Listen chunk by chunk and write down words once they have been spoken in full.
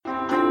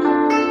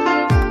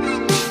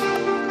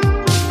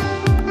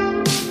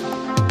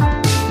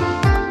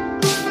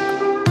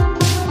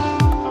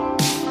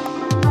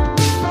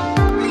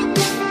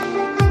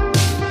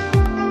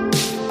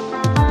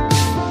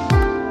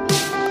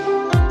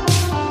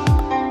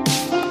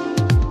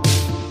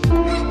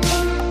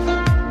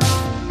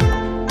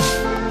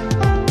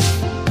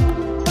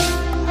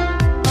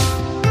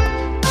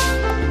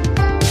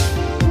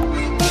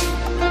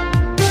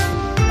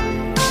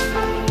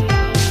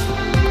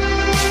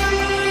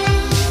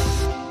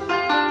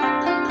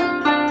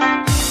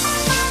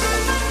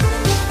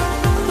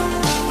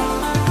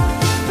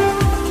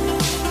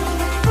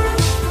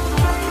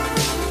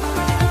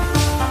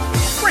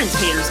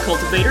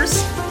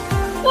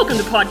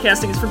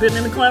Podcasting is Forbidden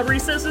in the Cloud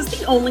Recesses,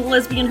 the only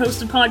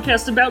lesbian-hosted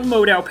podcast about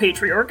Modao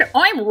Patriarch.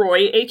 I'm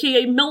Roy,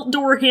 aka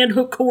Meltdoor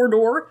Handhook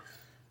Corridor.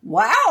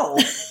 Wow.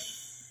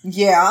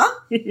 Yeah.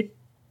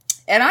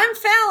 And I'm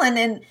Fallon,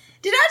 and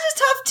did I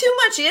just huff too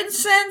much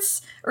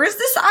incense? Or is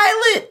this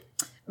eyelet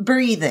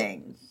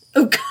breathing?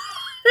 Oh, God.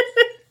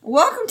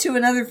 Welcome to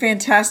another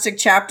fantastic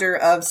chapter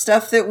of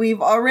stuff that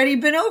we've already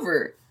been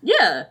over.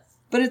 Yeah.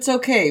 But it's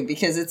okay,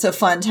 because it's a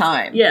fun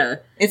time. Yeah.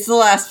 It's the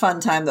last fun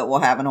time that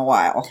we'll have in a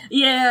while.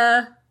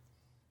 Yeah.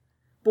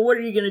 But what are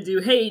you gonna do?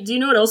 Hey, do you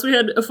know what else we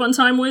had a fun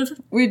time with?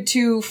 We had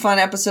 2 fun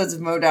episodes of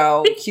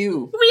Modao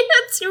Q. We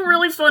had 2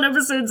 really fun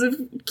episodes of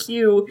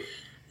Q.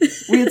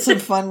 We had some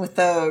fun with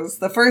those.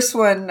 The first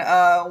one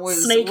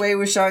was Snake. Wei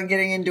Wuxian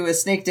getting into a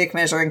snake dick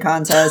measuring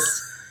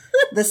contest.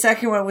 The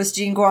second one was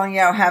Jin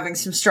Guangyao having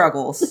some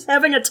struggles.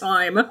 Having a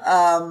time.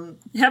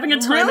 Having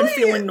a time and really?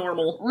 feeling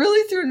normal.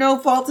 Really through no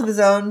fault of his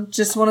own.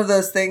 Just one of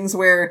those things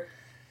where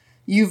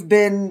you've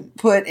been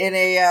put in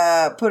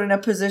a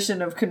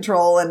position of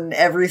control and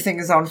everything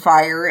is on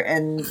fire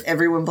and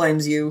everyone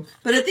blames you.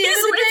 But at the end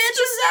of the day, it's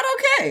just that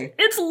okay.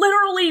 It's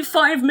literally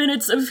 5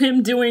 minutes of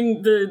him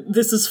doing the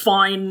 "this is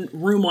fine"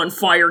 room on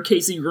fire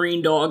Casey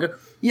Green dog.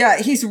 Yeah,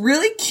 he's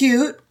really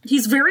cute.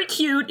 He's very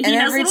cute. He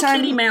has little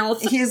kitty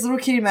mouth. He has little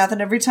kitty mouth,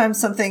 and every time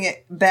something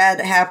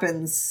bad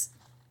happens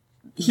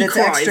that's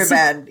cries. extra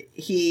bad,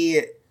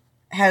 he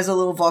has a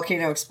little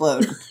volcano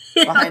explode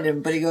behind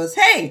him. But he goes,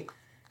 "Hey,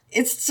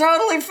 it's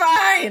totally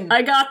fine.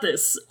 I got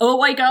this.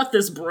 Oh, I got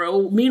this,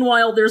 bro."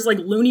 Meanwhile, there's like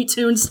Looney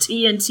Tunes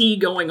TNT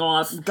going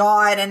off.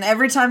 God, and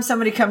every time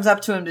somebody comes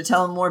up to him to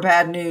tell him more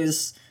bad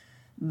news,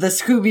 the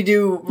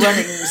Scooby-Doo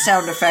running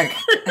sound effect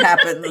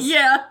happens.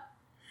 Yeah.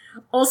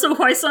 Also,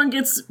 Huaisang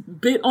gets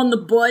bit on the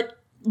butt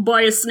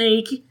by a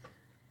snake.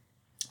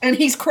 And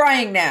he's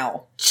crying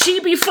now.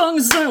 Chibi Feng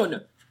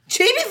Zun.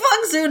 Chibi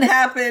Feng Zun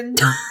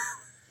happened.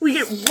 We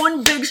get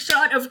one big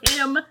shot of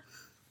him right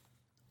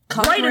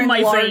Conquering in my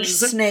large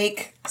veins.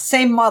 snake.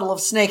 Same model of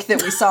snake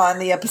that we saw in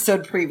the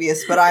episode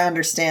previous, but I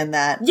understand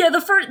that. Yeah,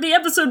 the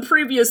episode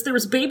previous, there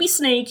was Baby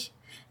Snake,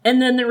 and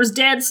then there was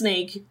Dad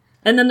Snake,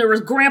 and then there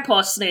was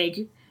Grandpa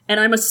Snake, and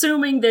I'm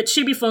assuming that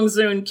Chibi Feng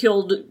Zun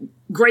killed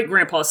Great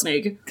Grandpa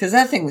Snake. Because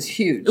that thing was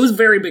huge. It was a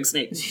very big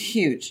snake.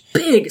 Huge.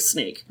 Big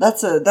snake.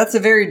 That's a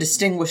very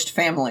distinguished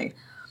family.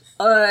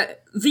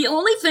 The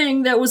only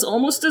thing that was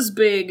almost as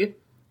big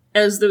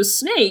as those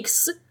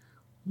snakes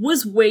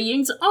was Wei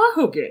Ying's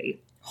Ahoge.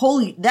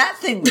 Holy, that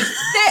thing was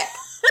thick.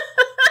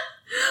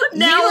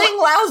 Now,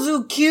 Yiling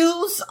Laozu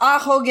Q's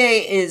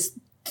Ahoge is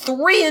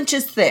 3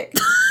 inches thick.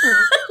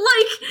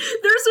 like,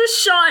 there's a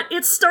shot,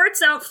 it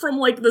starts out from,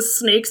 like, the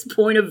snake's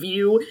point of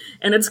view,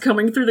 and it's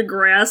coming through the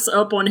grass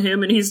up on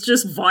him, and he's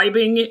just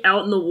vibing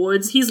out in the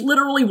woods. He's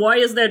literally, why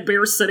is that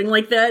bear sitting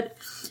like that?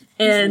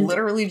 And He's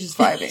literally just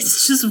vibing.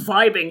 he's just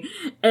vibing.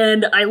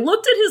 And I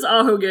looked at his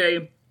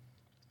Ahoge,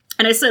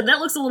 and I said, that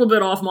looks a little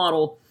bit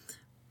off-model.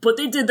 But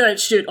they did that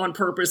shit on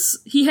purpose.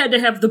 He had to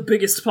have the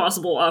biggest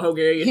possible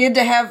Ahoge. He had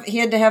to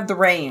have the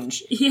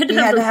range. He had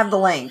to have the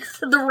length.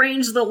 The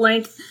range, the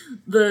length,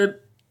 the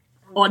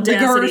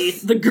audacity,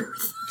 the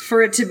girth.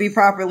 For it to be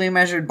properly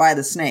measured by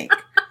the snake.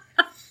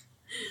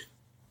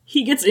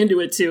 He gets into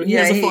it too. He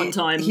has a fun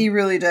time. He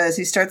really does.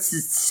 He starts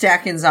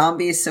stacking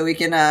zombies so he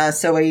can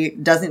so he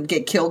doesn't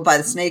get killed by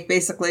the snake,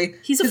 basically.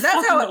 Because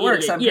that's how it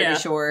works, idiot. I'm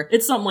pretty sure.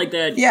 It's something like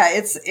that. Yeah,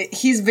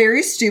 he's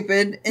very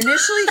stupid.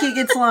 Initially, he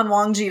gets Lan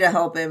Wangji to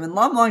help him, and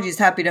Lan Wangji's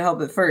happy to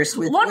help at first.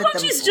 Lan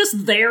Wangji's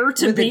just there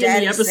to be in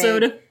the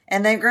episode. Snake.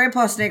 And then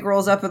Grandpa Snake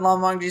rolls up, and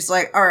Lan Wangji's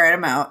like, "All right,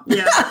 I'm out."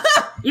 Yeah,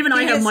 even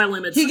I have my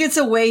limits. He gets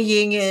a Wei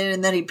Ying in,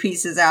 and then he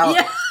pieces out.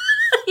 Yeah.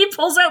 He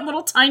pulls out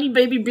little tiny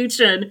baby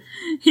Buchen.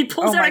 He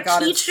pulls out a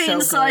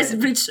keychain-sized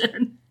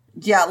Buchen.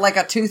 Yeah, like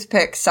a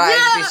toothpick-sized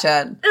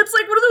Buchen. It's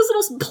like one of those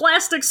little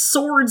plastic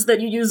swords that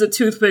you use at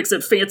toothpicks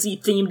at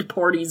fancy-themed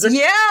parties.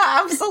 Yeah,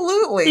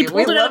 absolutely. He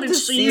pulled it out in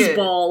cheese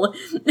ball.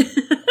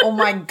 Oh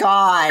my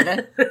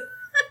god.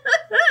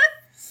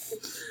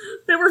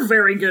 They were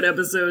very good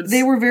episodes.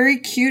 They were very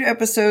cute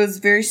episodes,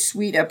 very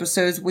sweet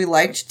episodes. We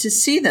liked to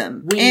see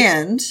them.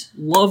 And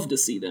love to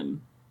see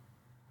them.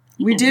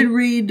 We did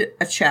read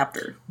a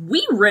chapter.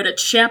 We read a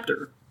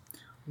chapter.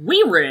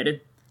 We read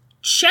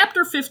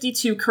Chapter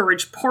 52,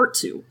 Courage Part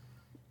 2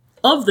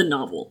 of the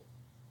novel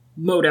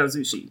Modao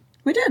Zushi.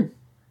 We did.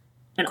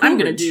 And I'm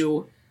going to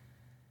do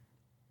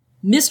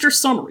Mr.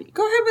 Summary.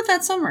 Go ahead with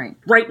that summary.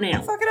 Right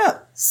now. Fuck it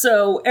up.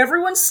 So,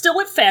 everyone's still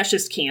at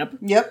fascist camp.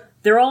 Yep.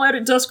 They're all out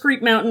at Dust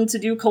Creek Mountain to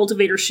do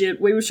cultivator shit.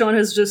 Wei Wuxian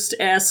has just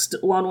asked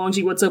Lan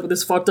Wangji what's up with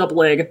his fucked up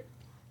leg.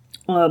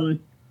 Lan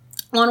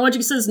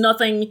Wangji says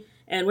nothing.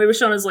 And Wei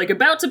Wuxian is, like,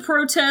 about to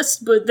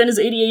protest, but then his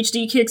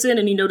ADHD kicks in,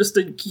 and he noticed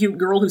a cute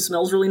girl who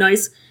smells really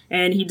nice,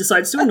 and he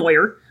decides to annoy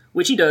her,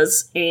 which he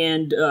does,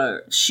 and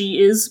she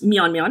is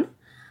Mian Mian.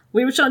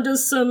 Wei Wuxian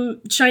does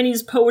some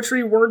Chinese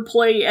poetry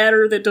wordplay at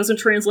her that doesn't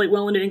translate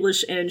well into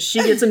English, and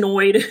she gets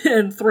annoyed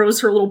and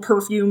throws her little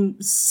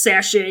perfume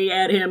sachet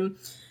at him.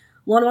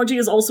 Lan Wangji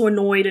is also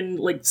annoyed and,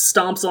 like,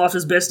 stomps off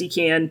as best he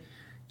can.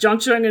 Zhang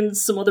Cheng and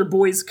some other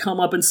boys come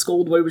up and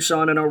scold Wei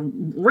Wuxian, and a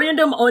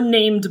random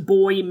unnamed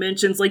boy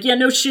mentions, like, yeah,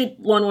 no shit,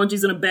 Lan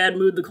Wangji's in a bad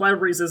mood, the Cloud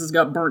Princess has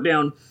got burnt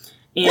down.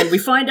 And we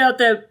find out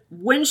that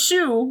Wen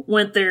Shu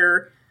went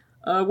there,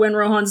 Wen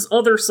Rohan's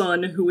other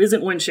son, who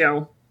isn't Wen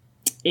Xiao,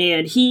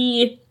 and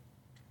he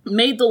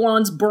made the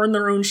Lans burn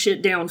their own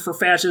shit down for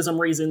fascism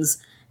reasons,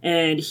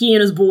 and he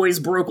and his boys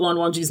broke Lan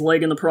Wangji's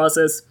leg in the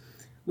process.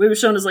 Wei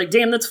Wuxian is like,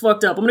 damn, that's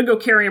fucked up, I'm gonna go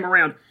carry him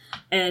around.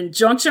 And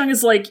Zhang Cheng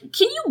is like,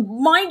 can you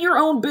mind your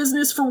own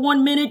business for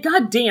 1 minute?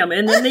 God damn.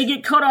 And then they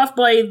get cut off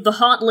by the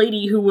hot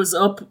lady who was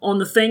up on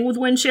the thing with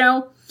Wen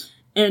Xiao.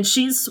 And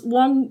she's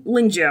Wang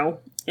Lingjiao.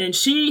 And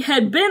she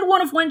had been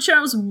one of Wen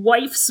Xiao's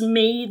wife's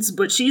maids,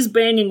 but she's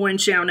banging Wen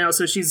Xiao now,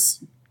 so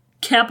she's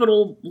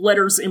capital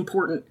letters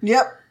important.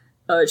 Yep.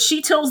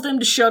 She tells them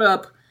to shut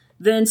up.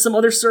 Then some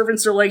other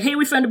servants are like, hey,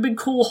 we found a big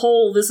cool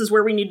hole, this is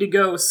where we need to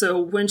go. So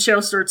Wen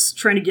Xiao starts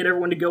trying to get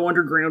everyone to go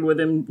underground with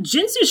him.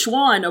 Jin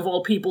Zixuan, of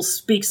all people,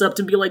 speaks up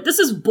to be like, this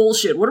is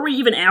bullshit, what are we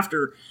even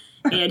after?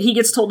 And he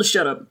gets told to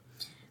shut up.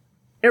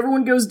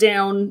 Everyone goes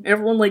down,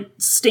 everyone, like,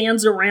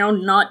 stands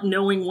around not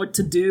knowing what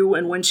to do,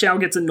 and Wen Xiao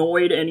gets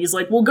annoyed, and he's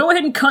like, well, go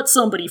ahead and cut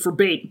somebody for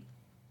bait.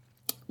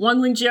 Wang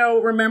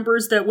Lingjiao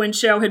remembers that Wen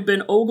Xiao had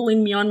been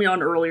ogling Mian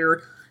Mian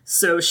earlier,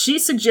 so she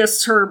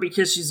suggests her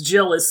because she's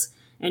jealous,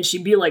 and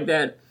she'd be like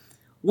that.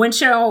 Wen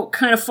Xiao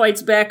kind of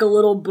fights back a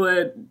little,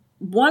 but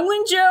Wang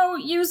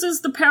Lingjiao uses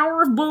the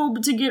power of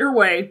boob to get her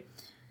way.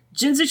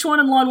 Jin Zixuan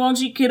and Lan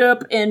Wangji get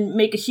up and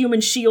make a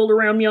human shield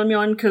around Mian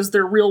Mian, because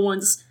they're real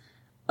ones.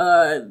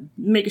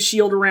 Make a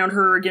shield around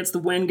her against the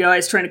Wen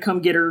guys trying to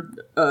come get her.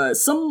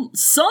 Some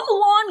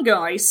Lan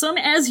guy, some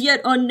as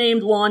yet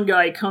unnamed Lan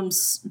guy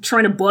comes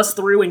trying to bust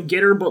through and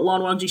get her, but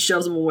Lan Wangji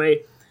shoves him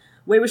away.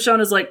 Wei Wuxian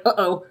is like,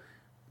 uh-oh.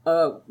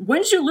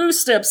 Wen Zhilu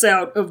steps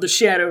out of the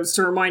shadows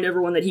to remind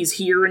everyone that he's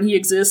here and he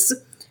exists.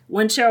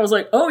 Wen Xiao is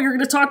like, oh, you're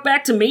gonna talk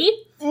back to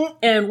me?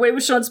 And Wei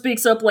Wuxian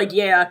speaks up like,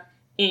 yeah,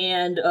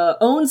 and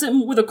owns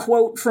him with a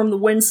quote from the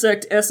Wen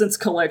Sect Essence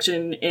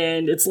collection,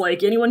 and it's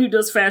like, anyone who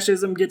does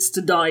fascism gets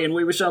to die, and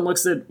Wei Wuxian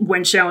looks at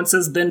Wen Xiao and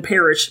says, then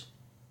perish.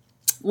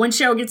 Wen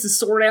Xiao gets his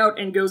sword out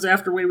and goes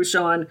after Wei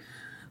Wuxian.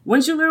 Wen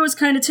Zhilu is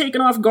kind of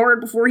taken off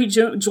guard before he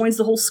joins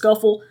the whole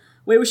scuffle.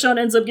 Wei Wuxian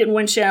ends up getting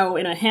Wen Xiao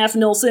in a half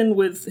Nelson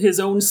with his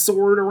own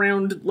sword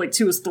around, like,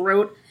 to his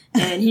throat.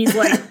 And he's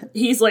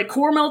like,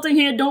 core melting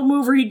hand, don't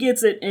move or he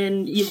gets it.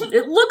 And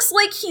it looks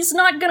like he's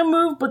not gonna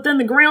move, but then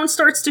the ground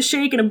starts to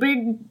shake and a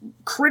big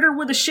critter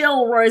with a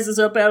shell rises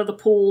up out of the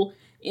pool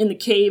in the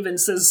cave and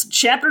says,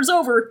 chapter's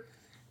over.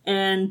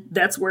 And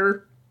that's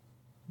where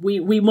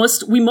we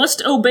must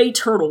obey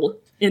Turtle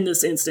in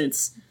this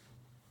instance.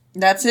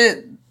 That's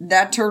it.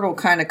 That turtle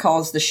kind of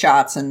calls the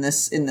shots in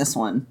this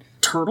one.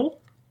 Turtle?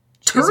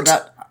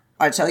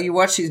 I tell you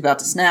what, she's about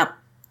to snap.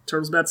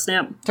 Turtle's about to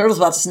snap. Turtle's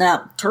about to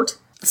snap. Turt?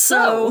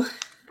 So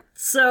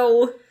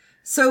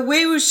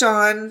Wei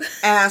Wuxian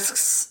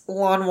asks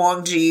Lan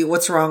Wangji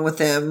what's wrong with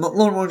him.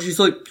 Lan Wangji's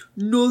like,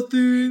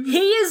 nothing. He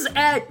is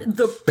at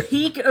the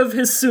peak of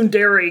his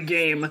tsundere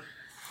game.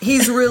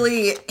 He's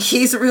really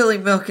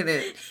milking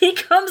it. He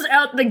comes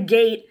out the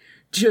gate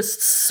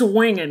just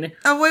swinging.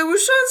 And Wei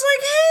Wuxian's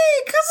like,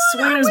 hey, come on.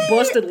 Swinging his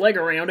busted leg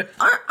around.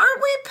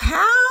 Aren't we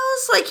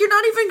pals? Like, you're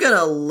not even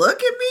gonna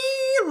look at me?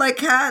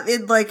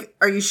 Like,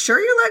 are you sure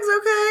your leg's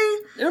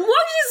okay? And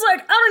Wangji's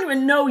like, I don't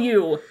even know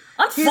you.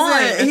 I'm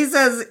fine.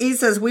 He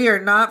says, we are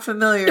not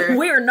familiar.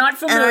 We are not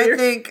familiar.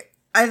 And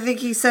I think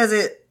he says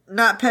it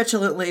not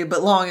petulantly,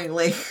 but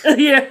longingly.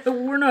 Yeah,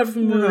 we're not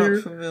familiar. We're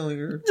not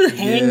familiar.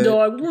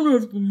 Hangdog, we're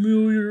not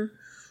familiar.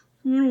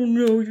 We don't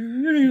know you.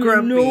 You don't even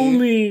Grumpy. know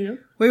me.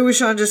 Wei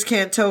Wuxian just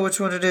can't tell which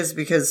one it is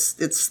because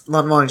it's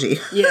Lan Wangji.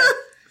 Yeah.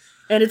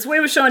 And it's Wei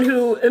Wuxian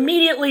who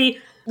immediately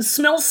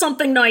smells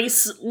something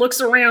nice, looks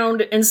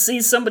around, and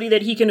sees somebody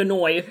that he can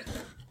annoy.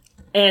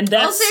 And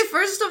that's... I'll say,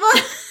 first of all,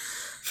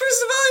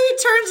 he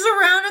turns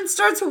around and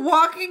starts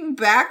walking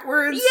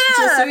backwards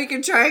just so he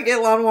can try and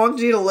get Lan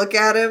Wangji to look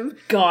at him.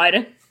 God.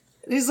 And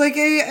he's like,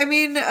 hey,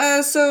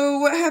 so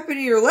what happened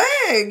to your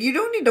leg? You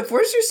don't need to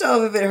force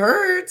yourself if it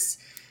hurts.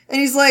 And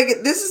he's like,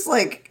 this is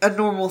like a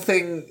normal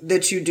thing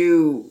that you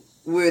do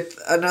with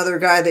another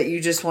guy that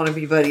you just want to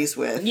be buddies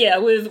with. Yeah,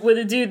 with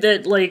a dude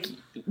that, like,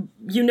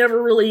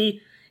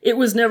 it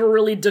was never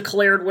really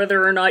declared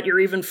whether or not you're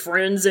even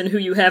friends and who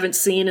you haven't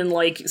seen in,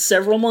 like,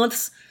 several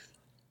months.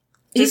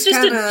 He's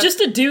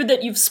just a dude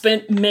that you've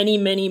spent many,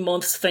 many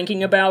months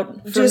thinking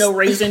about for no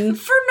reason.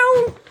 For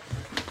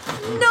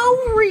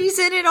no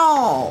reason at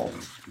all.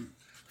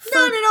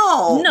 None at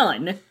all.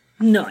 None.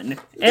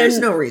 There's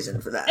no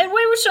reason for that. And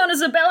Wei Wuxian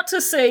is about to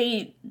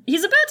say,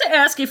 he's about to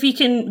ask if he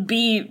can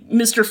be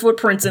Mr.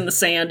 Footprints in the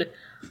Sand,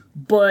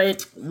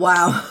 but...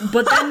 Wow.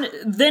 But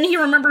then he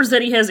remembers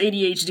that he has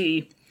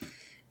ADHD.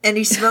 And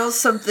he smells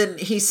something,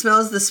 he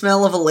smells the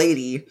smell of a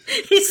lady.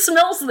 He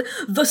smells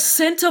the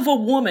scent of a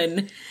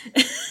woman.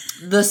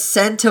 The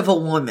scent of a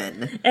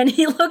woman. And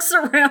he looks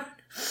around,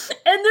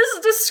 and this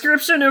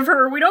description of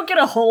her, we don't get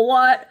a whole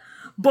lot,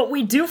 but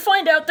we do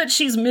find out that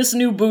she's Miss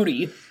New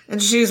Booty.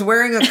 And she's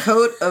wearing a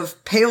coat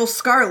of pale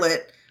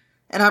scarlet,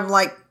 And I'm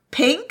like,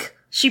 pink?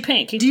 She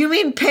pink. Do you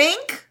mean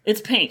pink? It's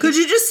pink. Could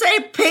you just say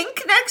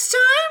pink next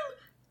time?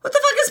 What the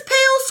fuck is pale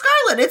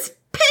scarlet? It's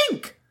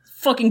pink.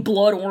 Fucking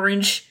blood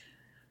orange.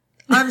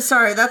 I'm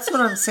sorry, that's what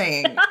I'm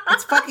saying.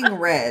 It's fucking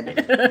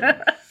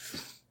red.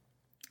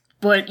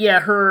 But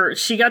yeah,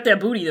 she got that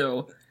booty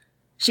though.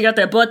 She got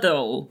that butt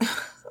though.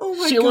 Oh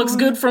my She God. looks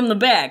good from the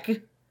back.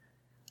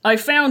 I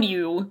found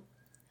you,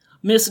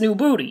 Miss New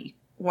Booty.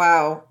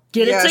 Wow.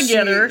 Get it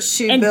together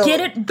she and built, get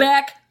it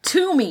back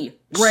to me,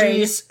 Ray.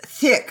 She's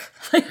thick.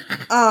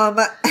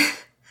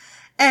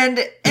 And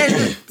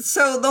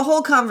so the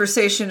whole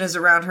conversation is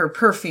around her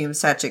perfume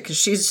sachet because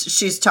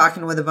she's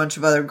talking with a bunch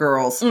of other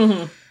girls,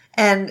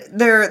 and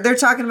they're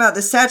talking about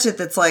the sachet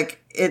that's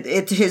like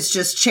it has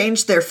just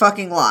changed their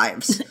fucking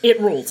lives. It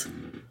ruled.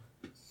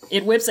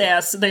 It whips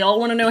ass. They all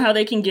want to know how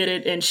they can get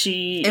it, and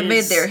It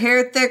made their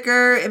hair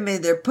thicker. It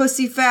made their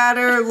pussy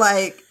fatter.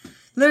 Like,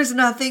 there's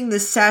nothing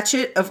this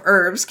sachet of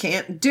herbs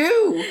can't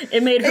do.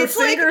 It made her It's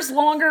like- fingers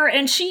longer,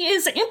 and she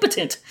is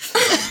impotent.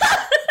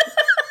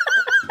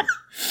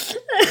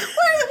 What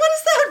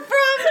is that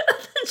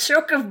from?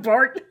 Joke of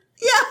Bart.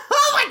 Yeah.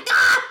 Oh my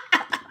God.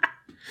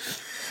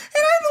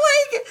 And I'm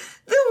like,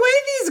 the way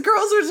these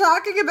girls are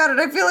talking about it,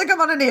 I feel like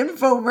I'm on an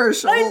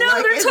infomercial. I know,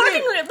 Like, they're is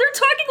talking it-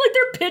 like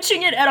they're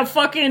pitching it at a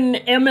fucking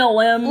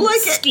MLM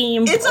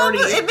scheme it's party.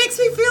 almost, it makes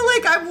me feel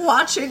like I'm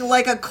watching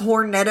like a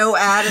Cornetto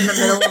ad in the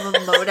middle of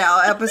a Modal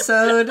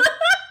episode.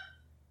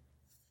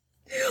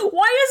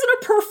 Why isn't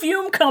a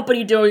perfume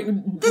company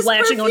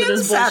latching onto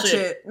this bullshit?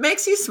 Sachet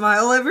makes you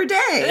smile every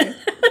day.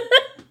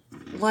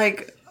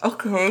 Like,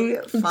 okay,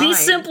 fine. Be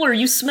simpler,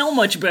 you smell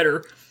much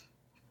better.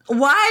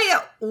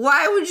 Why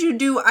would you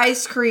do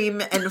ice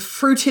cream and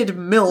fruited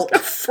milk?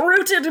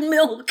 Fruited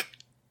milk.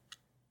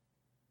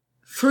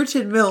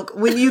 Fruited milk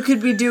when you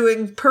could be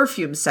doing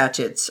perfume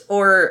sachets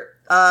or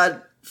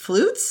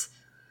flutes?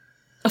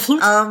 A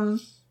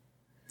flute?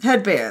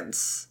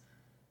 Headbands.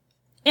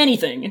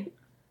 Anything.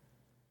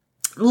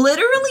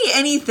 Literally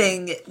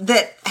anything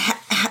that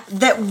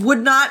that would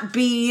not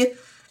be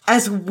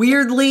as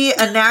weirdly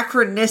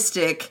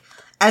anachronistic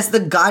as the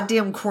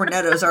goddamn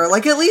Cornettos are.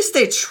 Like, at least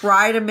they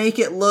try to make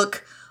it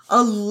look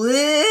a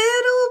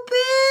little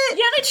bit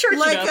Yeah, they church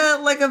it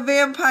up. like a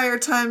vampire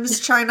times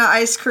China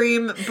ice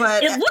cream,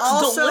 but It looks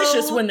also,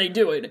 delicious when they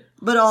do it.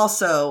 But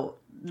also,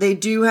 they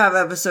do have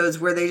episodes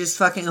where they just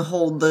fucking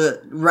hold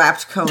the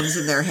wrapped cones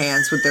in their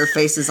hands with their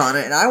faces on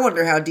it, and I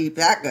wonder how deep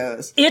that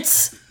goes.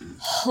 It's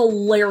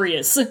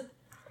hilarious.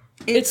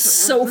 It's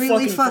so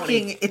really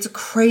fucking funny. it's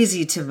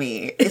crazy to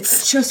me.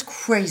 It's just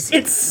crazy.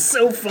 It's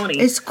so funny.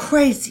 It's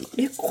crazy.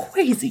 It's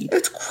crazy.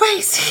 It's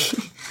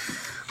crazy.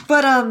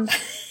 But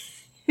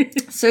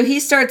so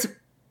he starts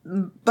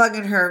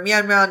bugging her,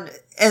 Mian Mian,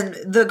 and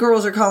the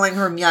girls are calling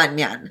her Mian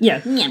Mian.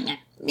 Yeah. Mian.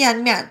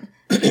 Mian Mian.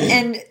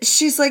 And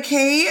she's like,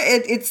 hey,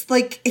 it's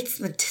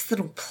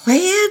medicinal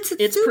plants.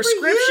 It's super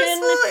prescription.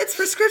 useful. It's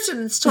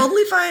prescription. It's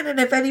totally fine. And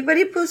if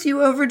anybody pulls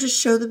you over, just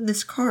show them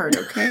this card,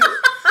 okay?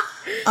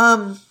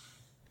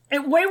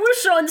 And Wei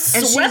Wuxian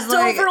swept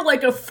like- over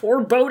like a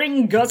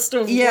foreboding gust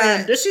of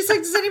Yeah. wind. She's like,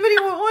 does anybody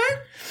want one?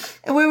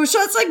 And Wei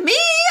Wuxian's like, me?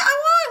 I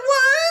want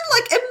one.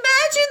 Like,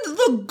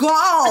 imagine the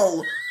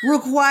gall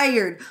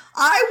required.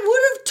 I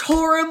would have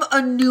tore him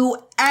a new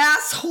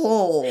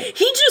asshole.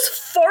 He just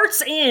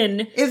farts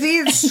in. If he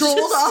had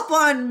strolled up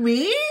on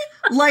me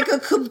like a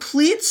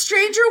complete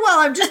stranger while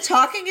I'm just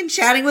talking and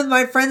chatting with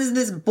my friends and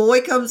this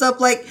boy comes up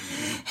like,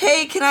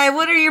 hey,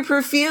 what are your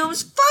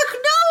perfumes? Fuck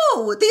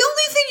no! The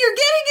only thing you're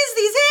getting is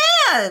these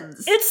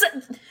hands!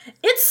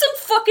 It's some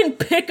fucking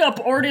pickup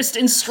artist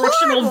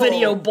instructional Horrible.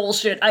 video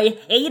bullshit. I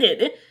hate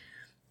it.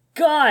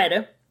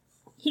 God.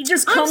 He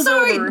just comes I'm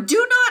sorry, over.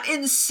 do not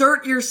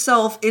insert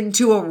yourself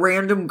into a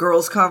random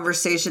girl's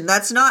conversation.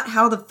 That's not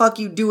how the fuck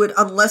you do it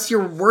unless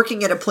you're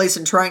working at a place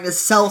and trying to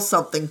sell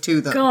something to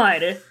them.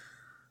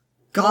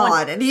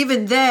 God. And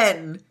even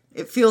then,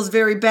 it feels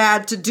very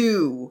bad to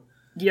do.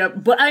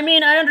 Yep. But I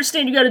mean, I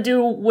understand you gotta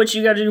do what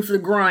you gotta do for the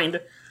grind.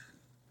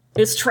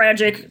 It's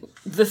tragic,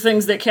 the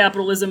things that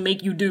capitalism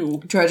make you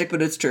do. Tragic,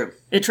 but it's true.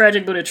 It's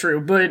tragic, but it's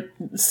true. But,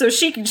 so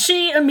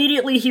she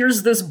immediately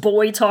hears this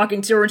boy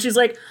talking to her, and she's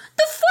like,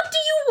 the fuck do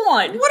you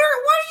want? Why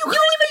are you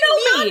don't even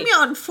know me. Mian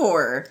Mian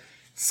for?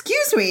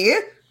 Excuse me.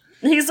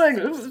 And he's like,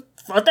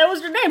 thought that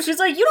was your name. She's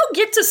like, you don't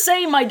get to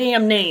say my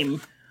damn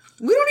name.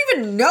 We don't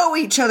even know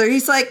each other.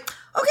 He's like, okay,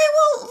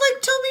 well,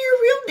 like, tell me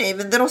your real name,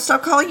 and then I'll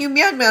stop calling you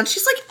Mian Mian.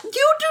 She's like, you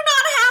do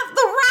not have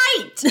the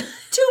right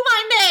to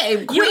my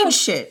name. Queen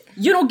shit.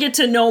 You don't get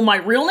to know my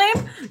real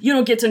name. You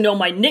don't get to know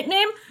my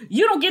nickname.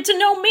 You don't get to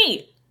know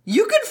me.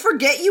 You can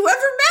forget you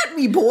ever met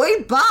me,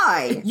 boy.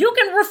 Bye. You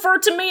can refer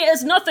to me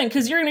as nothing,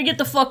 because you're gonna get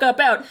the fuck up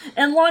out.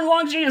 And Lan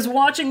Wangji is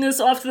watching this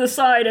off to the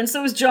side, and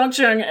so is Zhang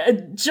Sheng.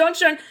 Zhang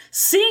Sheng,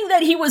 seeing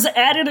that he was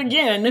at it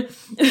again.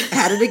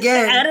 At it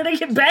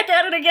again. Back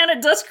at it again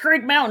at Dust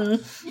Creek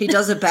Mountain. He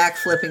does a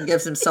backflip and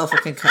gives himself a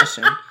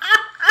concussion.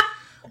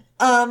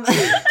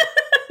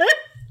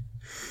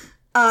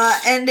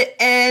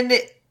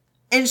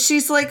 And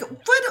she's like, what?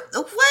 I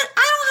don't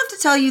have to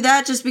tell you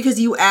that just because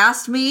you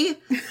asked me.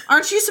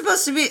 Aren't you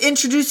supposed to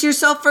introduce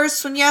yourself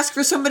first when you ask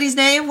for somebody's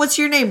name? What's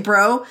your name,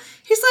 bro?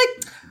 He's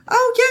like,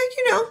 oh,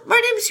 yeah, my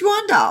name's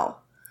Yuan Dao.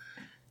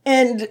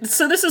 And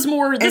so this is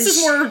more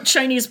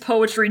Chinese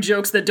poetry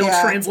jokes that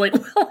don't translate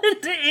well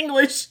into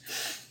English.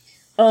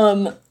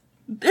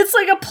 It's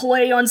like a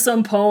play on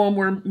some poem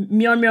where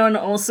Mian Mian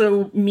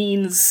also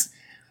means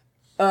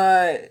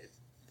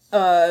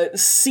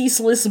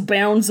ceaseless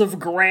bounds of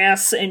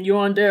grass, and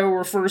Yuan Dao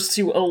refers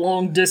to a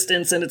long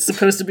distance, and it's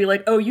supposed to be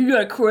like, oh, you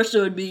got a crush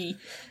on me.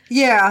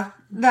 Yeah,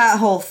 that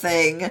whole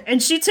thing.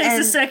 And she takes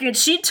a second,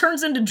 she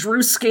turns into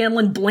Drew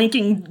Scanlon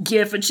blinking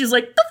gif, and she's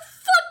like, the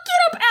fuck, get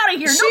up out of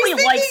here,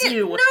 nobody likes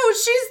you. No,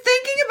 she's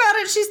thinking about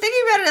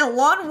it, and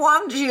Lan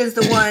Wangji is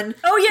the one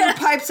who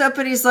pipes up,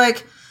 and he's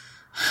like...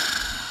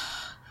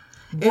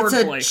 It's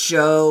a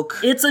joke.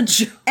 It's a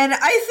joke. And I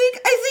think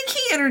he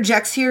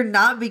interjects here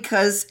not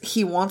because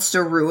he wants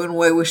to ruin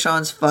Wei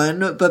Wuxian's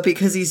fun, but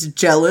because he's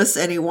jealous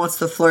and he wants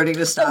the flirting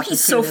to stop. Oh,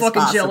 he's so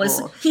fucking jealous.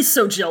 He's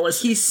so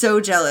jealous. He's so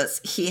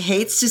jealous. He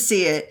hates to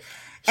see it.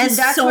 And He's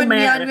that's so when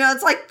mad. Mian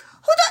Mian's like,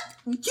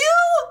 you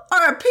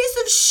are a piece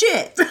of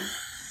shit. And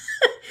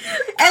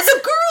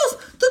the girls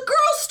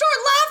start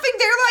laughing.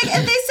 They're like,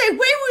 and they say, Wei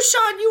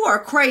Wuxian, you are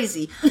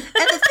crazy. And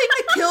the thing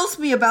that kills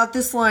me about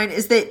this line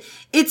is that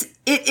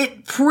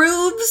it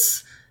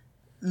proves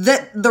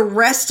that the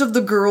rest of the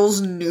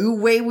girls knew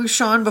Wei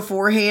Wuxian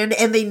beforehand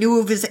and they knew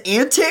of his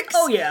antics.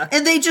 Oh, yeah.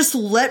 And they just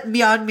let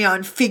Mian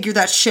Mian figure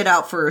that shit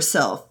out for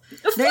herself.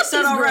 They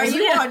said, all right,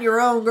 you on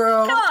your own,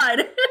 girl.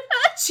 God.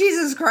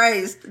 Jesus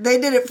Christ. They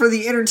did it for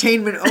the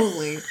entertainment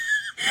only.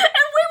 And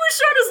Wei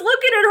Wuxian is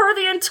looking at her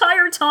the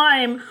entire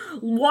time,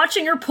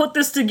 watching her put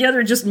this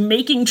together, just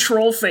making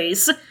troll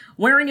face,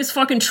 wearing his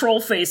fucking troll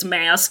face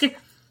mask,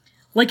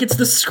 like it's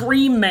the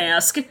Scream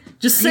mask,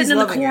 just sitting in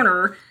the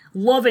corner,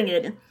 loving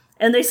it.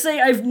 And they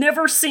say, I've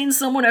never seen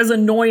someone as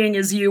annoying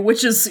as you,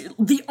 which is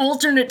the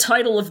alternate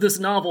title of this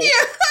novel.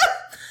 Yeah.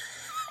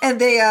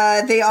 And they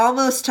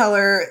almost tell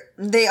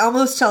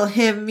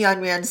him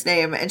Mian Mian's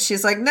name, and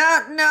she's like,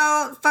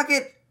 no, fuck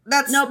it.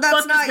 That's not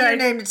your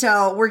name to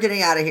tell. We're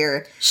getting out of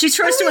here. She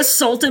tries to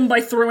assault him by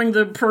throwing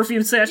the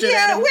perfume sachet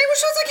at him. Wait,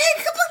 Wuxian's like,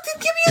 hey,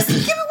 give me one of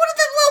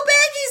them little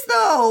baggies,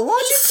 though.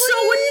 Won't you please? So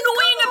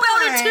annoying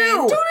about it, too.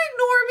 Don't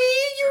ignore me.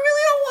 You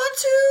really don't want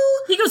to.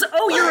 He goes,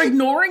 oh, you're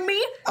ignoring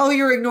me? Oh,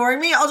 you're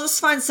ignoring me? I'll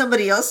just find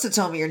somebody else to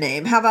tell me your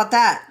name. How about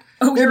that?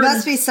 Oh, there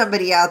must be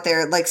somebody out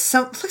there. Can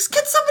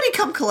somebody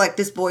come collect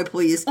this boy,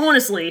 please?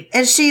 Honestly.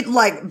 And she,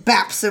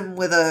 baps him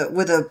with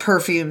a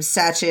perfume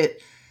sachet.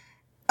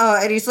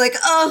 And he's like,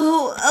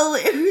 oh,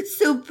 it hurts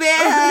so bad.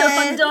 Oh, no,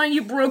 I'm dying,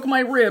 you broke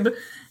my rib.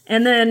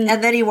 And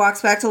then he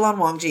walks back to Lan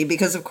Wangji,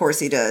 because of course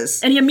he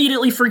does. And he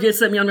immediately forgets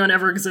that Mian Mian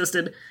ever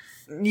existed.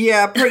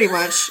 Yeah, pretty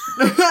much.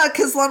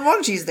 Because Lan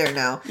Wangji's there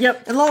now.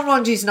 Yep. And Lan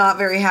Wangji's not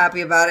very happy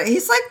about it.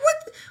 He's like, what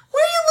are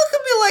you looking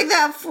at me like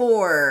that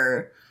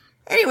for?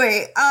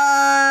 Anyway,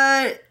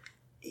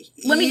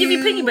 let me give you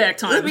piggyback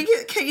time.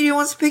 You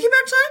want some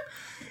piggyback time?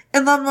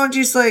 And Lan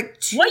Wangji's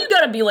like, why you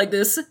gotta be like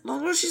this?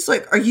 Lan Wangji's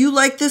like, are you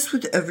like this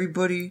with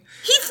everybody?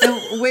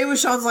 And Wei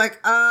Wuxian's like,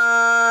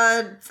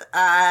 probably.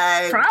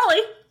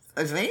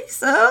 I think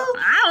so.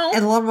 Ow.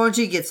 And Lan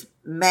Wangji gets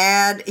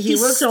mad. He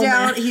looks so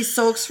down, mad. He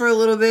sulks for a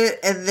little bit,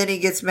 and then he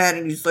gets mad,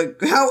 and he's like,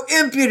 how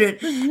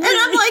impudent. And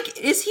I'm like,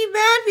 is he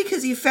mad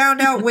because he found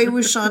out Wei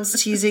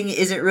Wuxian's teasing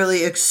isn't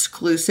really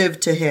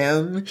exclusive to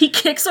him? He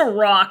kicks a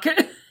rock,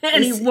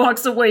 and he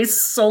walks away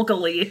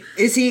sulkily.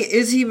 Is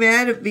he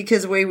mad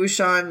because Wei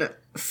Wuxian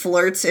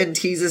flirts and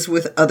teases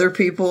with other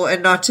people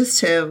and not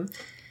just him?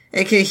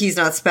 And he's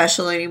not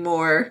special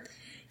anymore?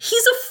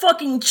 He's a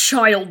fucking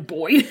child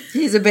boy.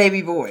 He's a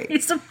baby boy.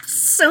 He's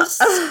so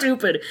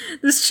stupid.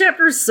 This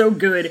chapter is so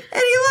good.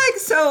 And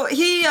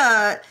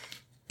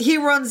he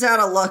runs out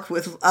of luck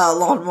with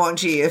Lan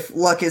Wangji, if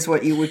luck is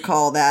what you would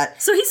call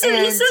that. So he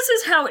says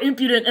his how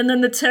impudent, and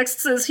then the text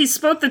says he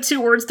spoke the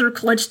two words through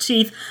clenched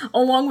teeth,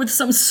 along with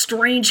some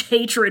strange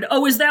hatred.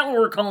 Oh, is that what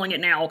we're calling it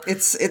now?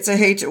 It's a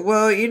hatred.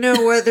 Well, you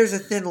know what? There's a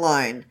thin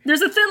line.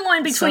 There's a thin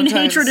line between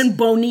hatred and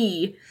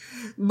boni.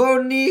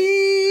 Boni.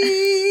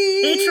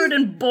 Hatred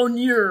and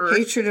bonheur.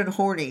 Hatred and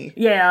horny.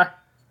 Yeah.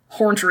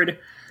 Horntred.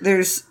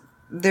 There's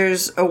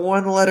a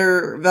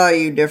one-letter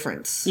value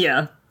difference.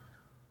 Yeah.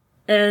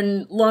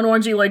 And Lan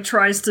Wangji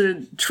tries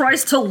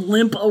to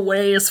limp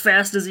away as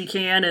fast as he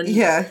can, and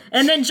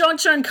and then Zhang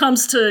Chun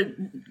comes to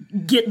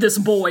get this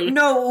boy.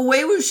 No,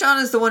 Wei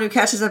Wuxian is the one who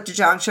catches up to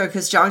Zhang Chun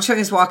because Zhang Chun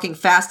is walking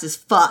fast as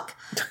fuck.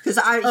 Because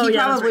he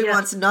probably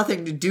wants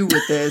nothing to do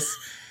with this.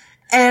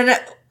 And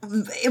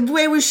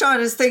Wei Wuxian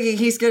is thinking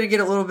he's going to get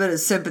a little bit of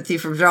sympathy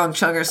from Zhang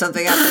Chun or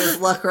something after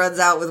his luck runs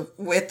out with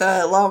Lan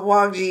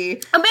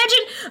Wangji.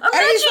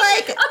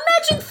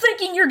 Imagine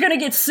thinking you're going to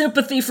get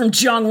sympathy from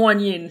Zhang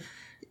Wanyin.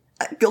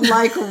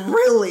 Like,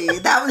 really?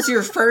 That was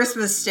your first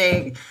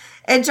mistake.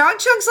 And Zhang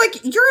Chun's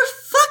like, you're a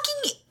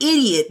fucking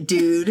idiot,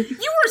 dude.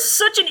 You are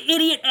such an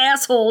idiot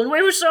asshole. And Wei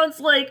Wuxian's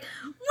like,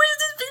 what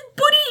is this,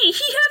 buddy?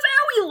 He have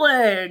owie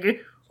leg.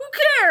 Who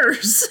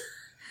cares?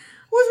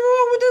 what's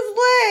wrong with his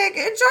leg?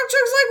 And Chong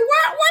Chung's like,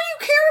 why do you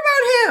care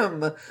about him?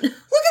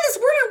 Look at this,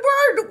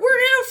 we're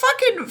in a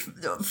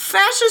fucking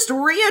fascist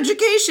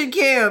re-education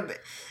camp.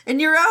 And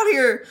you're out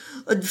here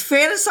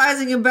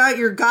fantasizing about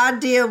your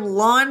goddamn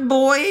lawn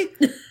boy?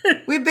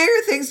 We have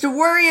bigger things to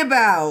worry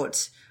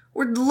about.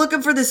 We're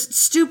looking for this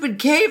stupid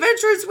cave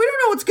entrance. We don't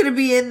know what's going to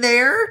be in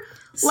there.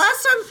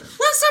 Last time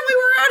we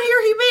were out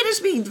here, he made us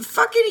be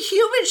fucking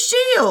human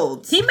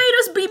shields. He made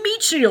us be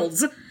meat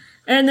shields.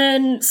 And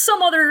then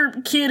some other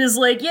kid is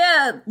like,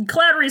 yeah,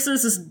 Cloud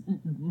Races is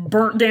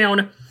burnt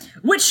down.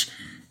 Which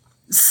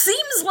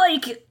seems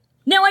like...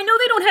 Now, I know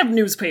they don't have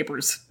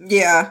newspapers.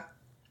 Yeah.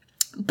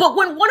 But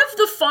when one of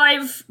the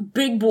 5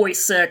 big boy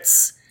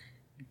sects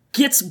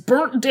gets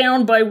burnt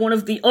down by one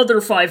of the other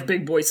 5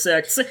 big boy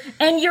sects,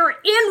 and you're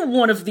in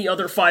one of the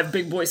other 5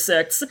 big boy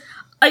sects,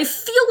 I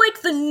feel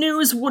like the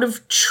news would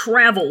have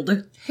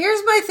traveled.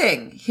 Here's my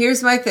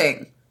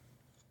thing.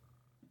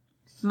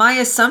 My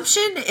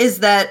assumption is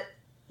that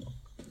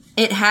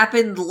it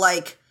happened,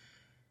 like,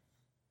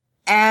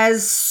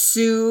 as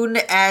soon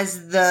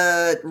as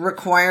the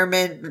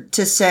requirement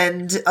to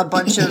send a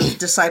bunch of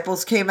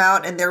disciples came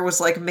out, and there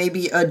was, like,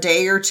 maybe a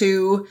day or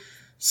two,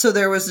 so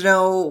there was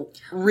no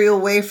real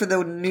way for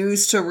the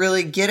news to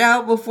really get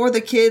out before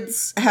the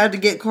kids had to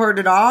get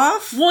carted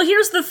off. Well,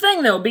 here's the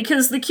thing, though,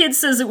 because the kid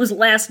says it was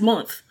last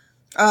month.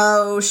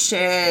 Oh,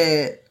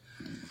 shit.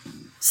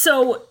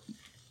 So,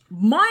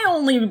 my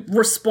only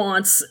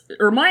response,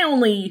 or my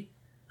only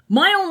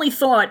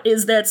thought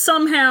is that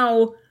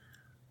somehow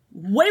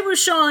Wei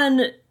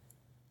Wuxian,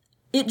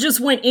 it just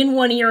went in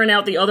one ear and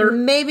out the other.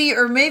 Maybe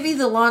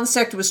the Lan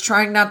sect was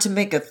trying not to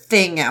make a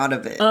thing out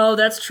of it. Oh,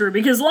 that's true,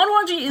 because Lan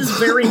Wangji is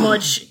very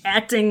much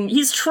acting,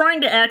 he's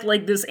trying to act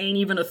like this ain't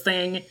even a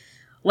thing.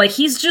 Like,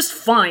 he's just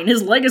fine.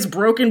 His leg is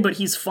broken, but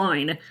he's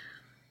fine.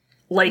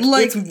 Like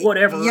it's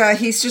whatever. Yeah,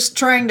 he's just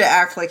trying to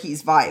act like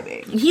he's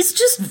vibing. He's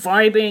just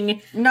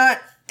vibing.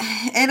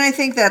 And I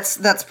think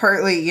that's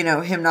partly,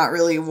 him not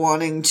really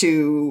wanting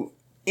to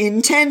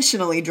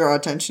intentionally draw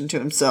attention to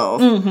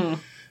himself. Mm-hmm.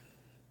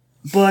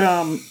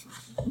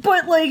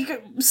 But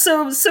like,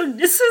 so it says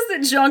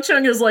that Zhang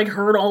Chung has like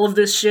heard all of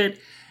this shit,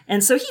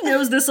 and so he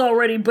knows this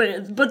already,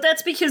 but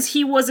that's because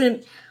he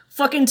wasn't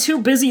fucking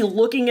too busy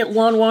looking at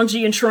Lan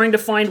Wangji and trying to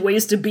find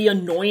ways to be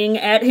annoying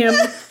at him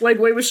like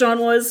Wei Wuxian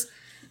was.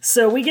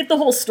 So we get the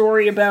whole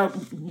story about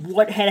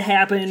what had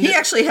happened. He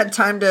actually had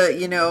time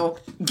to,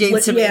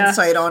 gain some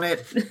insight on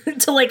it.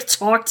 To, like,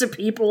 talk to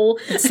people.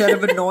 Instead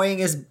of annoying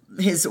his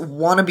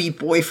wannabe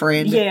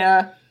boyfriend.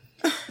 Yeah.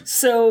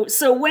 So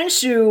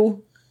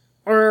Wenshu,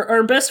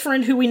 our best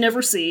friend who we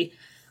never see,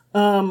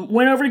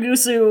 went over to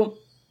Gusu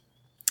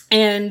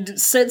and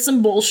said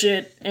some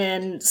bullshit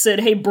and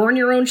said, hey, burn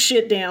your own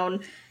shit down.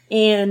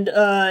 And,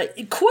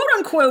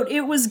 quote-unquote,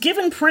 it was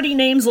given pretty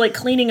names like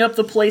cleaning up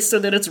the place so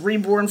that it's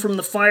reborn from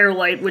the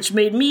firelight, which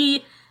made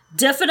me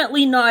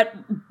definitely not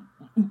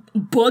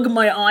bug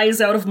my eyes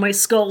out of my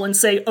skull and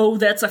say, oh,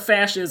 that's a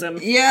fascism.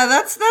 Yeah,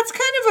 that's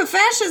kind of a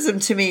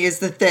fascism to me is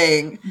the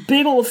thing.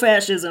 Big old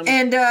fascism.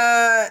 And,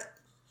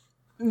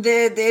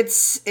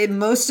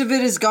 most of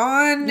it is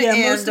gone. Yeah,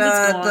 most of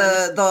it's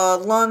gone.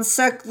 The Lan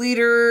sect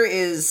leader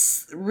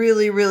is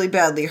really, really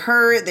badly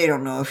hurt. They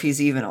don't know if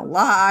he's even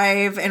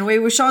alive. And Wei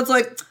Wuxian's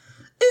like, is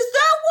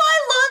that why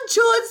Lan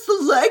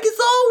Chuan's leg is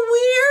all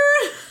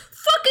weird?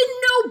 Fucking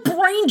no,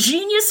 brain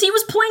genius. He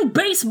was playing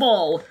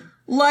baseball.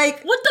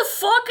 Like, what the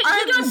fuck?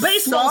 He got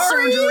baseball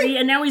surgery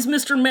and now he's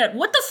Mr. Met.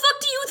 What the fuck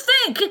do you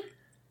think?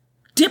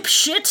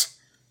 Dipshit.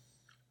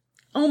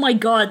 Oh my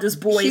god, this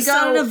boy. He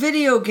got a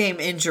video game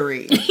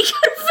injury. He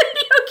got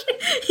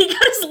He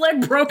got his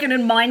leg broken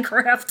in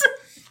Minecraft.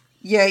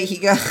 Yeah, he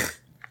got...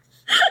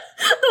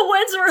 The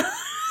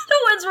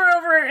Weds were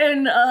over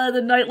in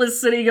the Nightless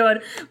City going,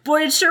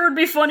 boy, it sure would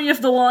be funny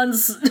if the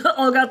Lons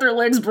all got their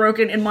legs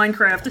broken in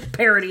Minecraft.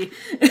 Parody.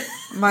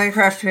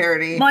 Minecraft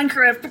parody.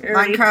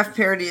 Minecraft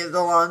parody of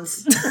the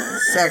Lons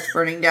sect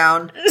burning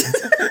down.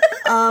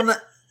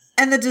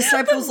 And the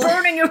disciples... The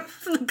burning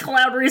of the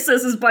Cloud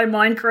Recesses by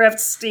Minecraft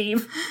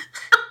Steve.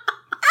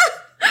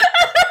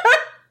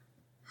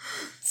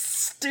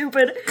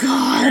 Stupid.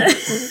 God.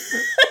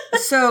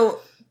 So,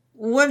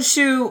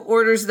 Wenshu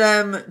orders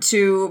them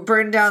to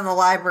burn down the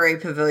library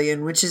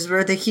pavilion, which is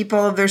where they keep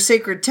all of their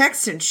sacred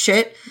texts and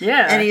shit.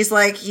 Yeah. And he's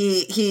like,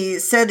 he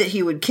said that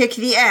he would kick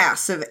the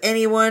ass of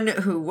anyone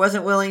who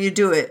wasn't willing to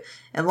do it.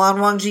 And Lan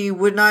Wangji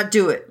would not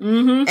do it.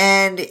 Mm-hmm.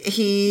 And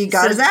he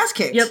got his ass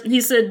kicked. Yep, he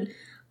said...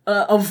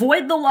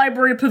 avoid the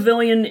library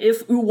pavilion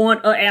if you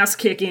want a ass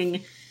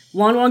kicking.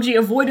 Lan Wangji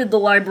avoided the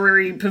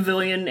library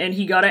pavilion and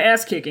he got a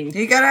ass kicking.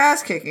 He got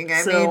ass kicking.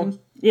 I mean,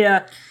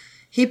 yeah,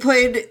 he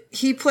played a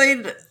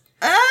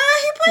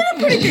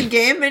pretty good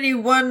game and he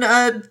won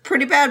a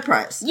pretty bad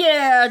prize.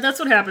 Yeah, that's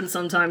what happens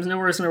sometimes. No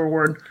worse, no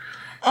reward.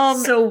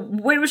 So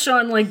Wei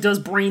Wuxian like does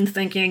brain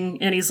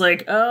thinking and he's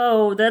like,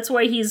 oh, that's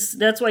why he's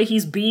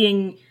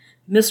being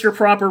Mr.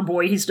 Proper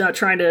Boy. He's not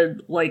trying to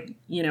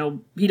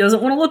he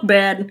doesn't want to look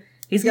bad.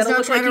 He's got to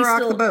look like he's rock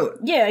still, the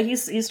boat. Yeah,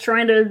 he's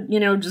trying to,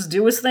 just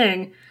do his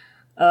thing.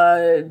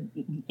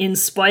 in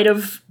spite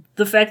of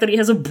the fact that he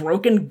has a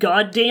broken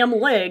goddamn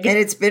leg. And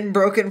it's been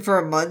broken for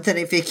a month, and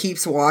if he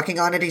keeps walking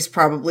on it, he's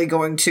probably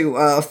going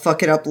to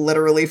fuck it up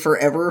literally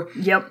forever.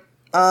 Yep.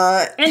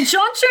 And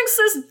John Cheng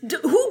says,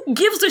 who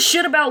gives a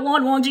shit about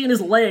Lan Wangji and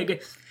his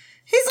leg?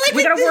 He's like,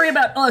 we gotta worry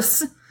about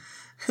us.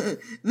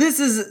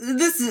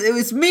 It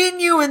was me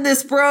and you in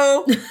this,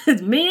 bro.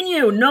 It's me and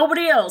you,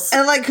 nobody else.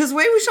 And like, cause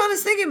Wei Wuxian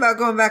is thinking about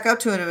going back up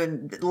to him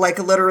and like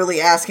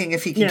literally asking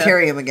if he can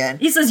carry him again.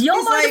 He says,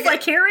 "Y'all mind if I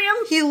carry him?"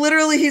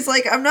 He's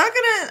like, I'm not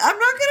gonna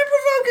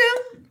provoke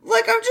him.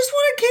 Like, I just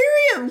want to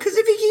carry him, because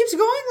if he keeps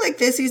going like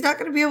this, he's not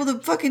going to be able to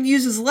fucking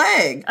use his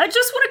leg. I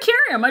just want to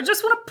carry him. I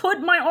just want to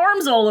put my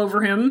arms all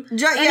over him and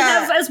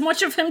have as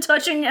much of him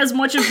touching as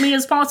much of me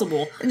as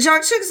possible. And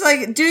Zhang Sheng's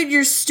like, dude,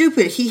 you're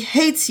stupid. He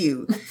hates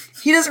you.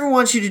 He doesn't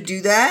want you to do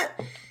that.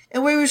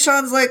 And Wei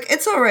Wuxian's like,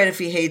 it's alright if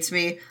he hates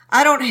me.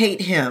 I don't hate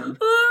him.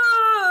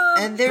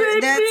 And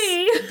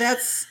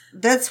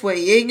that's Wei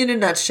Ying in a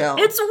nutshell.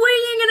 It's Wei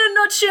Ying in a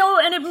nutshell,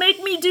 and it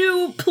make me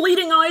do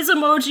pleading eyes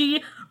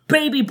emoji,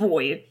 baby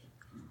boy.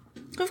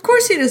 Of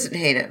course he doesn't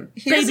hate him.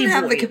 He doesn't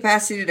have the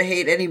capacity to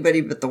hate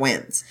anybody but the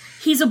Wins.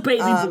 He's a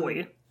baby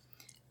boy.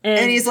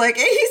 And he's like,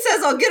 he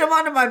says, I'll get him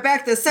onto my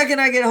back the second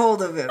I get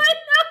hold of him. I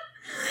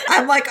know.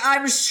 I'm like,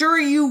 I'm sure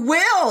you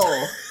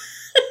will.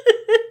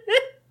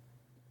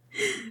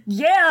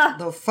 Yeah.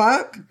 The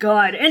fuck?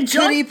 God. And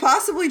could he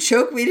possibly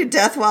choke me to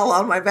death while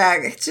on my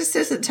back? It's just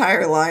his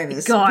entire line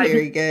is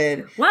very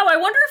good. Wow, I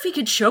wonder if he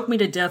could choke me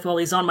to death while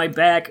he's on my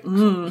back.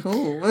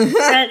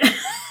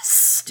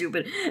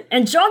 Stupid.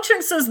 And Zhang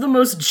Cheng says the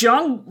most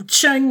Zhang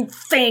Cheng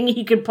thing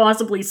he could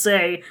possibly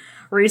say,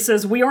 where he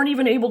says, we aren't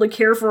even able to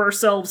care for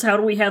ourselves. How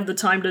do we have the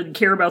time to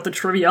care about the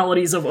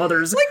trivialities of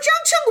others? Like,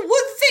 Zhang Cheng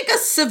would think a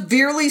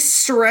severely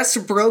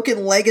stressed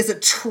broken leg is a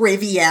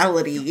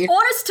triviality.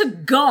 Honest to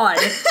God.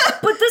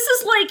 But this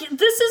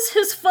is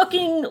his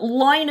fucking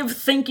line of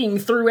thinking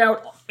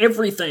throughout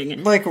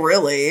everything. Like,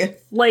 really?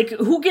 Like,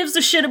 who gives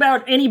a shit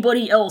about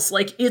anybody else?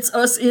 Like, it's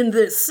us in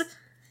this.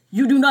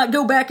 You do not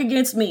go back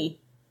against me.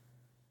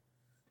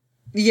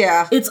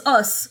 Yeah. It's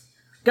us.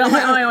 Got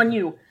my eye on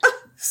you.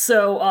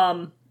 So,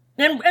 and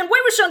Wei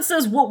Wuxian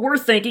says what we're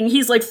thinking.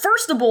 He's like,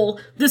 first of all,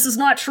 this is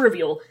not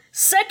trivial.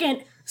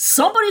 Second,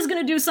 somebody's gonna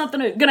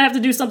have to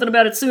do something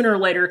about it sooner or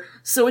later.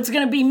 So it's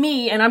gonna be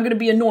me, and I'm gonna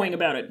be annoying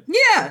about it.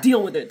 Yeah.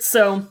 Deal with it.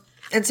 So.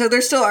 And so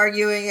they're still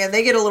arguing, and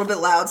they get a little bit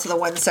loud, so the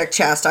one sect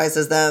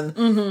chastises them.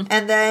 Mm-hmm.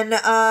 And then,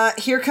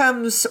 here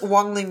comes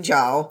Wang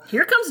Lingjiao.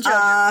 Here comes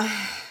Jiao.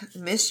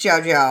 Miss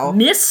Jiao Jiao.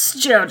 Miss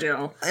Jiao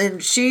Jiao.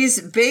 And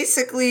she's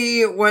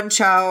basically Wen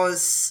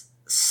Chao's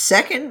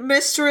second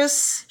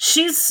mistress.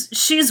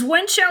 She's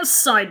Wen Chao's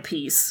side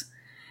piece.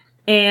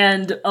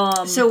 And,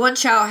 so Wen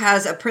Chao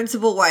has a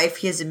principal wife,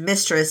 he has a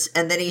mistress,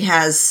 and then he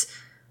has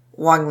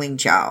Wang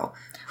Lingjiao,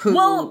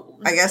 who,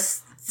 I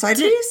guess, side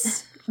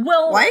piece?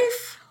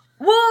 Wife?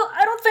 Well,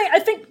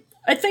 I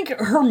think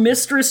her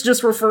mistress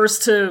just refers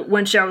to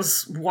Wen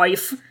Chao's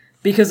wife,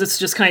 because it's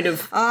just kind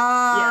of,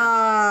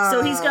 yeah.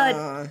 So he's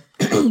got,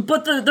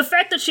 but the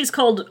fact that she's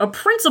called a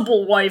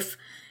principal wife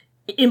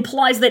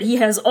implies that he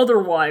has other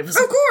wives.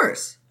 Of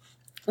course.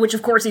 Which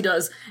of course he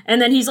does.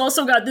 And then he's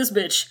also got this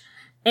bitch.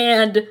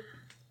 And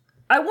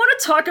I want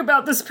to talk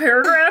about this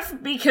paragraph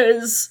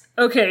because,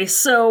 okay,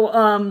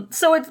 so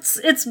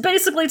it's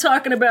basically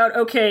talking about,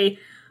 okay,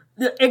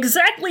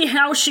 exactly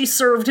how she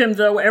served him,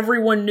 though,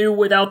 everyone knew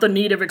without the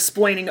need of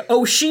explaining.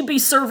 Oh, she be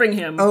serving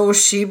him. Oh,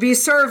 she be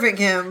serving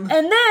him.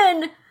 And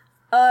then,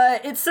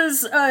 it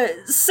says,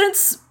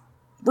 since,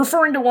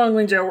 referring to Wang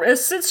Lingjiao,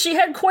 since she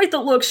had quite the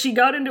look, she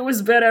got into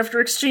his bed after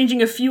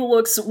exchanging a few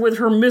looks with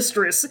her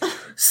mistress.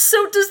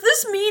 So does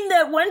this mean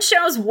that Wen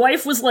Chao's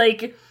wife was,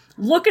 like,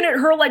 looking at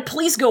her like,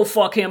 please go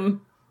fuck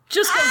him?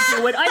 Just go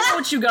do it. I know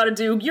what you gotta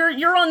do.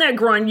 You're on that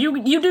grind.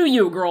 You do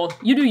you, girl.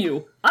 You do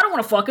you. I don't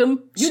want to fuck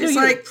him. She's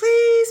like,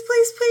 please,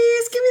 please,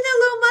 please, give me that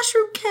little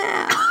mushroom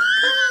cap.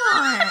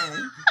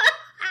 Come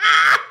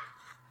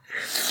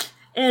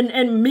on.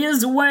 And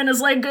Ms. Wen is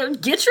like,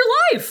 get your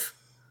life.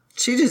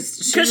 She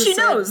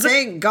knows.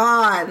 Thank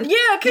God.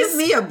 Yeah, give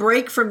me a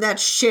break from that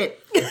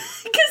shit.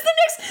 Because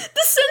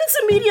the sentence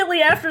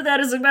immediately after that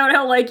is about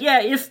how, like,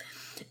 yeah, if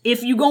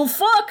you gon'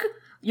 fuck,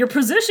 your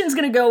position's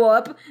gonna go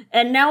up,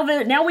 and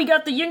now we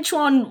got the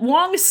Yingchuan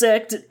Wang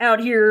sect out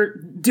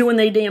here doing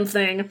they damn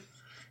thing.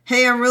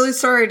 Hey, I'm really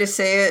sorry to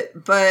say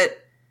it, but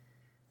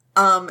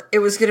it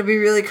was gonna be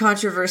really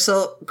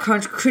controversial.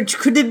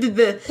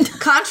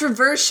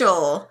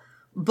 Controversial,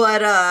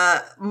 but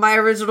my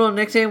original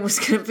nickname was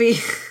gonna be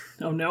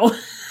oh no,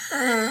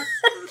 the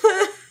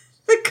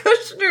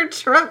Kushner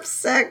Trump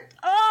sect,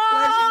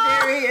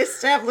 legendary,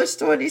 established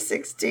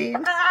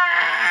 2016.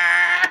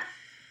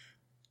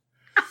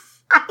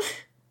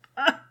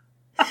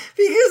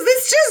 Because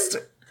this just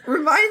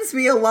reminds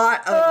me a lot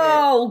of it.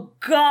 Oh,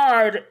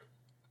 God.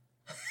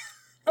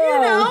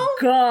 You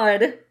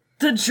God.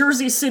 The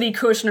Jersey City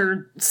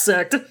Kushner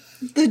sect.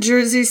 The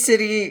Jersey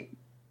City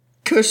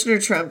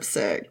Kushner Trump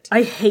sect.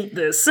 I hate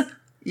this.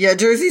 Yeah,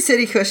 Jersey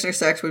City Kushner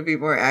sect would be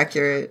more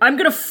accurate. I'm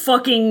gonna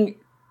fucking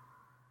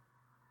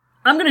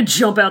I'm gonna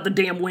jump out the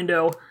damn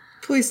window.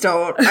 Please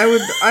don't.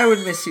 I would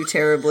miss you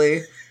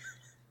terribly.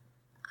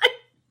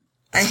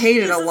 I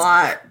hate it a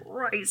lot.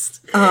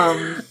 Christ.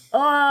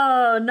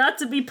 Not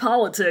to be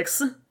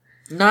politics.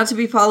 Not to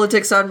be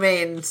politics on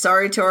Maine.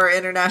 Sorry to our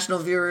international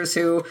viewers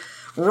who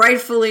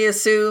rightfully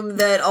assume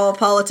that all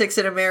politics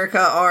in America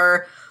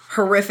are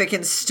horrific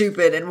and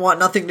stupid and want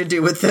nothing to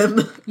do with them.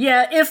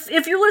 Yeah, if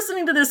you're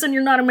listening to this and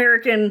you're not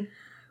American,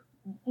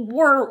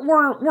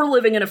 we're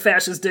living in a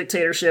fascist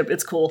dictatorship.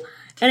 It's cool.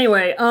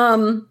 Anyway,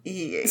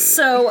 Yay.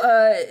 so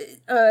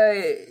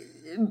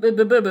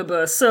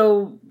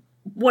so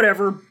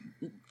whatever.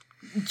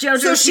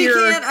 JoJo's So she here.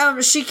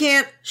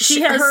 can't.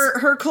 She has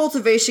her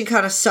cultivation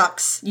kind of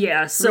sucks.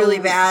 Yeah, so Really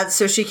bad,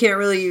 so she can't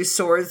really use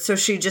swords, so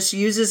she just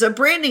uses a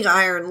branding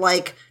iron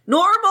like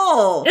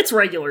normal. it's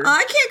regular.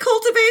 I can't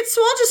cultivate,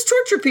 so I'll just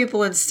torture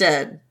people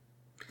instead.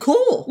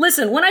 Cool.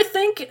 Listen, when I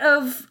think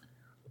of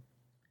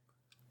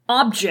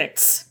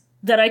objects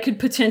that I could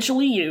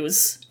potentially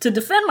use to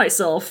defend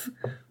myself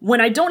when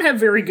I don't have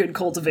very good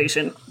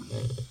cultivation,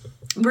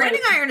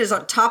 Branding iron is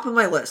on top of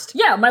my list.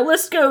 yeah, my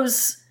list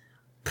goes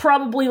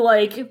probably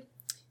like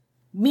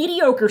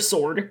mediocre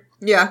sword,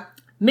 Yeah.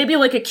 maybe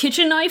like a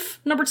kitchen knife,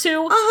 number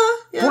 2,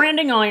 Yeah.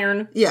 branding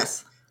iron,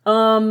 Yes.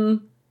 towel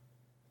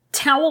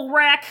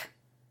rack,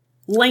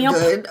 lamp,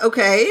 Good.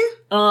 Okay.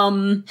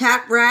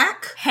 Hat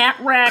rack. hat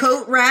rack,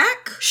 Coat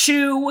rack.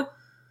 shoe,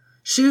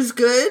 Shoes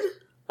good.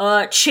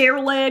 chair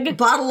leg.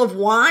 Bottle of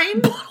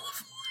wine.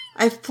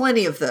 I have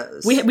plenty of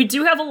those. We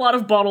do have a lot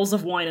of bottles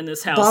of wine in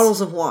this house. Bottles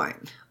of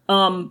wine.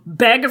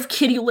 Bag of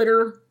kitty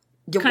litter.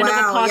 Yeah, Kind of a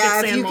wow. pocket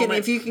Yeah. sand moment.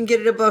 If you can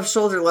get it above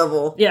shoulder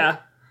level. Yeah.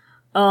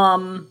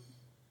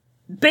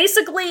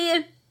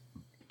 Basically,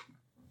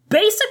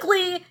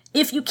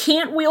 if you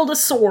can't wield a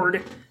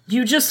sword,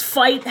 you just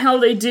fight how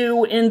they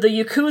do in the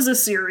Yakuza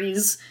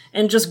series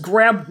and just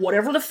grab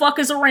whatever the fuck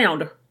is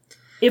around.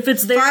 If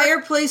it's there,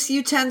 Fireplace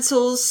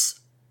utensils.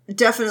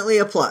 Definitely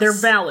a plus. they're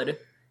valid.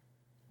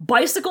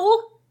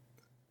 Bicycle?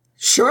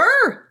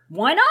 Sure.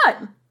 Why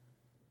not?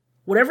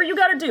 Whatever you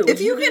gotta do. If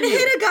you can do.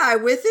 hit a guy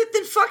with it,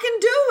 then fucking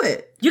do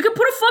it. You can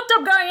put a fucked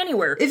up guy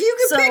anywhere. If you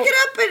can pick it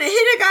up and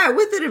hit a guy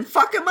with it and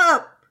fuck him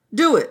up,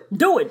 do it.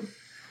 Do it.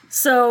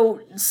 So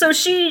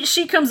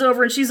she comes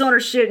over and she's on her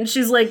shit and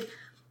she's like,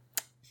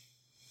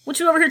 "What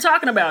you over here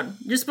talking about?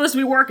 You're supposed to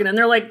be working." And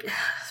they're like,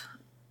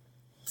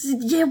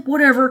 "Yeah,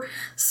 whatever."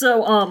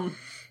 So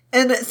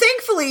And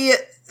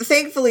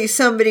thankfully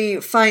somebody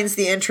finds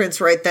the entrance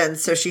right then,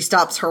 so she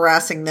stops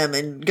harassing them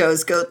and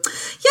goes, "Young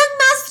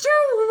Master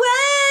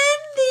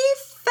Wendy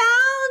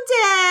found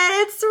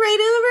it. It's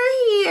right over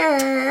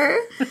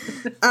here."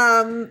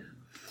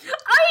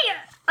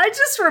 I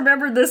just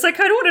remembered this. I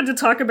kind of wanted to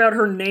talk about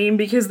her name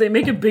because they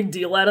make a big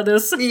deal out of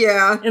this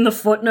Yeah. in the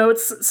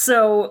footnotes.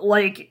 So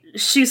like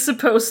she's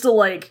supposed to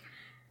like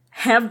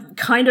have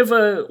kind of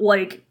a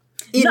like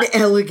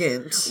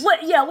Inelegant.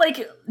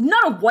 like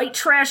not a white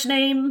trash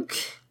name,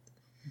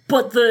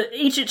 but the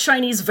ancient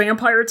Chinese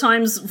vampire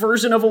times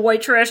version of a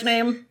white trash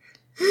name.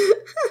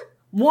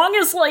 Wong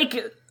is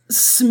like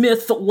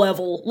Smith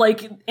level,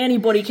 like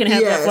anybody can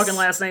have Yes. that fucking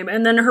last name,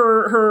 and then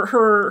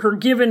her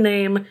given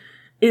name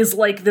is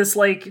like this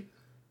like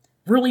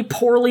really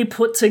poorly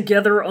put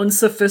together,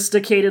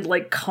 unsophisticated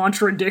like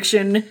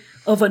contradiction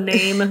of a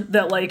name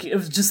that like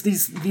is just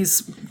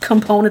these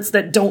components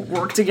that don't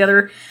work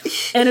together,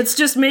 and it's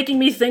just making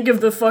me think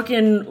of the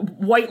fucking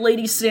white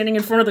lady standing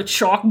in front of the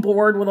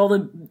chalkboard with all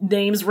the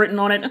names written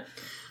on it.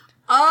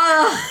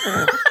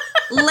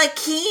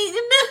 Lakeen.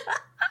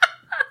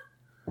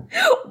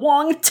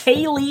 Wong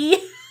Tailey.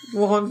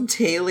 Wong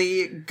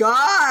Tailey.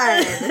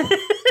 God.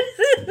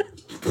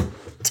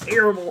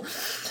 Terrible.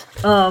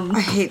 I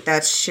hate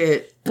that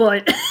shit.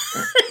 But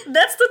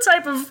that's the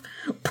type of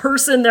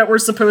person that we're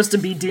supposed to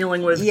be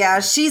dealing with. Yeah,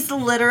 she's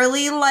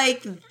literally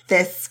like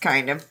this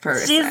kind of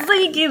person. She's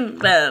like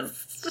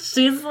this.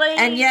 She's like...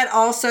 And yet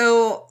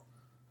also,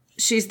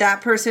 she's that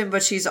person,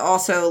 but she's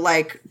also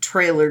like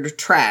trailer to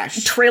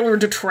trash. Trailer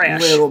to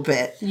trash. A little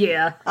bit.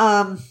 Yeah.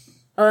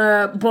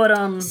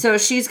 So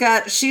she's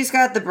got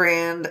the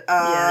brand.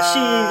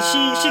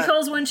 Yeah, she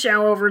calls Wen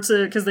Xiao over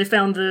to because they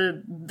found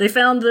the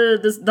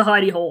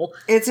hidey hole.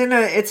 It's in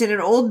an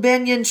old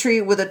banyan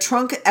tree with a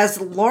trunk as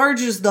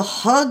large as the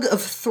hug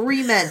of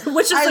 3 men,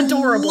 Which is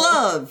adorable.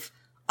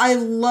 I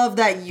love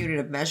that unit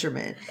of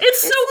measurement.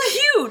 It's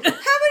so cute.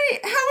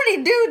 How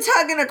many dudes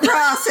hugging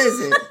across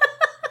is it?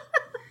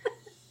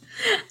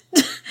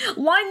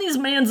 Line these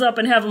mans up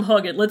and have them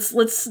hug it.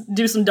 Let's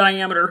do some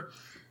diameter.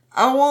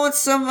 I want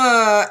some,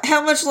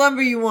 how much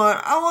lumber you want?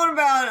 I want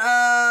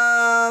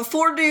about,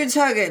 4 dudes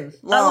hugging.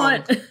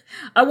 Long.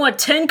 I want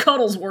 10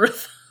 cuddles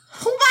worth.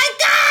 Oh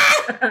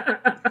my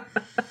god!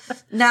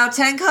 Now,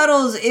 10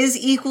 cuddles is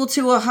equal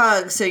to a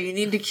hug, so you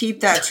need to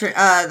keep that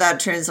that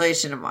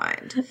translation in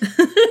mind.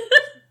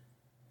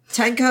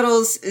 10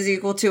 cuddles is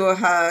equal to a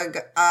hug.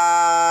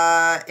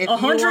 If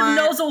 100 you want,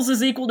 nuzzles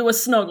is equal to a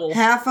snuggle.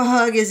 half a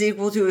hug is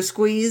equal to a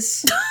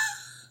squeeze.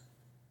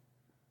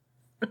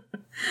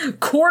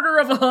 Quarter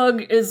of a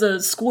hug is a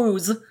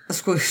squooze. A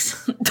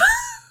squeeze.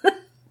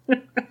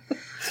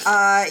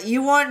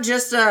 You want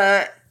just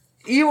a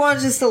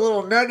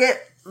little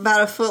nugget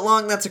about a foot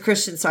long? That's a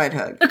Christian side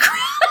hug.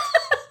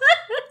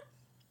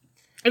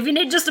 If you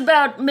need just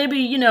about, maybe,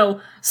 you know,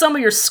 some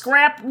of your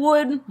scrap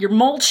wood, your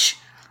mulch,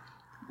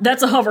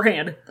 that's a hover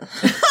hand.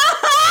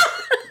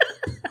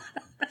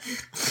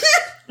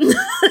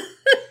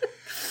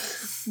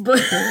 But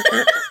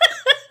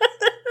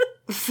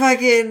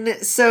fucking,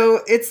 so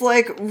it's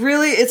like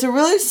it's a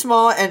really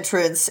small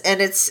entrance,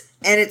 and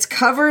it's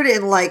covered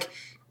in like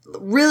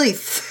really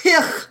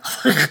thick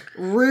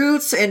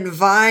roots and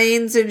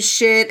vines and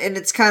shit, and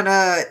it's kind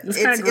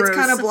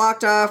of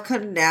blocked off,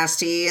 kind of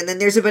nasty, and then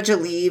there's a bunch of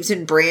leaves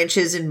and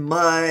branches and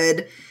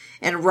mud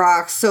and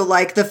rocks. So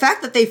like the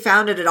fact that they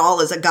found it at all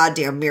is a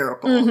goddamn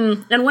miracle.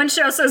 Mm-hmm. And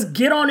Wenxiao says,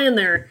 "Get on in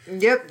there."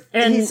 Yep,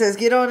 and he says,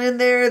 "Get on in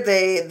there."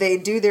 They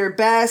do their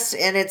best,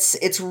 and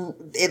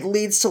it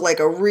leads to like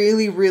a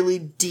really really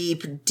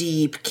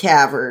deep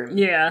cavern.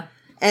 Yeah,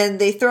 and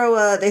they throw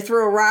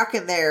a rock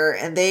in there,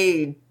 and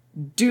they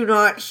do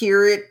not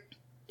hear it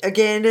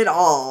again at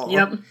all.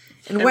 Yep.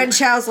 And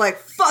Wenxiao's like,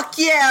 "Fuck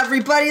yeah,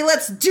 everybody,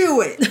 let's do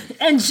it."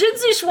 And Jin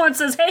Zixuan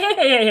says,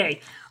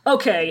 hey,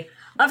 okay,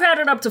 I've had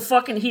it up to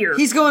fucking here.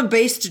 He's going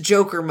base to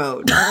Joker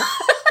mode.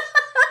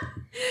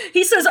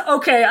 He says,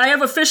 okay, I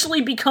have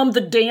officially become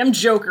the damn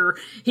Joker.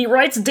 He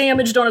writes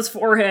damaged on his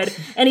forehead,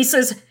 and he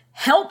says,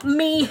 help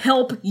me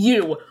help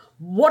you.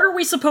 What are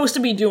we supposed to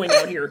be doing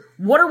out here?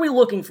 What are we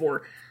looking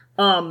for?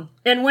 And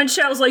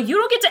Wenxiao's like, you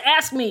don't get to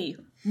ask me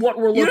what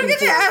we're looking for. You don't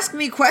get to ask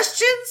me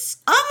questions?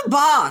 I'm the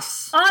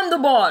boss. I'm the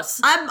boss.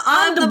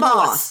 I'm the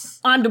boss.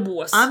 I'm the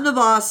boss. I'm the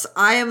boss.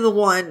 I am the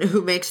one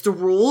who makes the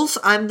rules.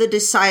 I'm the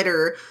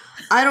decider.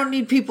 I don't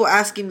need people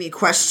asking me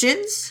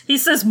questions. He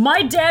says,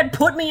 my dad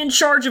put me in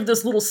charge of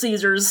this Little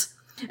Caesars,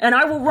 and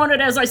I will run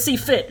it as I see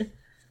fit.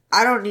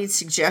 I don't need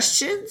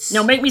suggestions.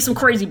 Now make me some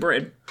crazy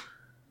bread.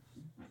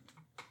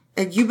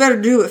 And you better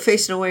do it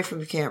facing away from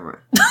the camera.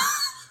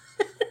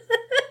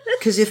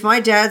 Because if my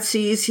dad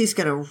sees, he's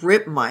going to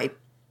rip my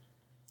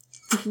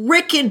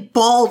frickin'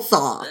 balls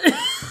off.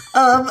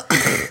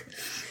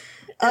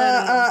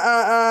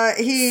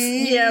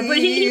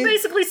 He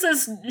basically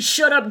says,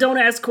 shut up, don't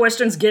ask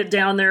questions, get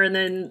down there, and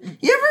then...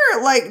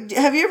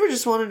 have you ever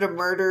just wanted to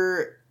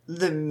murder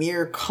the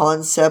mere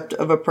concept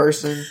of a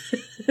person?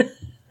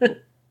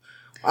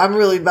 I'm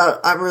really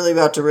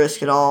about to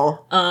risk it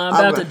all. I'm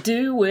about to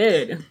do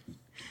it.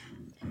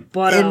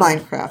 But, in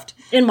Minecraft.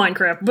 In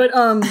Minecraft.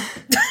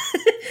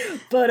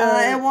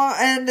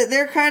 And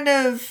they're kind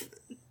of...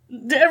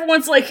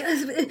 Everyone's like...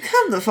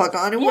 Come the fuck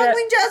on. And Wang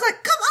Lingjia's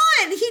like, come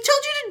on! He told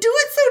you to do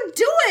it, so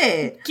do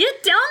it!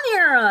 Get down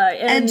there!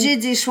 And Jin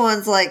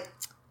Zixuan's like,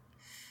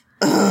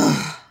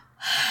 ugh.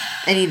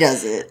 And he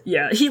does it.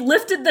 Yeah, he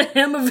lifted the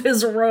hem of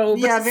his robe.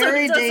 Yeah,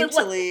 very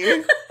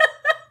daintily.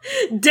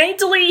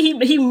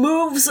 Daintily, he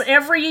moves.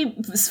 Every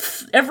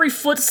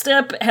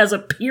footstep has a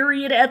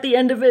period at the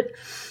end of it.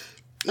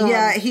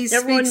 Yeah, he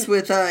speaks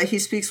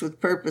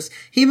with purpose.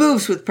 He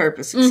moves with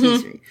purpose,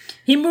 excuse me.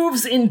 He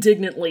moves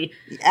indignantly.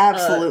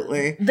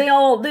 Absolutely. They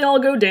all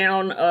go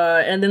down,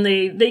 and then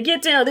they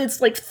get down.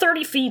 It's like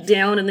 30 feet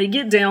down, and they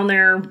get down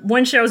there.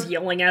 Wenxiao's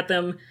yelling at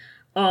them.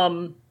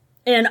 And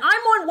I'm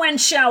on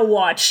Wenxiao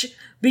watch,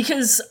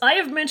 because I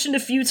have mentioned a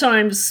few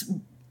times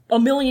a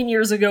million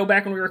years ago,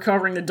 back when we were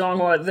covering the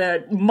Donghua,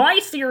 that my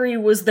theory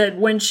was that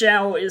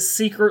Wenxiao is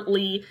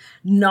secretly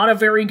not a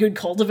very good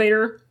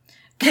cultivator.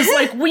 Because,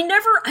 like,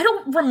 I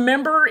don't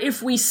remember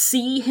if we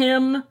see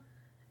him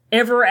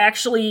ever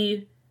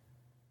actually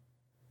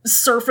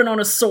surfing on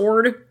a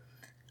sword.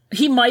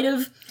 He might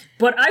have,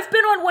 but I've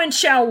been on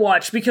Wenxiao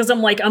watch because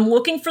I'm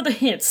looking for the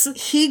hints.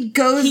 He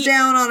goes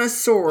down on a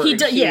sword.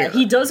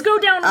 He does go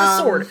down on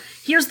a sword.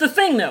 Here's the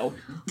thing, though.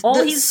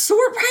 Riding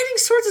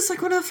swords is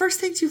like one of the first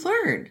things you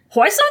learn.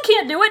 Huaisang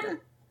can't do it.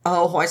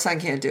 Oh, Huaisang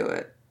can't do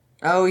it.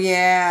 Oh,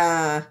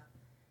 yeah.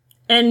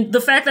 And the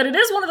fact that it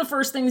is one of the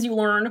first things you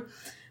learn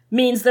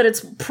means that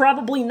it's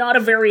probably not a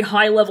very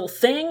high-level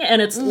thing,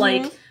 and it's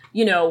like,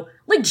 you know,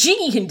 like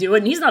Jiggy can do it,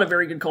 and he's not a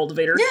very good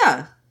cultivator.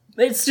 Yeah.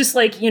 It's just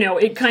like, you know,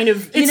 it kind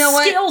of, it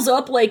scales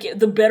up, like,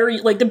 the better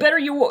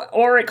you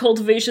are at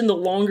cultivation, the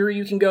longer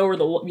you can go, or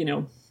the, you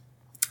know,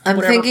 I'm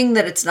whatever. thinking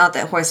that it's not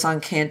that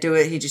Huaisang can't do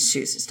it, he just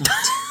chooses not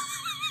to.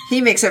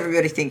 He makes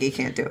everybody think he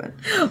can't do it.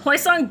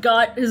 Huaisang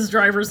got his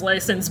driver's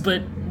license,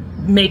 but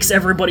makes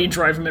everybody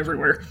drive him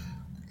everywhere.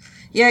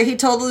 Yeah, he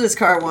totaled his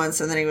car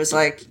once, and then he was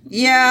like,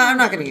 yeah, I'm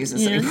not going to use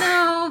this anymore.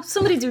 No,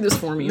 somebody do this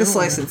for me. This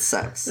license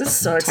sucks. This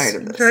sucks. I'm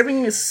tired of this.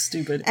 Driving is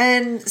stupid.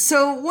 And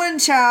so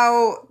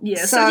Wenxiao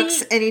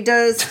sucks, and he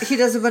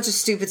does a bunch of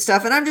stupid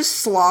stuff, and I'm just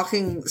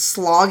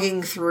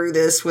slogging through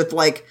this with,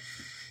 like,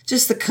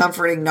 just the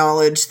comforting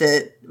knowledge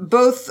that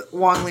both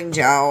Wang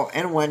Lingjiao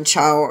and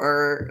Wenxiao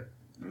are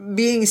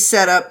being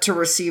set up to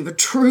receive a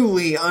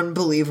truly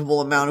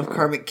unbelievable amount of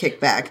karmic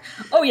kickback.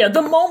 Oh yeah,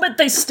 the moment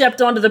they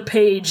stepped onto the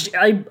page,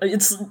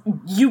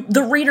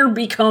 the reader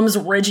becomes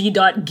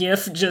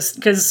Reggie.gif just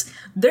because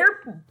their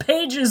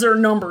pages are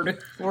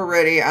numbered. We're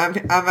ready. I'm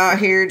out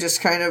here just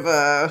kind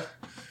of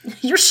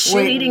Your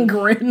shading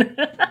grin.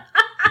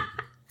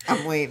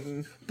 I'm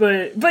waiting.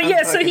 But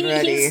yeah, so he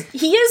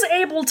is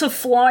able to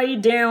fly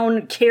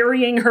down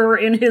carrying her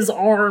in his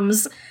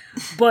arms,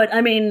 but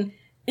I mean,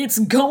 it's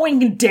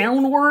going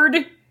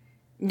downward.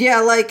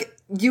 Yeah, like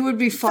you would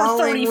be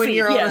falling when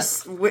you're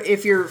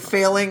if you're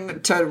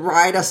failing to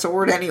ride a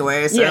sword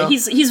anyway. So. Yeah,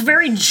 he's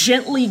very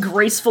gently,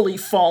 gracefully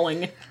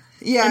falling.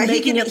 Yeah, he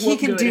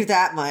can do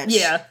that much.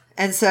 Yeah.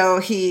 And so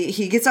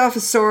he gets off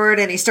his sword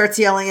and he starts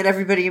yelling at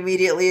everybody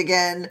immediately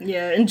again.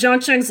 Yeah, and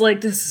John Cheng's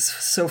like, this is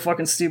so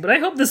fucking stupid. I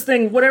hope this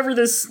thing, whatever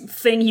this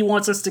thing he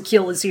wants us to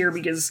kill is here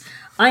because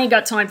I ain't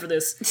got time for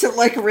this. So,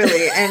 like,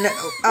 really. And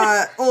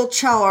old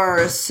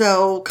Chalar is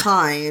so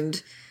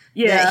kind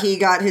that he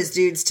got his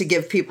dudes to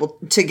give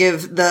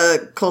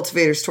the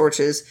cultivators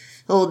torches,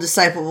 the little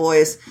disciple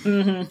boys.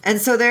 Mm-hmm. And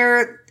so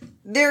they're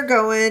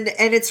going,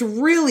 and it's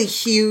really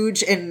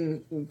huge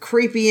and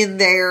creepy in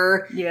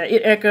there. Yeah,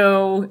 it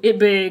echo, it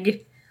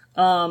big.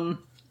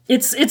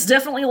 It's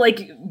definitely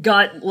like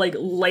got like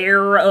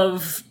lair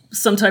of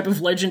some type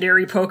of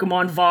legendary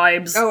Pokemon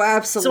vibes. Oh,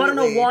 absolutely. So I don't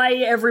know why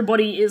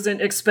everybody isn't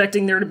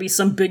expecting there to be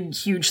some big,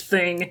 huge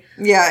thing.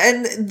 Yeah,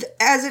 and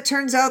as it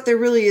turns out, there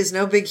really is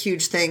no big,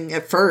 huge thing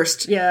at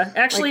first. Yeah,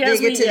 actually, like,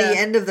 they get to the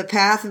end of the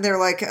path, and they're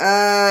like,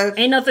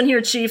 ain't nothing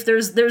here, Chief.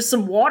 There's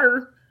some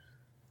water.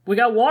 We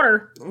got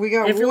water.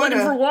 If you're looking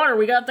for water,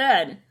 we got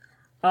that.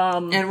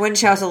 And Wen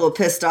Chao's a little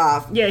pissed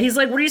off. Yeah, he's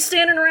like, what are you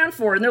standing around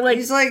for? And they're like...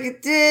 He's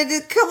like,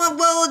 come on,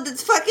 well,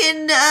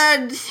 fucking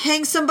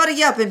hang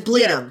somebody up and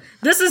bleed him.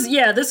 This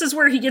is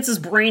where he gets his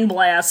brain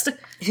blast.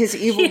 His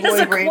evil boy brain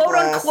blast. He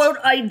has a quote-unquote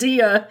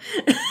idea.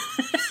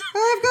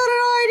 I've got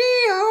an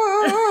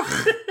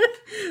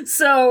idea!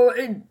 So,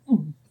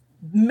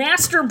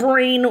 Master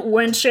Brain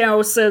Wen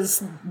Chao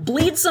says,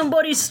 bleed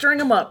somebody, string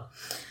him up.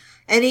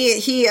 And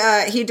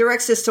he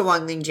directs this to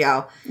Wang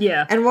Lingjiao.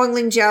 Yeah. And Wang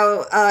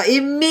Lingjiao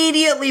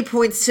immediately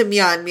points to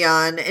Mian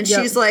Mian, and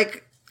she's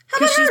like...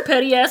 Because she's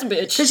petty-ass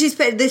bitch. Because she's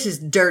petty. This is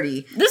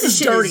dirty. This is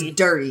dirty.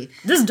 Dirty.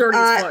 This is dirty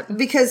as fuck.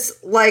 Because,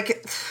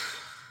 like...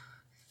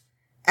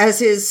 As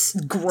his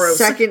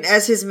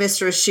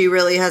mistress, she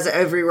really has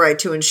every right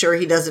to ensure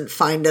he doesn't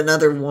find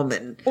another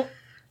woman.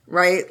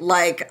 Right?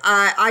 Like,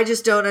 I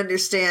just don't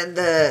understand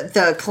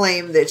the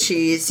claim that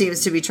she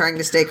seems to be trying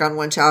to stake on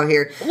Wen Chao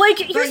here. Like,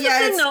 here's the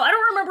thing, though. I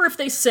don't remember if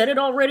they said it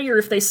already or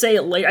if they say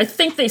it later. I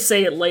think they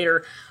say it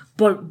later.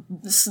 But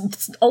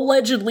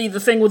allegedly, the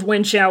thing with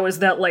Wen Chao is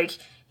that, like,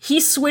 he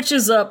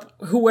switches up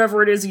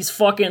whoever it is he's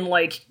fucking,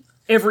 like,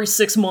 every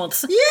 6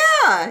 months.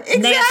 Yeah,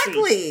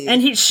 exactly. Nasty.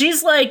 And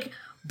she's like,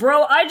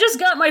 bro, I just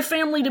got my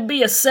family to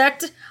be a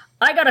sect.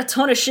 I got a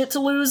ton of shit to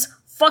lose.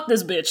 Fuck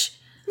this bitch.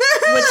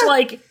 Which,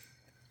 like...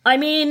 I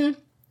mean,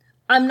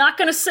 I'm not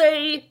gonna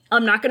say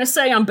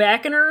I'm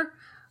backing her.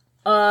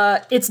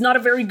 It's not a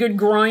very good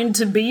grind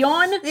to be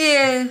on.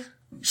 Yeah.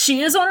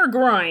 She is on her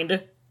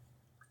grind.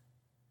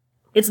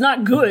 It's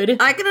not good.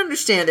 I can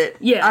understand it.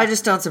 Yeah. I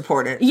just don't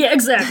support it. Yeah,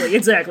 exactly.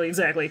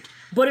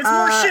 But it's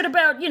more shit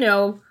about,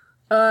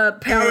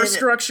 power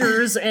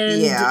structures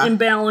and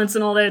imbalance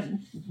and all that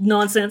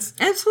nonsense.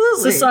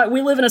 Absolutely.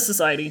 We live in a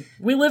society.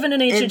 We live in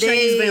an ancient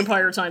Chinese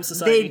vampire time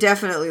society. They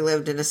definitely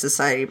lived in a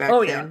society back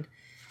then. Yeah.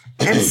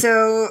 And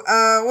so,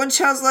 Wen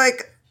Chao's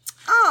like,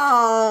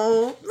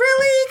 oh,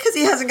 really? Because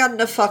he hasn't gotten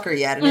to fuck her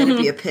yet, and it'd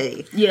be a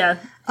pity. Yeah.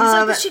 He's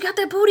like, but she got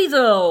that booty,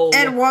 though.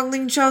 And Wang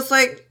Lingqiao's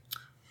like,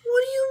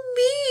 what do you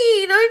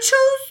mean? I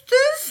chose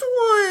this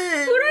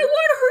one. But I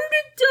want her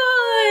to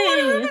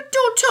die.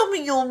 Don't tell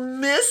me you'll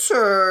miss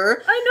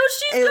her. I know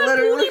she's got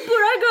booty, but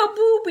I got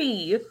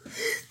booby.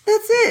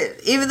 That's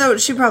it. Even though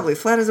she probably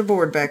flat as a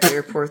board back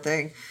there, poor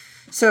thing.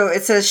 So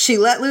it says, she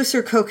let loose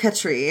her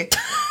coquetry,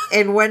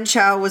 and Wen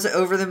Chao was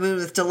over the moon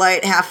with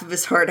delight, half of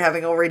his heart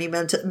having already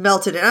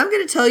melted. And I'm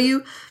going to tell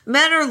you,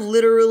 men are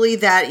literally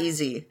that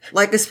easy.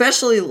 Like,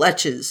 especially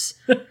leches.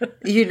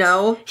 You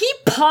know? He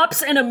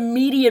pops an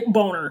immediate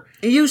boner.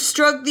 You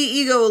stroke the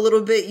ego a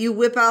little bit, you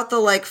whip out the,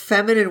 like,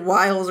 feminine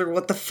wiles or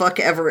what the fuck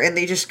ever, and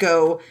they just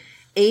go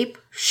ape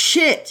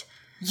shit.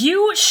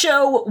 You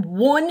show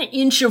 1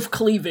 inch of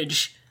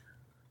cleavage.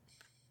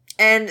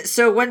 And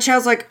so Wen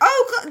Chao's like,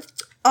 oh,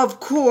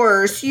 of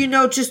course,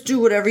 just do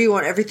whatever you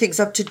want. Everything's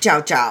up to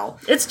Jiao Jiao.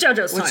 It's Jiao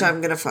Jiao's time. Which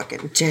I'm gonna fucking...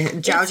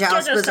 Jiao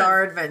Jiao's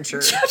Bizarre Adventure.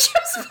 Jiao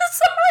Jiao's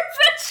Bizarre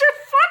Adventure,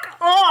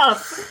 fuck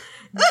off!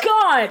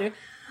 God!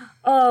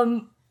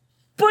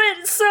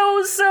 But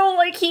so,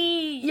 like,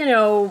 he,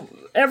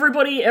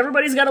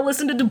 everybody's gotta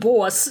listen to Du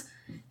Bois.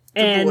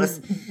 And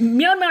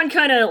Mian Mian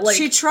kind of, like...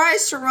 She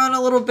tries to run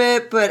a little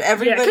bit, but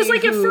everybody because,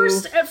 like,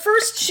 at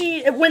first,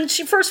 when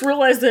she first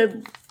realized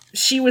that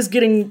she was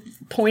getting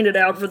pointed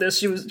out for this,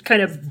 she was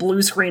kind of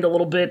blue screened a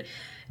little bit,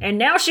 and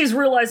now she's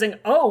realizing,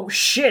 oh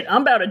shit,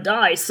 I'm about to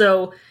die,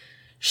 so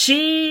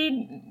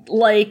she,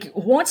 like,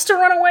 wants to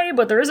run away,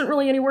 but there isn't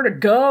really anywhere to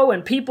go,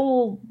 and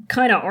people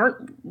kind of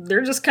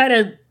they're just kind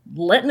of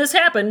letting this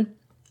happen.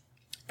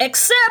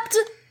 Except...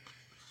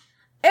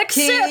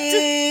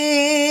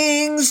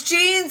 Kings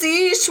Jin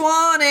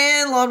Zixuan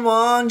and Lan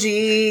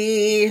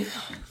Wangji.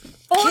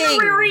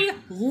 Honorary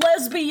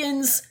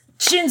lesbians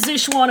Qin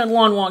Zixuan and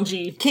Lan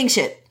Wangji. King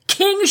shit.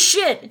 king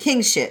shit.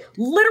 King shit.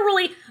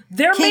 Literally,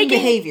 King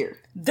behavior.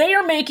 They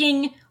are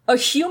making a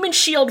human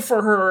shield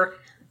for her.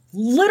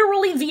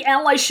 Literally the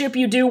allyship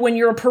you do when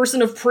you're a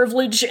person of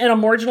privilege and a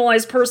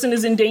marginalized person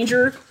is in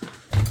danger.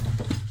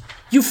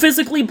 You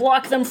physically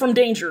block them from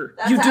danger.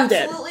 That's you do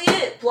that. absolutely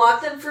it.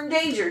 Block them from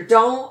danger.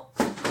 Don't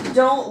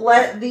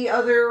let the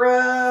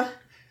other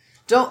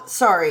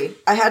sorry.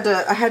 I had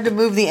to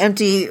move the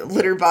empty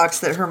litter box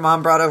that her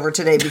mom brought over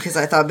today because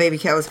I thought baby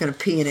cat was going to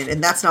pee in it,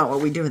 and that's not what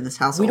we do in this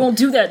household. We don't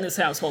do that in this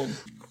household.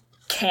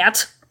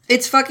 Cat.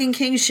 It's fucking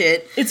king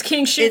shit. It's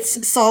king shit.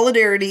 It's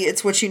solidarity.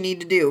 It's what you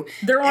need to do.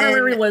 They're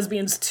honorary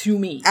lesbians to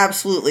me.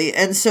 Absolutely.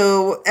 And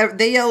so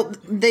they yell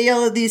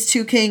at these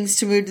two kings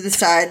to move to the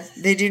side.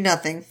 They do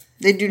nothing.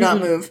 They do not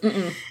move.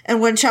 Mm-mm.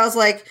 And when Chao's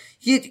like,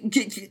 you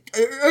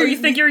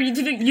think you're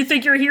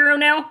a hero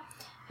now?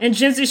 And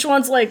Jin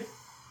Zixuan's like,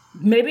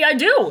 maybe I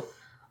do.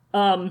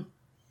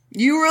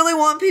 You really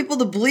want people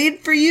to bleed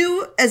for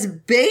you as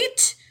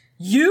bait?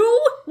 You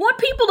want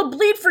people to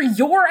bleed for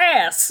your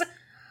ass?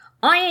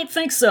 I ain't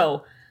think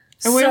so.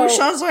 And when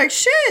Sean's like,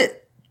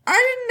 shit,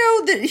 I didn't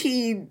know that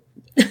he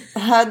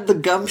had the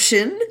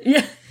gumption.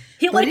 Yeah.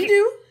 What'd he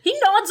do? He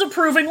nods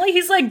approvingly.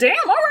 He's like, damn,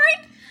 all right.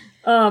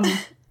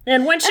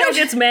 And Wen Xiao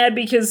gets mad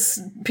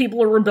because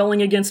people are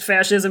rebelling against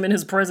fascism in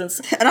his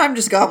presence. And I'm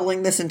just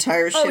gobbling this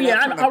entire shit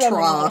up from a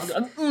trough.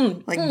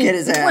 Get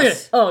his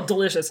ass. Oh,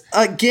 delicious.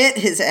 Get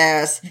his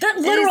ass. That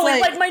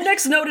literally, like, my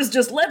next note is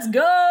just, let's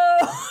go.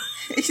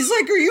 He's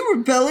like, are you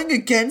rebelling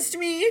against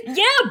me?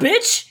 Yeah,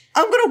 bitch.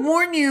 I'm gonna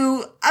warn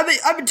you,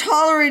 I've been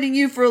tolerating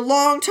you for a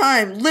long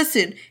time.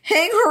 Listen,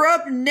 hang her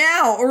up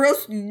now, or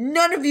else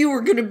none of you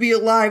are gonna be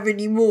alive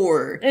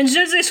anymore. And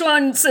Jin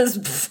Zixuan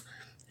says,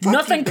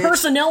 nothing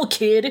personnel,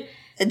 kid.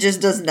 And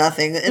just does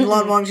nothing. And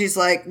Lan Wangji's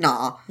like,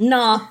 nah.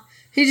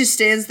 He just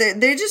stands there.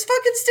 They just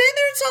fucking stand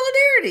there in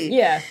solidarity.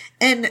 Yeah.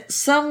 And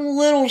some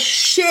little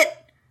shit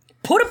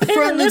put a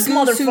pin in this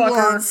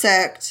motherfucker.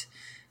 Sect.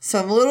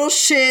 Some little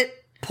shit.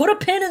 Put a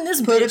pin in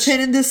this bitch. Put a pin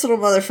in this little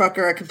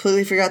motherfucker. I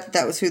completely forgot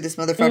that was who this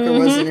motherfucker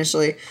was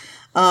initially.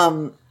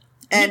 And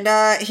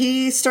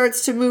he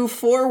starts to move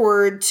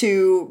forward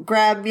to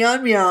grab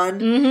Mian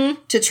Mian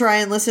to try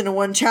and listen to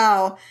Wen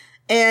Chao.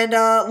 And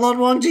Lan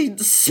Wangji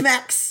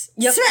smacks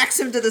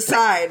him to the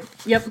side.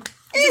 Yep.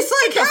 He's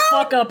like,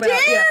 how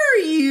dare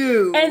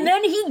you? And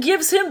then he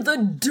gives him the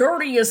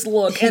dirtiest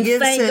look. Thank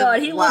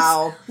God.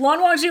 Lan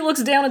Wangji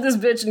looks down at this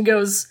bitch and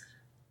goes,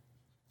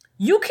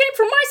 you came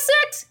from my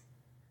sect?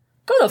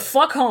 Go the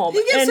fuck home.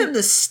 He gives him the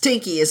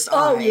stinkiest eye.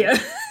 Oh, yeah.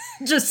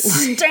 Just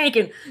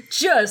stinking.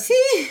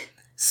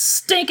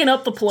 Stinking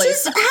up the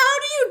place. How do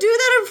you do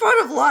that in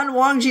front of Lan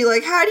Wangji?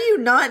 Like, how do you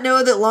not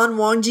know that Lan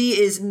Wangji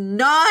is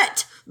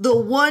not the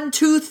 1,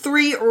 2,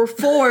 3, or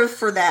 4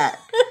 for that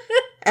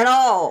at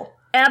all?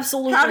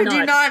 Absolutely not. How did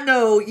you not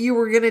know you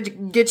were gonna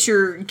get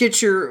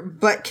your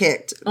butt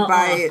kicked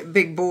by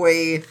big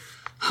boy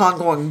Han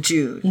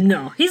Guangjun?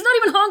 No, he's not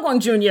even Han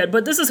Guangjun yet,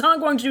 but this is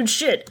Han Guangjun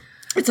shit.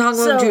 It's Han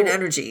Guangjun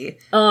energy.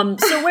 So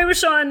Wei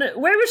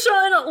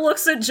Wuxian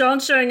looks at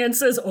Zhang Sheng and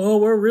says, "Oh,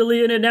 we're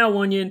really in it now,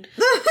 Wanyan."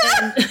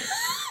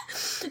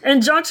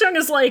 and Zhang Sheng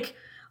is like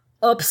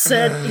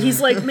upset. He's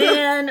like,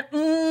 "Man,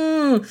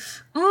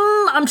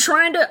 I'm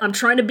trying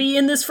to be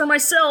in this for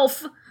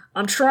myself.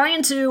 I'm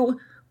trying to,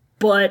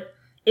 but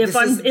if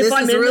I'm in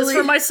this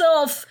for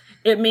myself,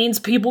 it means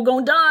people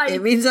gonna die.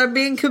 It means I'm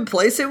being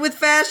complacent with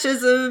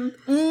fascism."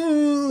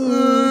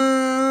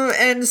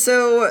 And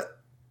so,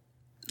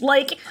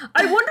 like,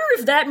 I wonder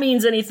if that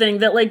means anything,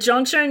 that, like,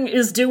 Zhang Sheng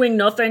is doing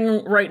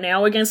nothing right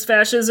now against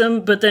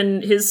fascism, but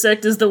then his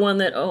sect is the one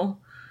that,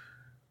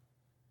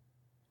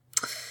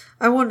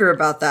 I wonder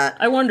about that.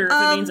 I wonder if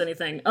it means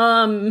anything.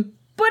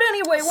 But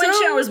anyway, Wen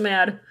Chao is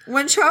mad.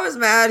 Wen Chao is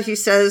mad. He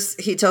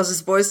tells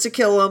his boys to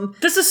kill him.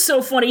 This is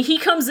so funny. He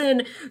comes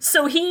in,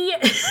 so he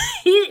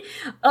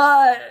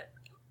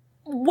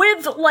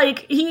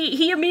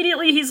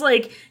immediately, he's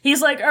like,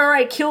 all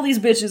right, kill these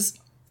bitches.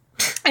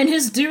 And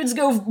his dudes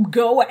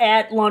go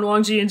at Lan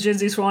Wangji and Jin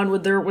Zixuan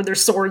with their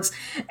swords.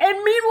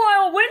 And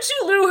meanwhile, Wen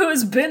Qilu, who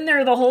has been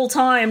there the whole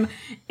time,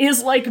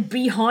 is like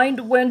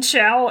behind Wen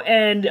Chao,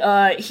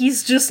 and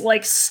he's just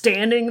like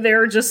standing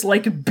there, just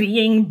like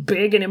being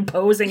big and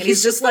imposing. And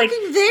he's just like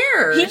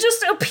there. He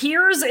just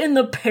appears in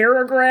the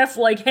paragraph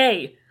like,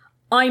 "Hey,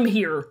 I'm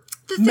here.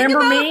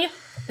 Remember me?"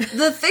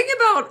 The thing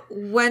about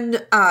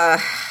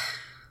I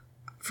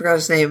forgot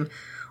his name,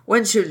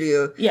 Wen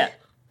Qilu. Yeah.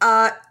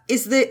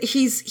 Is that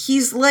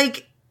he's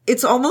like,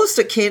 it's almost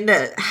akin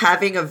to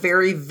having a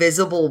very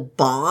visible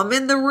bomb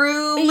in the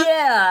room.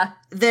 Yeah.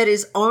 That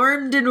is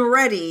armed and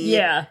ready.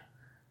 Yeah.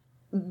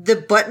 The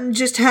button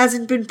just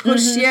hasn't been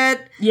pushed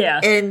yet.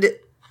 Yeah. And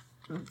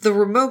the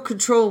remote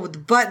control with the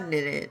button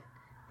in it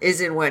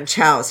is in Wen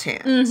Chao's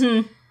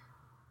hand.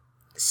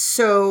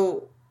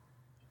 So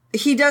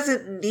he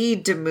doesn't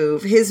need to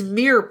move. His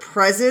mere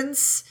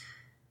presence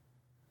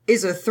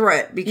is a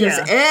threat because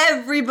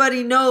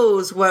everybody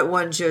knows what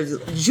Wen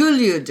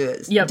Qilu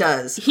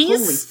does.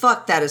 Holy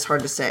fuck, that is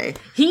hard to say.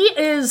 He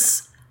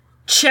is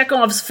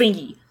Chekhov's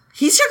fingy.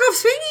 He's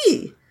Chekhov's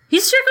fingy.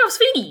 He's Chekhov's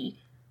thingy.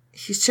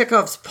 He's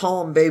Chekhov's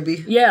palm,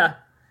 baby. Yeah.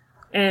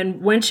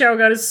 And Wen Chao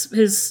got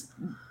his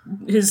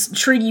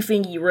treaty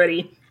thingy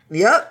ready.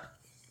 Yep.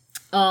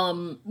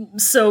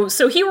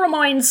 So he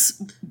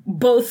reminds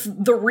both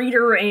the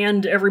reader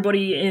and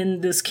everybody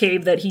in this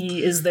cave that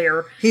he is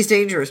there. He's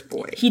dangerous,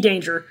 boy. He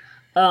danger.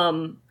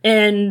 And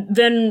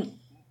then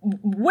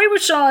Wei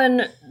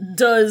Wuxian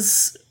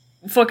does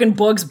fucking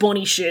Bugs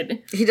Bunny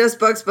shit. He does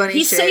Bugs Bunny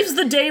He shit. saves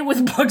the day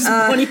with Bugs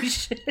Bunny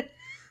shit.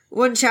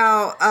 Wen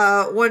Chao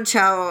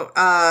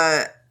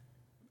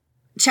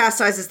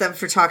chastises them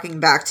for talking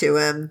back to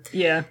him.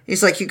 Yeah.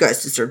 He's like, you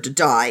guys deserve to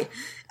die.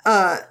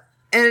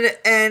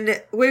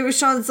 And Wei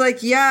Wuxian's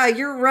like, yeah,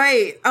 you're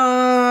right.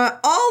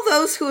 All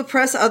those who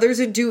oppress others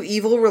and do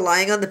evil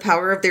relying on the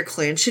power of their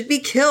clan should be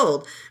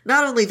killed.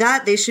 Not only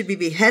that, they should be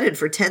beheaded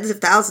for tens of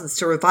thousands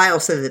to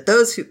revile so that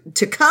those who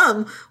to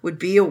come would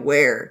be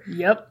aware.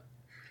 Yep.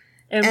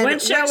 And Wen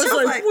Chao was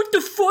like, what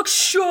the fuck,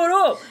 shut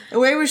up! And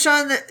Wei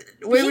Wuxian's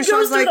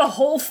goes through like, the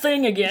whole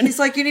thing again. He's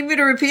like, you need me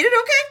to repeat it?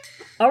 Okay.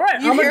 Alright,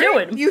 I'm gonna do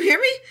it. You hear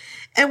me?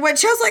 And Wen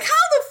Chao's like, how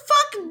the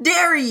fuck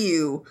dare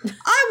you?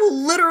 I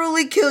will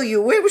literally kill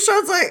you. Wei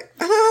Wuxian's like,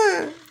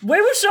 Wei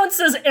Wuxian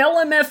says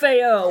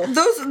LMFAO.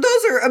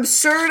 Those are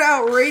absurd,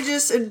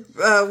 outrageous, and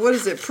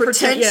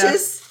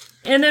pretentious.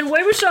 Yeah. And then Wei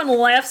Wuxian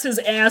laughs his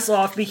ass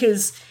off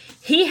because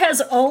he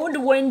has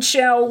owned Wen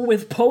Chao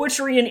with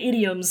poetry and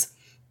idioms.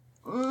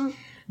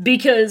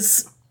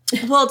 Because...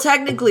 Well,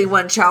 technically,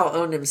 Wen Chao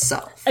owned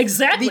himself.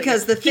 Exactly.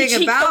 Because the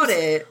thing about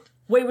it...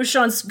 Wei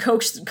Wuxian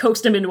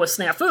coaxed him into a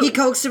snafu. He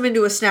coaxed him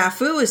into a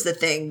snafu is the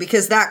thing,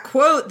 because that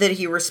quote that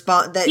he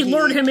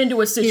lured him into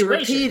a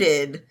situation. He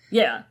repeated.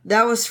 Yeah.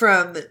 That was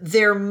from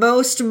their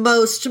most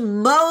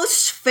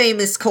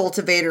famous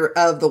cultivator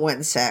of the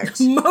Wen sect.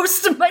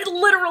 It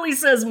literally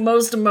says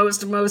most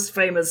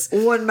famous.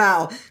 Wen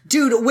Mao.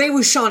 Dude, Wei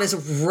Wuxian is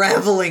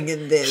reveling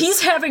in this.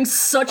 He's having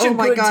such a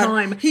good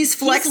time. He's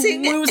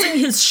flexing. He's losing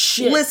his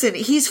shit. Listen,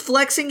 he's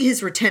flexing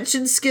his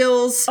retention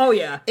skills. Oh,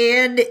 yeah.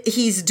 And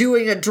he's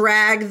doing a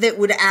drag that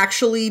would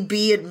actually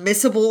be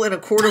admissible in a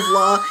court of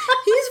law.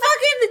 He's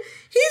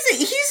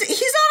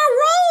on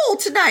a roll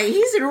tonight.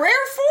 He's in rare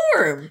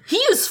form. He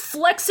is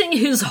flexing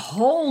his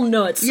whole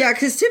nuts. Yeah,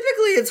 because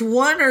typically it's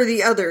one or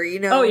the other, you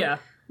know? Oh, yeah.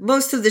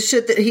 Most of the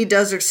shit that he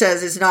does or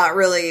says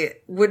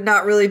would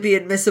not really be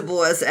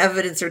admissible as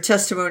evidence or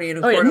testimony in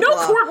a court of law.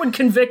 No court would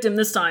convict him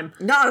this time.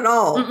 Not at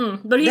all.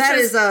 But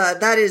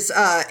that is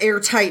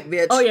airtight,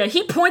 bitch. Oh yeah,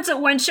 he points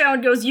at Wen Chao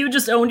and goes, "You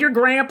just owned your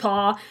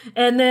grandpa,"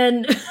 and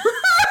then.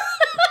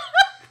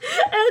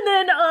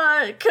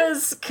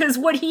 Because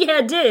what he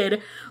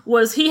did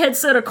was he had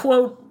said a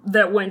quote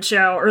that Wen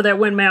Chao or that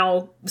Wen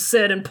Mao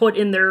said and put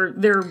in their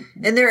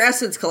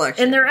essence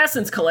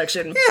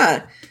collection.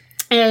 Yeah.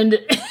 And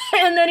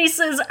then he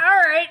says, "All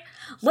right,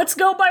 let's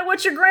go by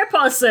what your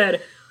grandpa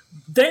said.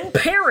 Then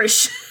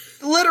perish."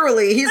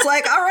 Literally, he's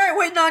like, "All right,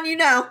 waiting on you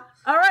now.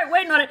 All right,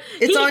 waiting on it.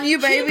 It's on you,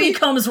 baby." He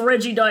becomes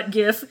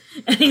Reggie.gif,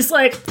 and he's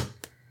like.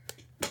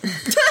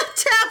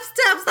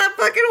 taps that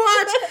fucking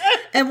watch.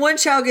 And Wen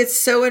Chao gets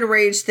so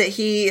enraged that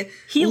he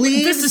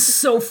leaves. This is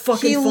so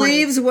fucking funny.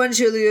 He leaves Wen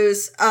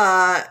Zhiliu's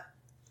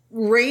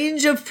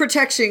range of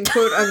protection,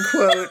 quote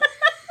unquote.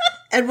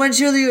 And Wen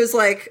Zhiliu is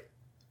like,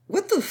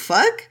 what the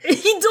fuck?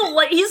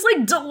 He's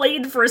like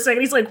delayed for a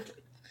second. He's like,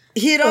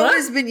 he had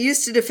always been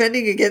used to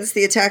defending against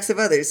the attacks of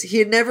others. He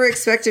had never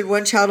expected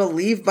Wen Chao to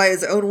leave by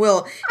his own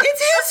will.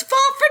 It's his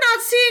fault for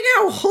not seeing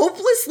how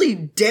hopelessly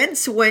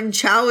dense Wen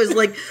Chao is.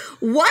 Like,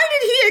 why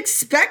did he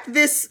expect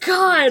this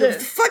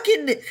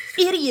fucking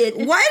idiot?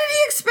 Why did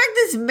he expect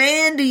this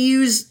man to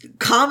use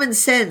common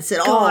sense at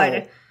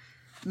all?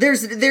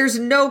 There's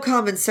no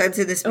common sense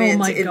in this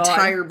man's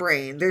entire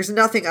brain. There's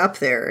nothing up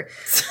there.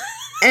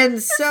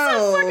 And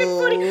so Wen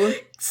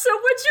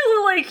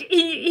Chao, like,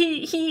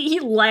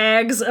 he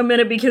lags a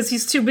minute because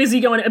he's too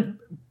busy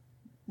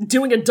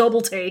doing a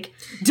double take.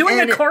 Doing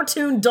a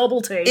cartoon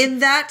double take. In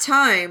that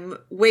time,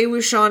 Wei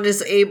Wuxian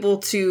is able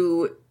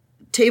to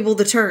table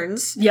the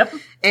turns. Yep.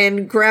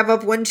 And grab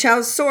up Wen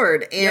Chao's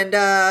sword and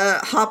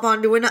hop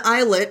onto an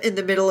islet in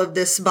the middle of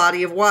this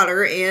body of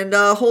water and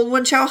hold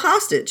Wen Chao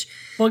hostage.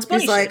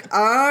 He's like,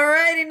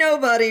 alrighty,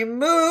 nobody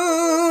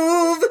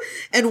move.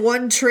 And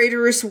one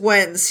traitorous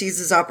Wen sees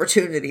his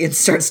opportunity and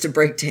starts to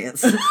break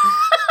dance.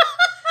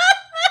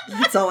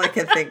 That's all I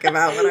could think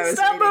about when I was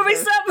Stop moving.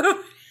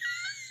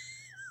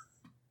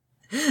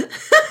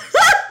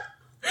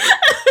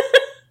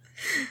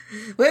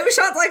 Wei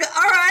Wuxian's like,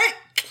 alright.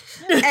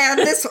 And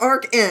this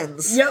arc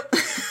ends. Yep.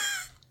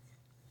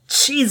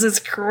 Jesus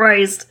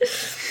Christ.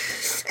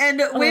 And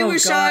Wei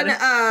Wuxian,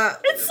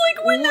 it's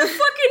like when the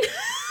fucking...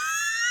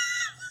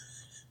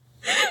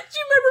 Do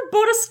you remember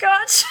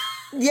Butterscotch?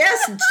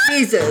 Yes,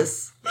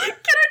 Jesus. Can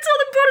I tell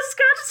the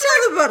Butterscotch story?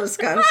 Tell the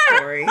Butterscotch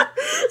story.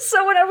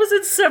 So when I was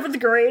in 7th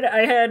grade,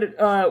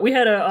 we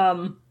had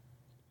a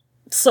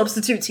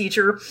substitute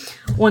teacher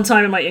one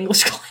time in my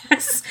English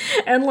class,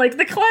 and like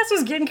the class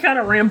was getting kind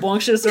of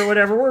rambunctious or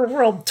whatever.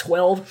 We're all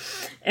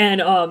 12,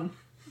 and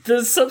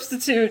the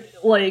substitute,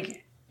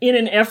 like, in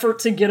an effort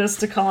to get us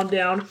to calm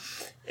down,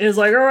 is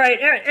like, all right,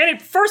 any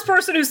first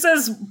person who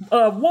says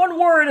one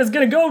word is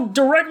gonna go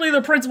directly to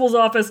the principal's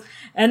office.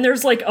 And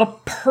there's like a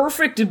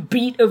perfect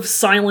beat of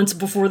silence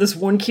before this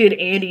one kid,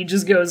 Andy,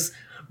 just goes,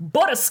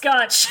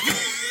 butterscotch.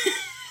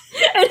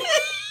 And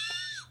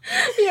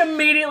he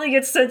immediately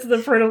gets sent to the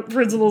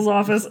principal's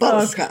office.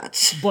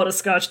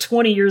 Butterscotch,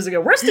 20 years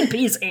ago. Rest in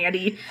peace,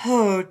 Andy.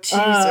 Oh,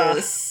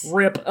 Jesus.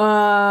 Rip.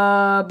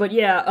 But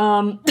yeah,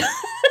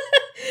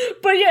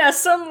 but yeah,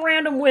 some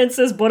random win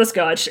says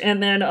butterscotch,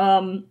 and then,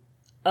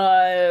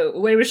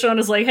 Wei Wuxian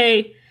is like,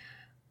 hey,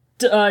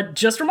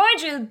 just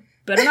remind you,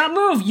 better not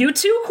move. You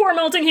too, Core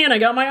Melting Hand, I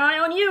got my eye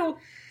on you.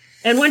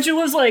 And Wenju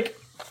was like,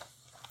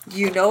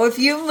 you know, if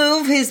you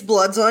move, his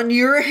blood's on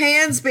your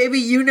hands, baby.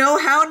 You know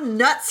how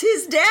nuts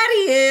his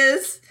daddy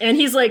is. And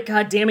he's like,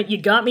 God damn it,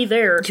 you got me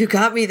there. You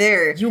got me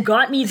there. You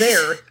got me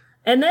there.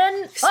 And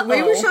then,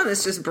 Wei Wuxian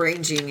is just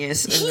brain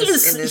genius. He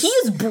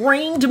is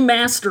brained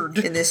mastered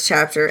in this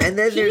chapter. And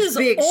then there's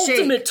Big Shake.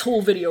 Ultimate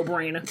tool video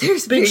brain.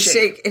 There's Big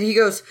Shake, and he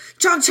goes,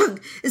 Zhang Cheng,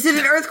 is it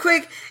an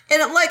earthquake?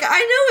 And like, I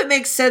know it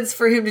makes sense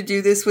for him to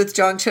do this with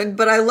Zhang Cheng,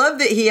 but I love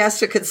that he has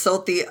to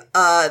consult the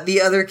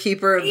other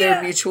keeper of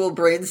their mutual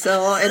brain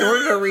cell in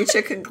order to reach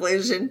a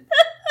conclusion.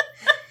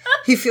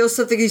 He feels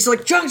something. He's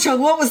like, Zhang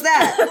Cheng, what was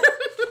that?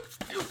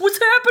 What's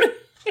happening?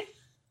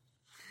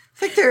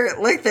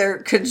 Like they're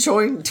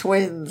conjoined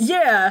twins.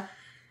 Yeah.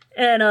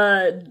 And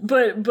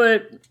but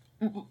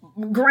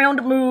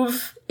ground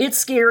move, it's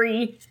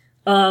scary.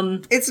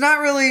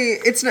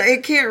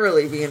 It can't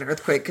really be an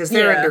earthquake because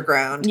they're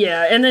underground.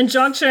 Yeah, and then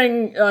Zhang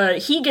Cheng,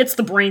 he gets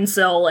the brain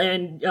cell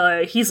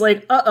and he's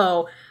like,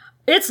 uh-oh,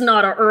 it's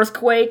not an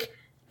earthquake.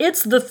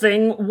 It's the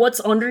thing, what's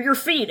under your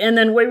feet. And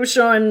then Wei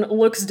Wuxian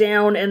looks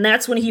down, and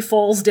that's when he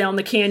falls down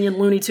the canyon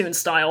Looney Tunes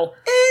style.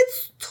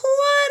 It's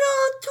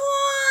Twiddle Toy!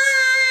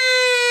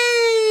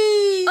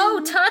 Oh,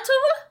 Tato?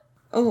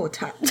 Oh,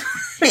 Tato.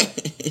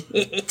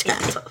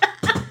 Tato.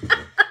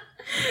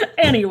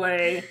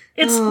 Anyway,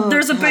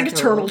 there's a big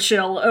turtle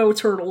shell. Oh,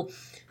 turtle.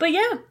 But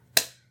yeah,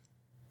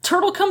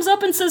 Turtle comes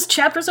up and says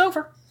chapter's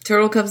over.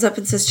 Turtle comes up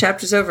and says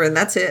chapter's over, and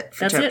that's it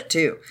for chapter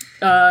 2.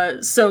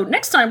 So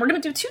next time we're going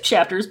to do 2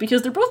 chapters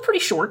because they're both pretty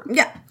short.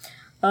 Yeah.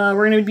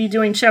 We're going to be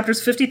doing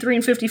chapters 53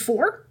 and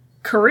 54,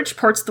 Courage,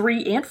 parts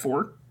 3 and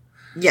 4.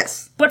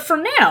 Yes. But for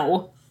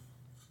now,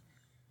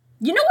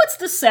 you know what's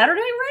this Saturday,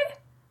 Ray?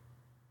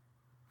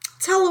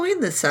 It's Halloween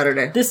this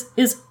Saturday. This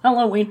is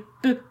Halloween.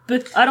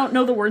 I don't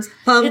know the words.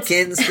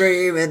 Pumpkins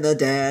scream in the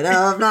dead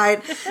of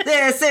night.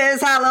 This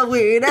is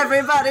Halloween.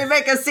 Everybody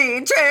make a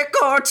scene. Trick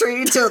or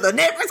treat till the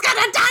neighbor's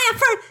gonna die of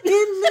fright.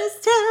 In this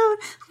town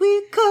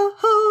we go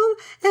home.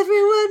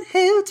 Everyone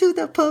hail to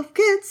the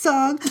pumpkin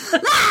song. La,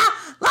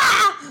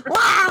 la,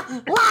 la,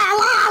 la,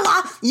 la,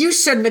 la. You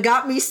shouldn't have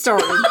got me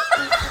started.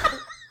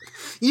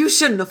 You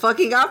shouldn't have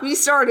fucking got me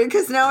started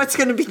because now it's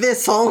gonna be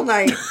this all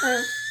night.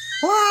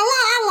 La,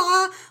 la,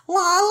 la. La,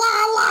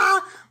 la,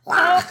 la,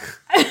 la.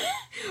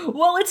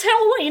 Well, it's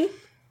Halloween.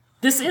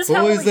 This is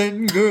Halloween. Boys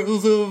and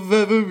girls of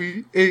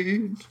every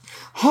age.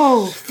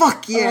 Oh,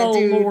 fuck yeah,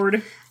 dude. Oh,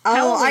 Lord.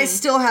 Oh, I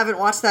still haven't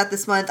watched that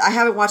this month. I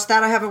haven't watched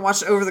that. I haven't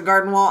watched Over the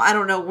Garden Wall. I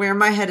don't know where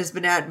my head has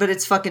been at, but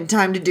it's fucking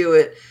time to do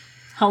it.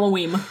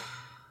 Halloween.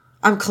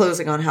 I'm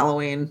closing on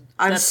Halloween.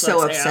 I'm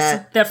so upset.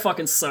 Ass. That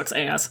fucking sucks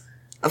ass.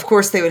 Of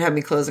course they would have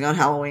me closing on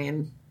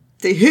Halloween.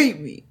 They hate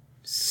me.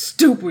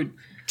 Stupid.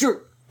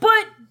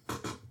 But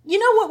you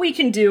know what we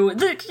can do?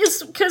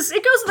 Because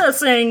it goes without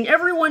saying,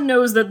 everyone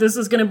knows that this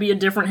is going to be a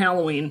different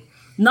Halloween.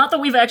 Not that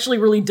we've actually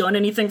really done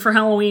anything for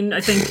Halloween, I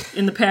think,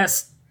 in the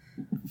past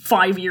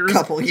 5 years.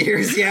 Couple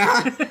years,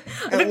 yeah. I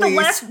think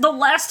the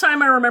last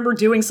time I remember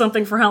doing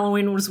something for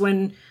Halloween was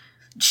when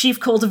chief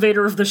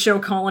cultivator of the show,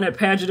 Colin at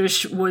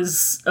Pagetish,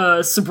 was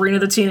Sabrina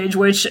the Teenage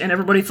Witch, and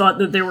everybody thought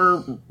that they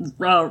were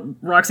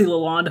Roxy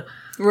Lalonde.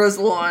 Rose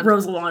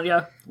Lalonde,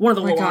 yeah. One of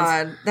the Lalondes. Oh my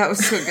god, that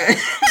was so good.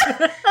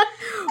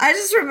 I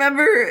just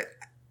remember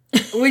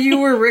when you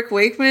were Rick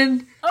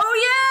Wakeman.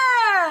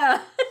 Oh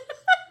yeah!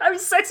 I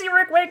was Sexy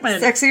Rick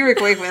Wakeman. Sexy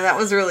Rick Wakeman, that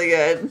was really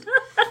good.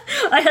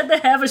 I had to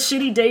have a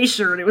shitty day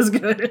shirt. It was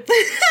good.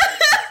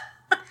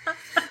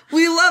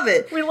 We love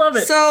it. We love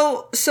it.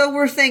 So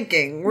we're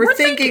thinking. We're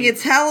thinking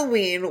it's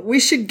Halloween. We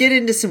should get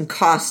into some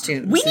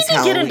costumes. We need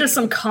to get into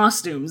some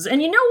costumes.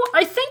 And you know,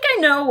 I think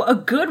I know a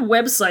good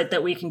website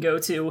that we can go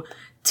to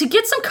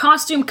get some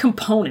costume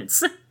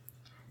components.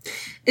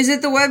 Is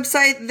it the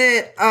website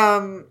that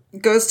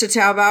goes to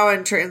Taobao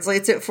and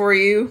translates it for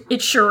you?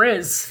 It sure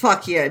is.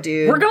 Fuck yeah,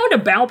 dude. We're going to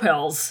Bao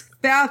Pals.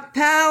 Bao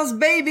Pals,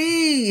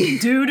 baby!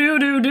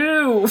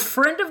 Do.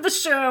 Friend of the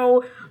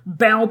show,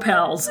 Bao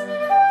Pals.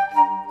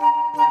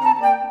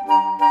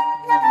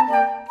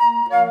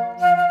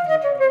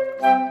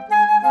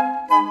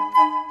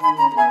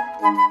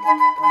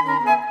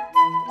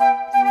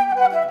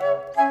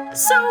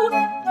 So,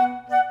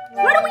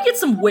 why don't we get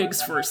some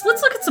wigs first?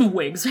 Let's look at some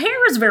wigs.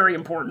 Hair is very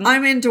important.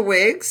 I'm into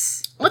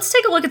wigs. Let's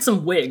take a look at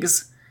some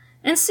wigs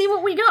and see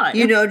what we got.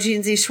 You know,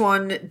 Jean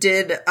Zixuan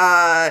did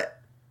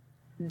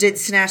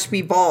Snatch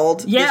Me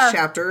Bald this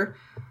chapter.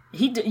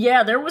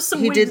 Yeah, there was some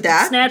He wig did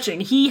that? snatching.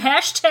 He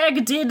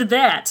hashtag did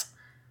that.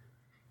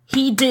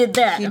 He did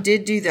that. He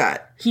did do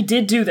that. He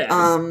did do that.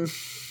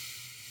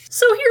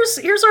 So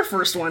here's our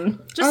first one.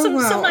 Just some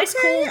nice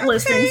cool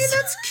listings. Okay,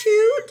 that's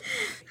cute.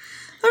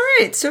 All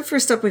right, so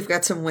first up we've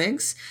got some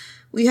wigs.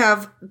 We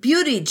have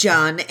Beauty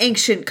John,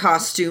 ancient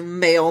costume,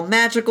 male,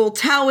 magical,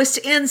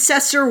 Taoist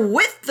ancestor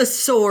with the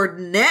sword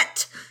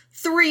net.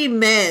 3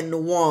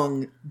 men,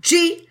 Wong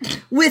Ji,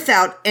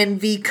 without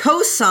envy,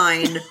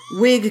 cosign,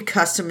 wig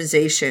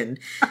customization.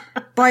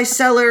 By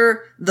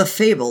seller, The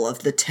Fable of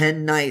the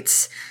 10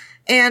 Knights.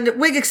 And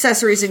wig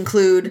accessories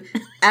include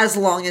as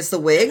long as the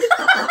wig,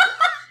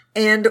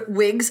 and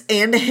wigs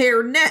and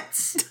hair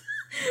nets.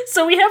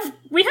 So we have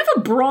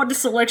a broad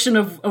selection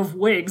of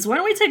wigs. Why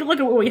don't we take a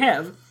look at what we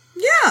have?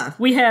 Yeah.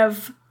 We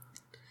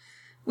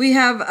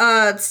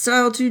have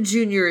Style 2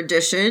 Junior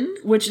Edition.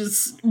 which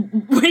is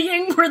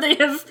weighing where they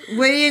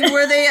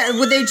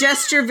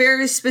gesture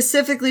very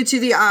specifically to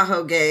the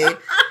ahoge.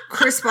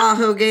 Crisp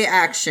ahoge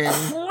action.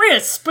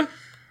 crisp.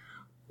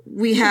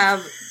 We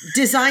have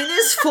Design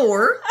is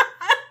 4,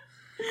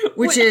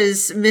 which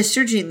is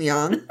Mr. Jin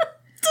Liang.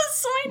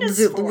 Design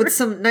is With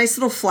some nice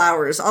little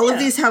flowers. All of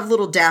these have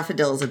little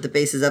daffodils at the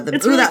bases of them.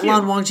 It's Ooh, really that cute.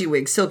 Lan Wangji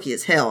wig, silky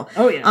as hell.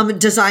 Oh, yeah.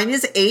 Design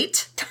is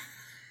 8.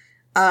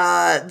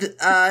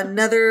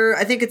 Another,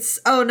 I think it's,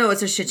 oh no,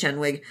 it's a Shichen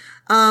wig. Is it?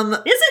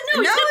 No,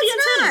 No, it's got the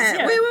it's antennas.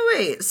 not. Yeah.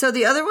 Wait. So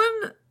the other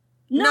one?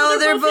 No,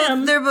 they're both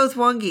him. They're both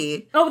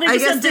Wongi. Oh, they I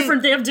just guess have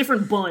different. They have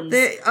different buns.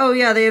 They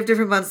have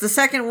different buns. The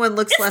second one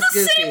looks less it's the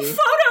goofy. same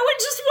photo, and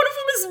just one of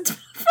them is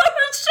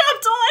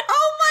photoshopped on.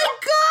 Oh my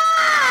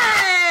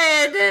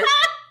god!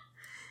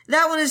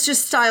 That one is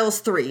just Styles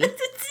 3.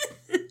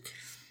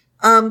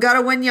 Got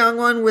a Wen Yang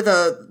one with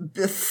a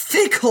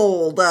thick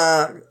old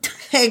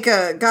Hank.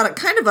 Got a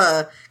kind of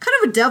a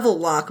devil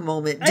lock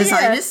moment.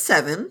 Design yeah. is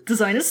 7.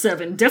 Design is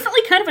 7.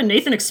 Definitely kind of a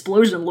Nathan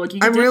Explosion look.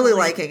 I'm really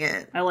liking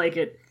it. I like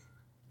it.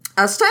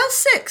 Style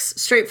 6,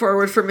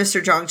 straightforward for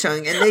Mr.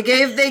 Zhongcheng, and they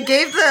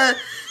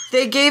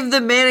gave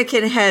the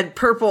mannequin head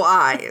purple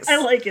eyes. I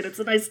like it. It's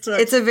a nice touch.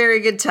 It's a very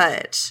good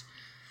touch.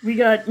 We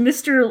got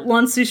Mr.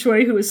 Lan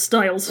Sishui, who is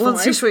Styles 5. Well,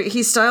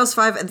 he's Styles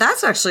 5, and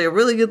that's actually a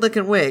really good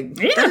looking wig.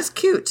 Yeah. That is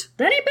cute.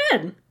 That ain't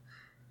bad.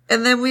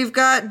 And then we've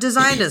got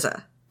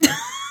Designiza,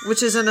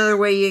 which is another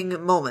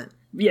weighing moment.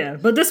 Yeah,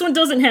 but this one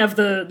doesn't have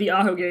the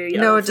ahoge.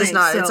 No, it does thing,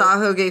 not. so- It's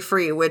ahoge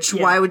free, which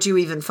why would you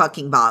even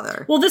fucking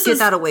bother? Well, Get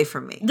that away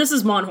from me. This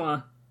is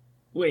manhwa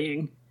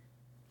weighing.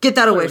 Get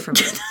that away from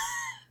me.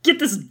 Get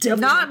this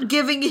devil. Not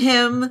giving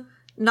him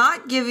an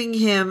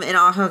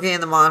ahoge in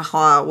the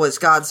manhwa was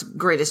God's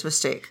greatest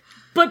mistake.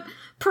 But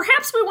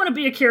perhaps we want to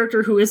be a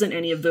character who isn't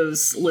any of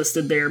those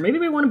listed there. Maybe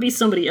we want to be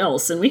somebody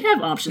else, and we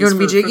have options You wanna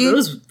be Jiggy?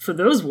 for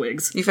those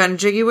wigs. You found a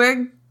jiggy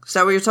wig? Is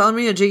that what you're telling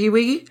me? A jiggy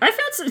wiggy? I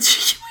found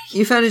some.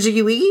 You found a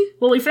jiggy wiggy?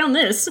 Well, we found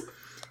this.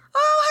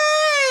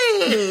 Oh,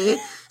 hey!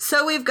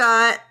 So we've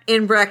got,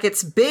 in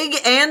brackets, big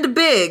and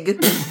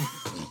big,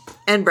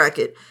 end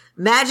bracket,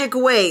 Magic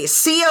Way,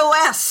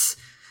 COS,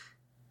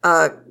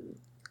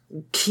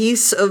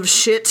 Keys of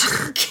shit.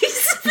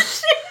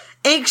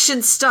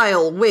 Ancient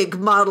style wig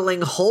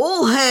modeling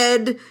whole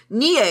head,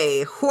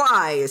 Nie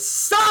Huai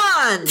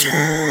San.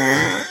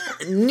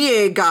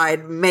 Nie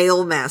guide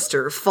male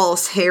master,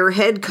 false hair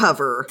head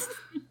cover.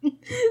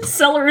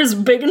 Seller is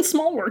Big and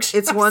Small Workshops.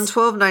 It's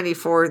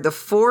 $112.94. The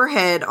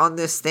forehead on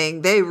this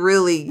thing,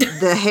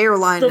 the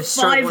hairline is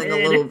struggling a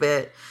little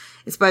bit.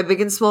 It's by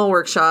Big and Small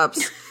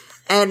Workshops.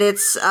 And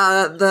it's,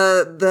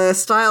 the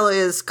style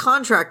is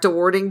contract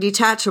awarding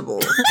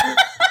detachable.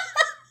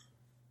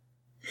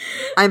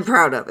 I'm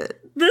proud of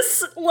it.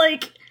 This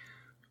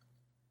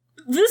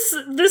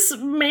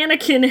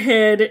mannequin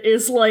head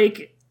is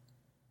like...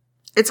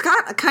 It's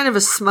got a kind of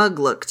a smug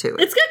look to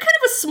it. It's got kind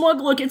of a smug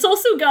look. It's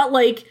also got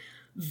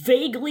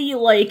vaguely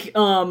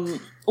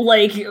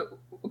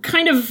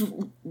kind of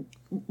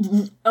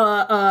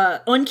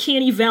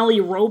Uncanny Valley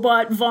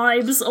robot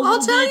vibes.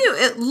 I'll tell you,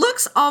 it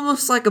looks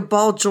almost like a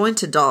ball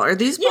jointed doll. Are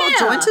these ball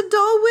jointed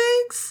doll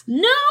wigs?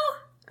 No.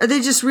 Are they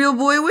just real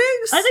boy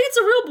wigs? I think it's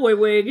a real boy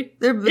wig.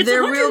 They're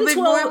real big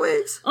boy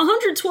wigs.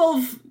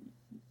 112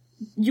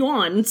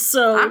 yuan.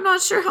 So I'm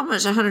not sure how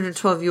much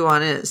 112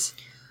 yuan is.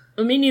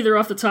 Me neither,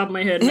 off the top of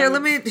my head. Here,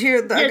 let me.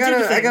 Here,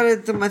 I gotta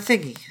do my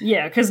thingy.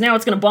 Yeah, because now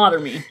it's gonna bother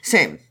me.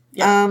 Same.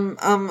 Yeah. Come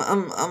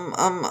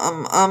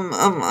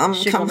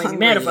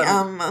mad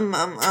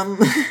about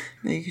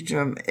Make a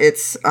drum.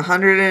 It's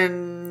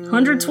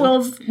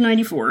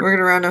 112.94. We're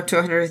gonna round up to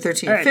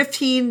 113. Right.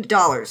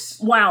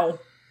 $15. Wow,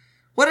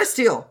 what a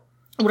steal!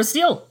 what a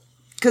steal!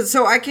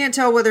 So I can't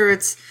tell whether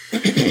it's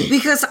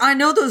because I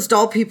know those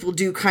doll people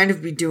do kind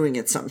of be doing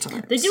it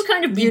sometimes. They do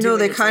kind of be.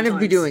 they kind of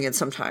be doing it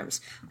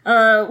sometimes. We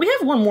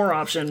have one more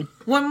option.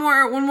 One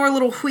more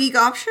little wig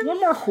option. One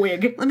more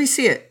wig. Let me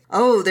see it.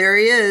 Oh, there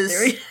he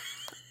is.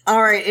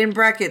 All right, in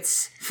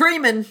brackets,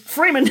 Freeman.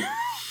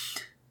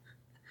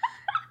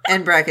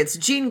 End brackets,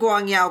 Jean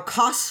Guangyao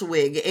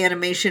Coswig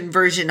animation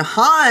version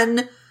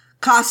Han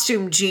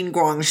costume Jean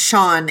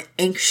Guangshan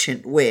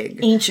ancient wig.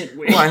 Ancient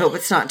wig. Well, I hope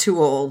it's not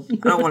too old. I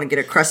don't want to get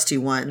a crusty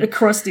one. A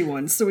crusty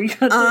one. So we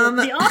got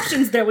the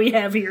options that we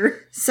have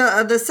here.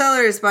 So the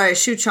seller is by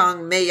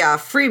Shuchong Meiya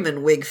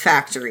Freeman Wig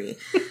Factory.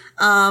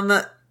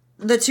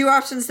 The two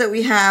options that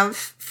we have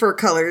for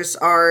colors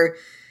are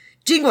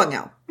Jing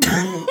Guangyao.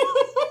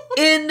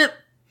 In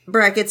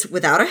brackets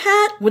without a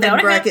hat. Without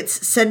a brackets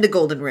hat. Send a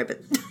golden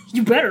ribbon.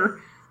 You better.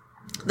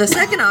 The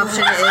second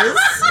option is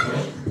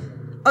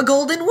a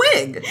golden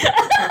wig.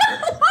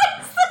 Why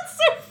is that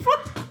so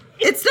funny?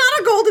 It's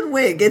not a golden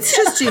wig. It's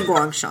just Jing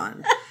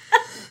Guangshan.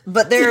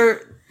 But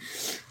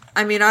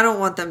I don't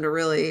want them to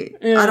really.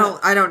 Yeah.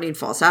 I don't need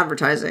false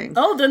advertising.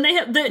 Oh, then they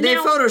have. They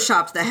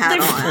photoshopped the hat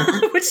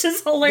on, which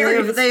is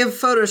hilarious. They have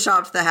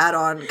photoshopped the hat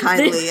on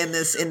kindly in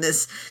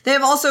this. They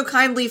have also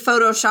kindly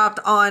photoshopped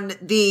on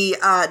the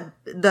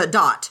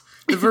dot,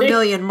 the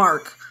vermilion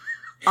mark,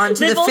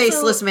 onto the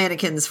faceless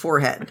mannequin's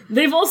forehead.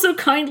 They've also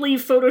kindly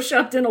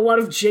photoshopped in a lot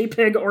of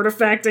JPEG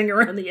artifacting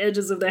around the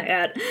edges of the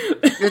hat.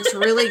 It's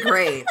really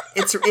great.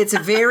 It's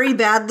very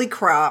badly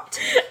cropped.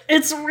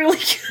 It's really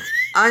good.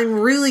 I'm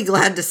really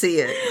glad to see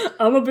it.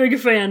 I'm a big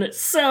fan.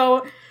 So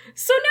now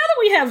that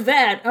we have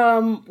that, why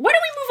don't we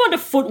move on to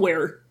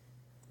footwear?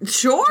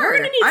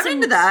 Sure, I'm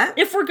into that.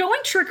 If we're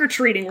going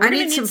trick-or-treating, we're going to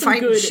need some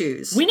fighting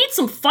shoes. We need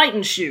some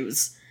fighting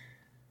shoes.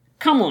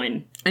 Come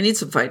on. I need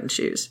some fighting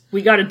shoes.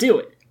 We got to do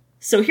it.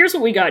 So here's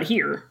what we got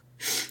here.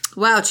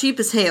 Wow, cheap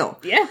as hail.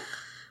 Yeah.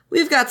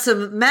 We've got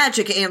some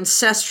Magic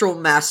Ancestral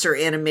Master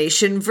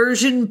Animation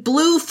version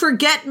Blue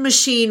Forget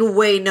Machine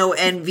Wei No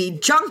Envy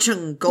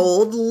Zhangcheng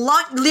Gold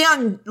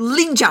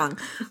Linjiang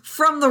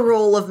from the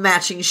roll of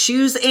matching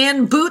shoes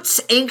and boots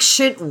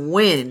Ancient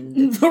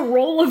Wind. The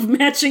roll of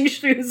matching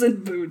shoes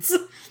and boots.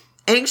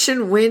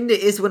 Ancient Wind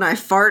is when I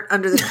fart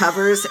under the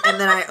covers and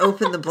then I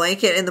open the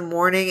blanket in the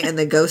morning and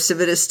the ghost of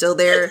it is still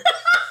there.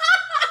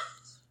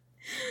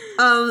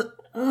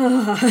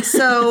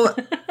 So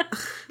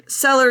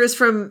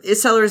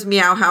Seller's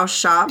Meow House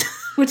Shop,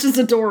 which is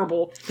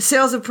adorable.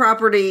 Sales of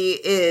property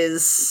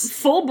is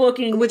full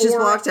booking, which is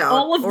blocked out,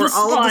 all of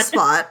the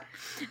spot.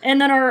 And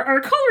then our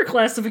color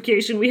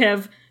classification, we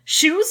have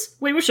shoes,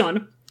 Wei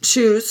Wuxian.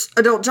 Shoes,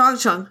 adult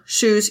Zhangcheng.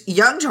 Shoes,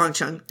 young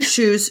Zhangcheng.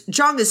 Shoes,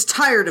 Zhang is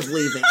tired of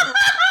leaving.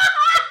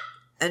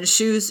 And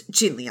shoes,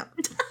 Jinliang.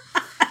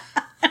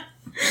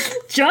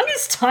 Zhang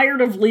is tired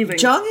of leaving.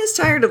 Zhang is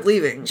tired of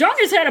leaving. Zhang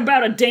has had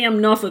about a damn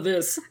enough of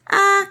this.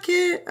 I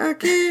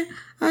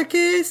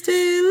can't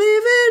stay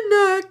leaving.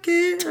 I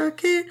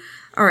can't.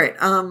 All right.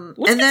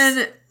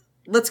 Then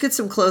let's get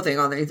some clothing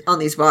on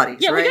these bodies.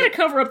 Yeah, right? We gotta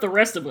cover up the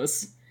rest of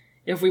us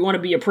if we want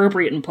to be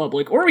appropriate in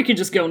public, or we could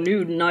just go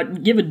nude and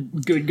not give a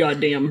good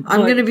goddamn.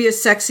 I'm gonna be a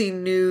sexy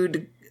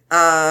nude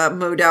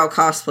Modal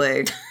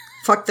cosplay.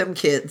 Fuck them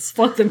kids.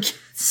 Fuck them kids.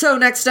 So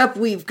next up,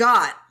 we've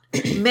got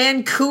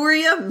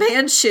Manchuria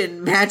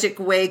Mansion Magic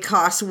Wei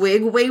Cos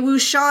Wig Wei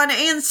Wuxian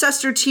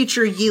Ancestor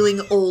Teacher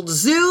Yiling Old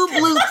Zoo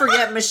Blue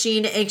Forget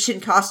Machine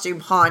Ancient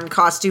Costume Han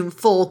Costume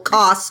Full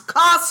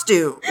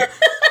Costume.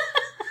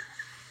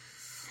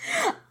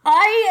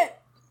 I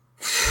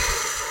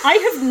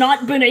have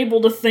not been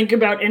able to think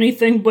about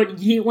anything but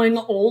Yiling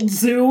Old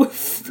Zoo.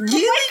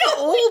 Yiling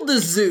Old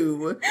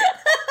Zoo.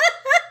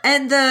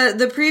 And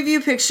the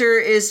preview picture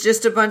is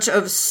just a bunch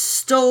of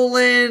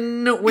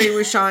stolen Wei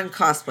Wuxian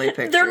cosplay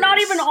pictures. They're not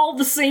even all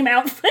the same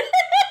outfit.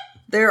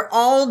 They're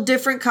all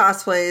different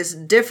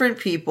cosplays, different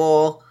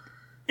people.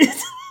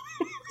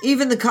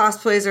 Even the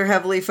cosplays are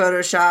heavily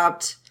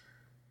photoshopped.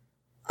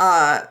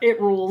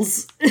 It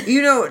rules.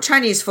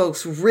 Chinese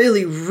folks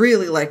really,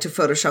 really like to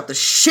Photoshop the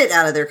shit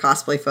out of their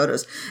cosplay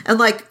photos. And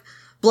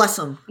bless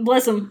them.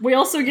 Bless them. We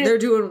also get... They're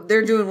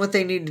doing what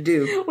they need to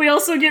do. We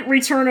also get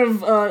return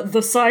of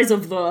the size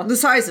of the... The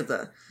size of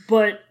the...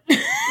 But...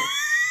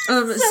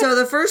 So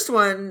the first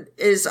one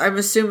is, I'm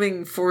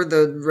assuming, for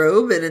the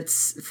robe, and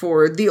it's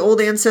for the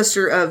old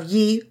ancestor of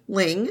Yi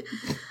Ling,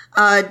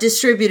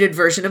 distributed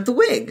version of the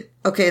wig.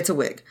 Okay, it's a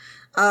wig.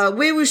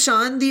 Wei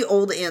Wuxian, the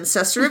old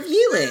ancestor of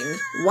Yi Ling.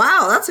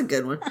 Wow, that's a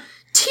good one.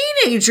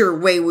 Teenager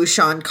Wei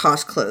Wuxian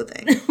cost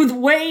clothing. With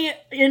Wei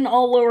in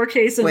all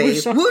lowercase and Wei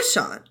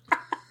Wuxian.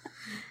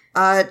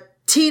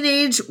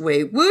 Teenage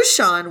Wei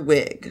Wuxian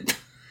wig.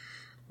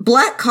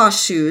 Black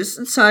cost shoes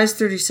in size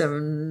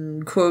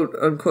 37, quote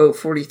unquote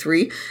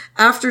 43,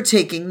 after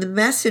taking the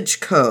message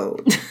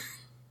code.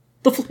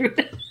 The flute.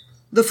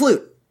 The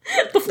flute.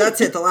 That's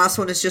it. The last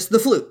one is just the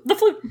flute. The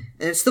flute.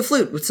 And it's the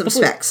flute with some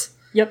specs.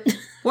 Yep.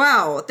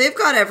 Wow, they've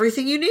got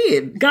everything you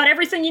need. Got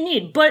everything you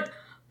need. But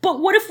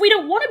what if we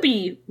don't want to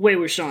be Wei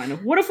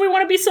Wuxian? What if we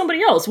want to be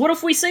somebody else? What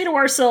if we say to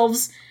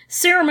ourselves,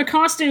 Sarah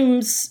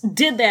McCostumes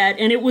did that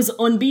and it was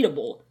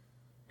unbeatable?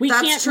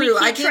 That's true. We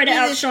can't try to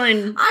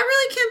outshine... I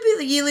really can't be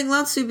the Yiling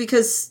Lansu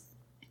because...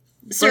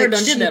 Sarah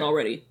did that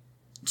already.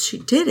 She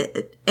did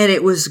it. And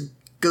it was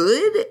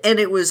good. And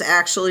it was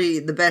actually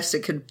the best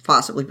it could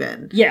possibly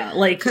been. Yeah,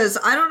 Because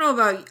I don't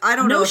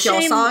know if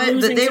y'all saw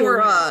it,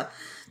 but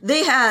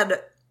they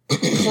had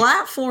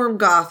platform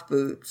goth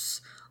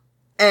boots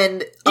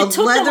and a It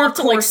took leather them up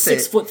to like corset.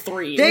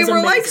 6'3". They It was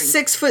were like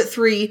amazing.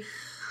 6'3".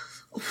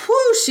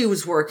 Whoo, she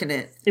was working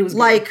it. It was good.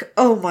 like,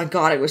 oh my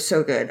god, it was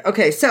so good.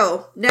 Okay,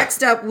 so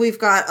next up we've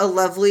got a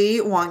lovely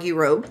Wongi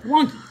robe.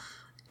 Wonky.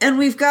 And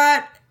we've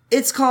got,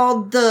 it's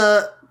called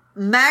the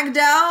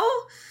Magdao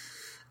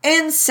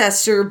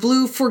Ancestor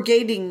Blue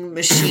Forgating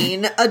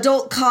Machine.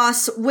 Adult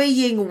costs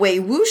weighing Wei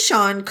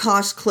Wuxian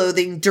cost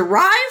clothing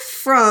derived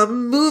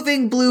from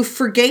moving blue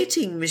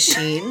forgating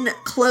machine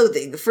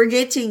clothing.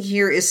 Forgating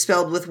here is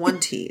spelled with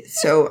one T.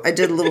 So I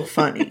did a little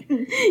funny.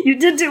 You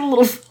did do a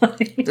little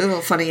funny. Did a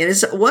little funny. It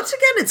is, once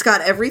again, it's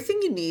got everything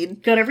you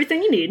need. Got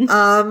everything you need.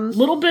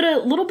 Little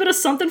bit of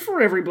something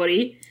for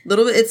everybody.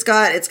 Little bit, it's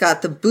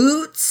got the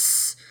boots.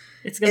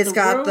 It's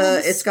got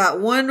It's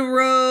got one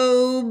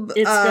robe.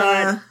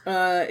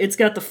 It's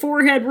got the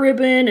forehead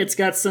ribbon. It's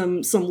got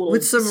some little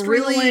with some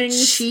really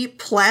stringings. cheap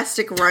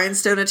plastic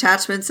rhinestone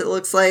attachments. It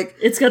looks like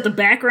It's got the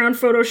background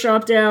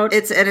photoshopped out.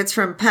 it's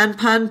from Pan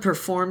Pan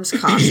Performs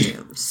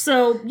Costumes.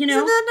 So Isn't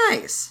that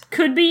nice?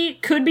 could be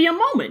a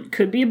moment.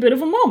 Could be a bit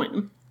of a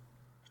moment.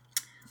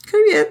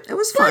 Could be it. It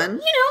was But, fun.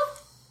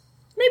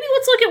 Maybe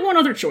let's look at one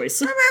other choice.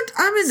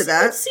 I'm into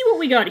that. Let's see what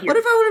we got here. What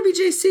if I want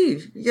to be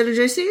JC? You got a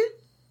JC?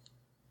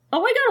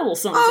 Oh, I got a little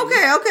something.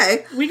 Oh,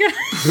 okay. We got.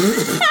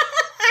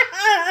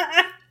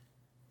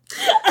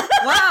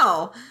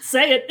 Wow.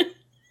 Say it.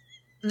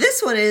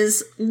 This one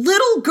is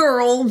Little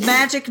Girl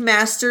Magic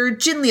Master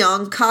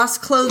Jinliang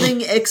Cost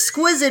Clothing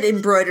Exquisite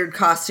Embroidered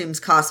Costumes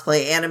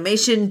Cosplay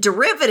Animation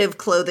Derivative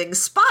Clothing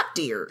Spot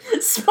Deer.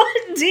 Spot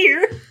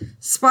deer.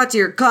 Spot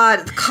Deer.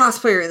 God, the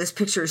cosplayer in this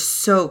picture is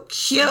so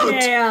cute.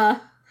 Yeah.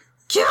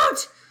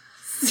 Cute!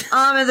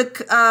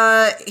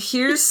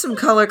 Here's some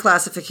color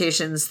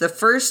classifications. The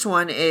first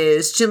one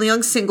is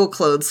Jinliang single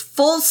clothes,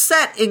 full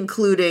set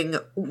including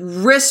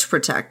wrist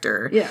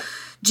protector. Yeah.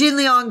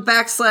 Jinliang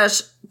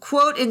 /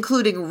 quote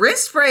including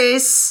wrist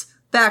brace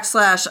 /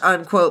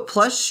 unquote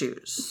plus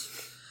shoes.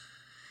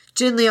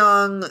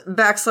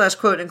 Jinliang /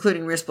 quote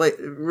including wrist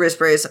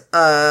brace /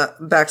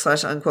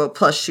 unquote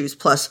plus shoes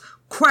plus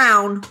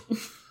crown.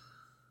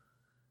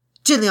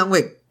 Jinliang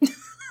wig.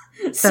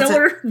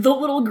 Seller, the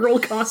little girl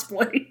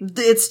cosplay.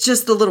 It's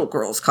just the little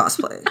girl's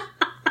cosplay.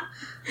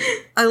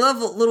 I love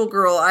little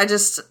girl.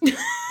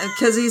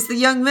 Because he's the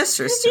young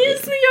mistress to He me.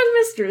 is the young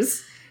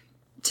mistress.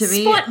 To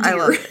me, Spot I deer.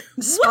 love it.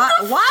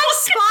 Why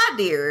spot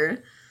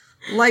deer?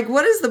 Like,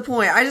 what is the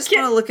point? I just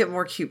want to look at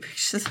more cute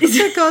pictures of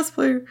that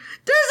cosplayer.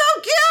 They're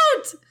so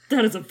cute!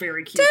 That is a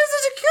very cute. They're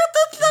such a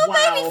cute little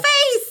Wow. baby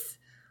face!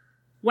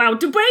 Wow,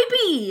 the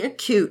baby!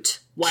 Cute.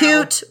 Wow.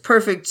 Cute,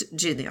 perfect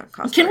Jinliang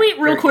cosplay. Can we,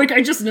 real Very quick,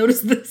 I just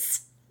noticed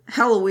this.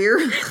 Halloween.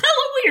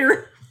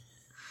 Halloween!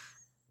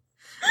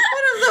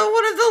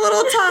 One of the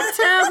little top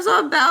tabs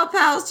on Bow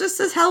Pals just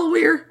says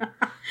Halloween. But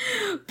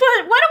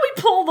why don't we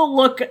pull the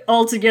look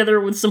all together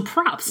with some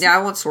props? Yeah,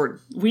 I want sword.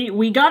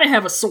 We gotta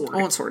have a sword. I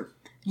want sword.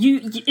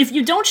 If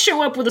you don't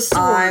show up with a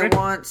sword, I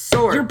want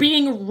sword. you're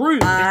being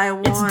rude. I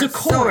want it's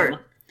decorum. sword.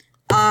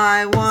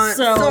 I want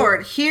So-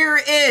 sword. Here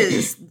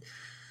is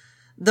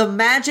the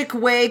Magic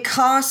Way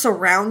costs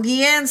around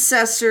the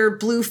ancestor.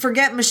 Blue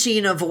forget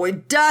machine.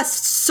 Avoid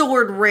dust.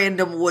 Sword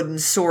random wooden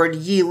sword.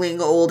 Yielding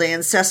old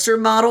ancestor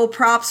model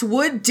props.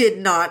 Wood did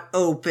not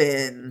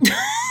open.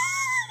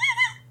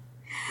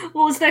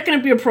 Well, is that going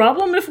to be a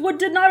problem if wood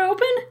did not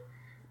open?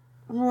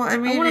 Well, I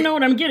mean, I want to know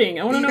what I'm getting.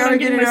 I want to you know what gotta I'm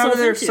get getting it out myself of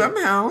there into.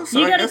 somehow. So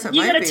You I gotta, guess it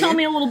you might gotta be. tell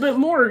me a little bit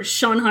more,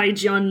 Shanghai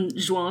Jian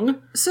Zhuang.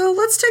 So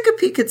let's take a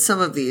peek at some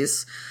of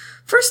these.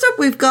 First up,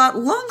 we've got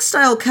long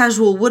style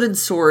casual wooden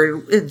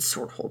sword in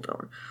sword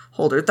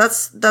holder.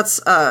 That's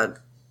and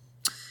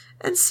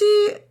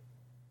see,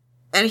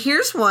 and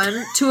here's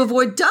one to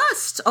avoid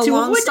dust. A To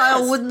long avoid style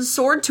dust. wooden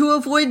sword to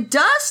avoid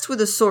dust with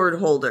a sword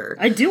holder.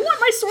 I do want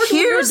my sword to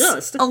Here's avoid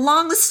dust. a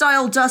long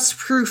style dust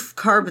proof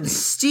carbon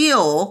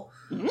steel.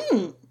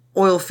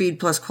 Oil feed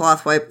plus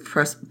cloth wipe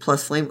plus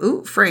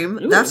flame.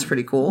 Frame. That's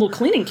pretty cool. Little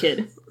cleaning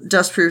kid.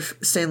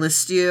 Dustproof stainless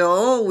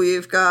steel.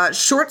 We've got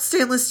short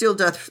stainless steel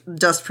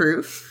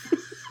dustproof.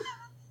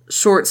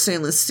 Short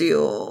stainless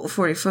steel,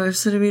 45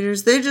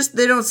 centimeters. They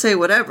don't say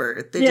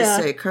whatever. They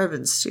just say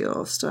carbon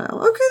steel style.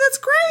 Okay, that's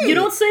great. You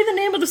don't say the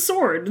name of the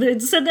sword. They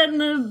said that in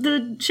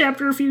the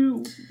chapter a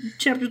few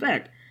chapters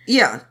back.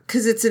 Yeah,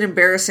 because it's an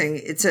embarrassing.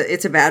 It's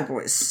a bad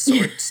boy's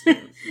sword.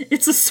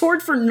 It's a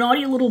sword for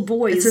naughty little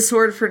boys. It's a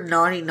sword for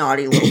naughty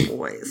little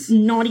boys.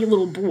 Naughty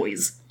little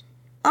boys.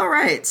 All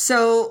right,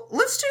 so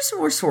let's do some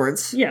more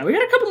swords. Yeah, we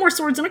got a couple more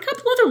swords and a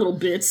couple other little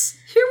bits.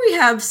 Here we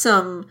have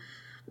some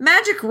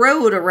magic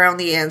road around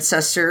the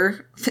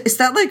ancestor. Is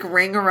that like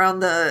ring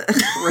around the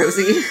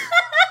Rosie?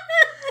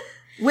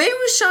 Wei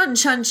Wuxian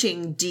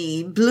Chunqing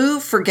D blue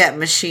forget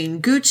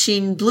machine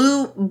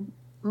Guqin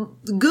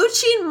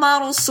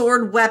model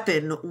sword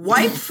weapon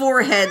wipe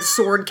forehead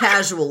sword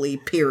casually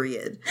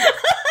period.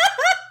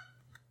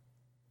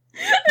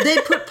 They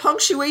put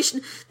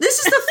punctuation. This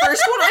is the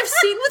first one I've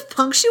seen with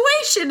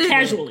punctuation in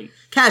Casually. it.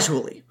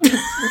 Casually.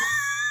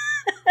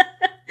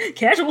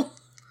 Casual.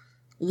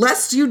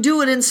 Lest you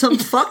do it in some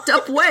fucked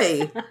up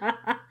way.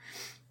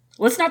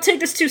 Let's not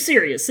take this too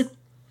serious.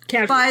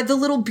 Casual. by the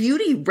little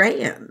beauty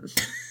Ran.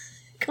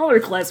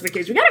 Color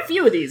classification. We got a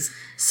few of these.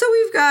 So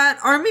we've got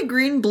Army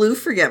Green Blue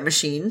Forget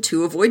Machine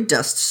to avoid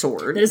dust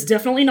sword. That is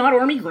definitely not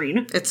Army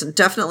Green. It's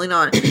definitely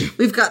not.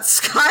 We've got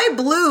Sky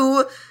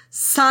Blue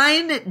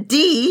Sign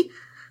D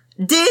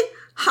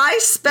High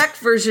Spec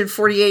version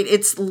 48.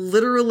 It's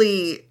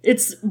literally...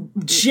 It's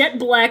jet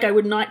black. I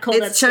would not call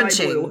that sky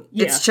blue.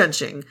 Yeah. It's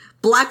Chunching.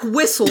 Black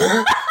Whistle,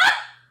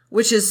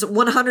 which is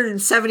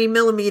 170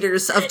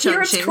 millimeters of Chunching.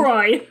 Hear its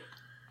cry.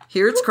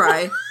 Hear its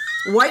cry.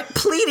 White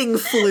Pleading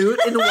Flute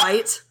in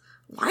white.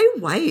 Why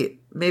white?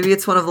 Maybe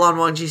it's one of Lan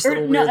Wangji's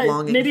little weird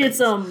longing maybe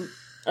things. it's,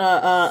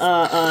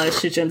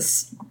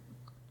 Shichin's...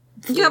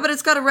 Yeah, but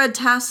it's got a red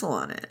tassel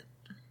on it.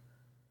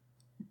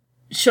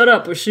 Shut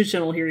up, or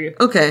Shichin will hear you.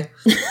 Okay.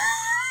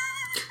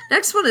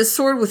 Next one is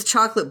Sword with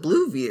Chocolate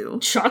Blue View.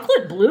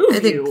 Chocolate Blue View? I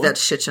think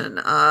that's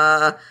Shichin.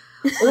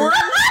 Or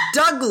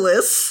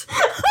Douglas.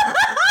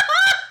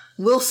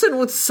 Wilson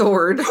with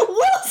Sword.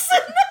 Wilson!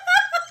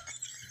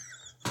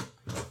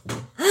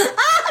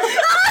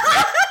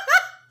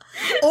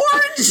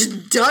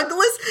 Orange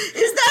Douglas?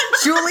 Is that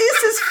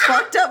Julius's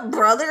fucked up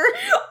brother?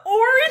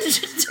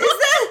 Orange Is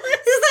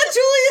that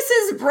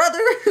Julius's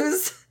brother who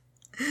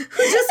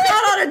just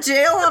got out of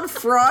jail on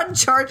fraud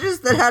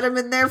charges that had him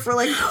in there for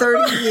like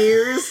 30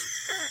 years?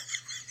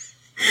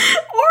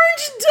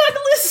 Orange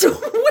Douglas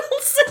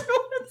Wilson.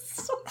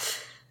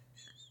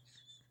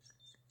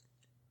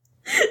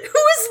 Who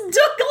is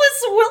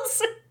Douglas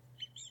Wilson?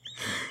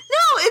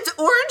 No, it's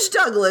Orange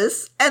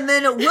Douglas, and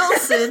then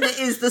Wilson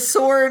is the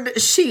sword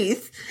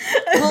sheath.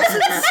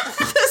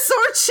 The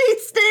sword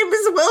sheath's name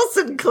is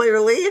Wilson,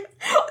 clearly.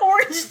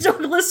 Orange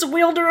Douglas,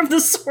 wielder of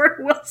the sword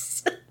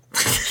Wilson.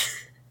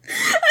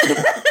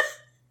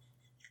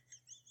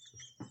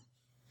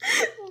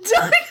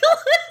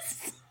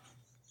 Douglas!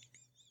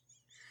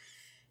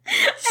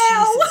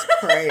 Jesus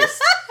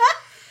Christ.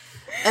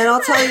 And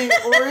I'll tell you,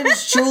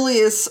 Orange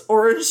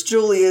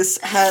Julius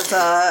has,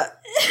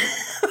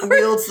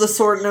 wields the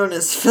sword known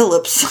as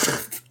Phillips.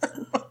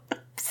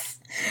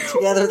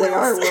 Together they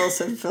are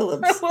Wilson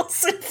Phillips.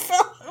 Wilson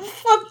Phillips,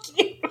 fuck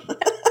you.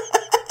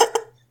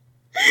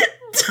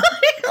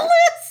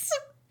 Douglas!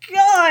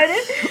 God.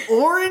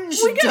 Orange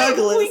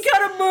Douglas. We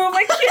gotta move.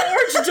 I can't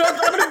Orange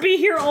Douglas. I'm gonna be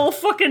here all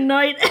fucking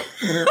night.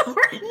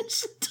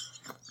 Orange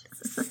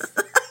Douglas.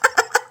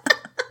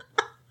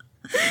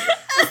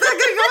 Is that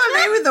gonna go on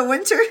Maybe the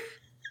Winter?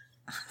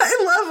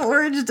 I love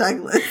Orange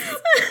Douglas.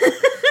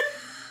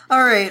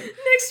 All right.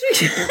 Next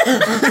week.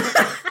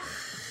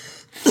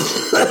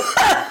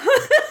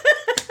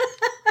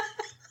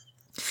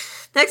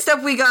 Next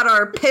up, we got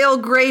our pale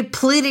gray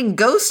pleading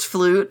ghost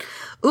flute.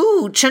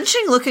 Ooh,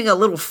 Chunching looking a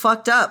little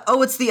fucked up.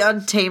 Oh, it's the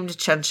untamed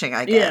Chunching,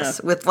 I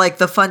guess, with like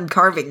the fun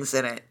carvings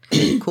in it.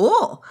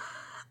 Cool.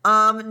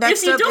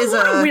 Next if you up don't is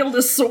want to wield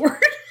a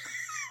sword.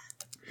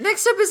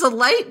 Next up is a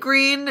light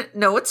green.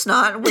 No, it's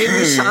not. Wei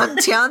Wuxian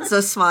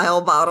Tianzi smile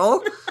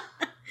bottle.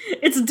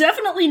 It's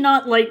definitely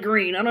not light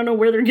green. I don't know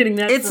where they're getting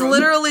that It's from.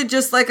 literally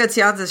just like a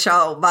Tianzi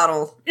shell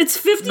bottle. It's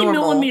 50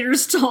 normal.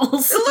 millimeters tall.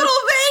 So A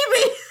little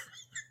baby.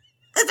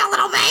 It's a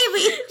little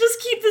baby. just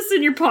keep this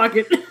in your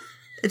pocket.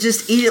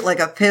 Just eat it like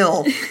a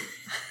pill.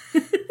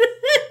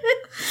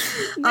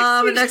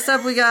 Next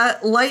up, we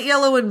got light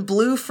yellow and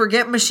blue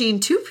Forget Machine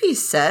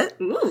 2-piece set.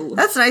 Ooh.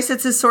 That's nice.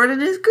 It's his sword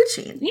and his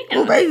Gucci. Yeah.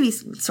 Oh,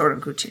 baby's sword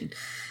and Gucci.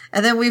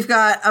 And then we've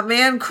got a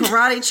man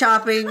karate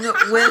chopping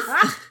with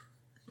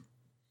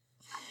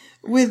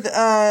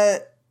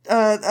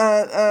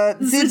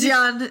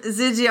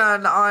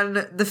Zijian on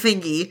the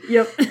fingy.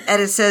 Yep.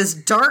 And it says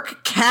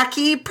dark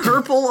khaki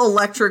purple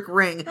electric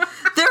ring. There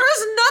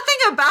is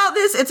nothing about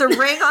this. It's a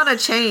ring on a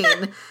chain.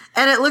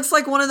 And it looks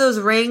like one of those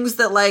rings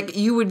that like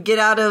you would get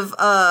out of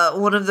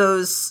one of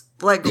those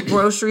like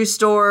grocery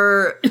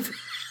store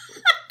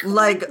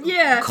like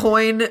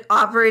coin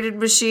operated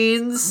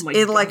machines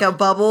in like a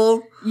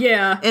bubble.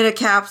 Yeah. In a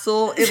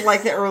capsule in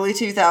like the early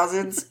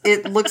 2000s.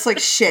 It looks like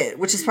shit,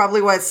 which is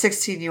probably why it's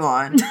 16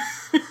 yuan.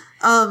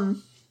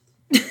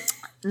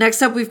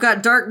 Next up, we've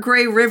got dark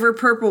gray river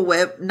purple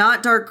whip.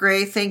 Not dark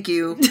gray, thank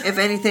you. If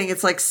anything,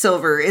 it's like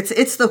silver.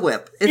 It's the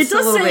whip. It's the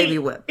little baby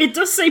whip. It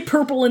does say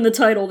purple in the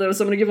title, though,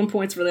 so I'm going to give them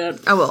points for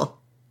that. I will.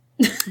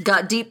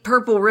 Got deep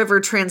purple river,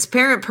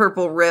 transparent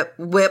purple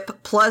whip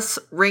plus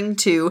ring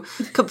 2.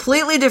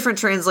 Completely different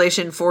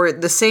translation for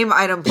the same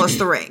item plus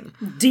the ring.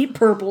 Deep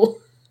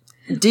purple.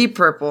 Deep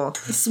purple.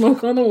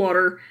 Smoke on the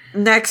water.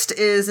 Next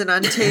is an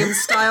Untamed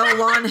style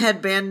lawn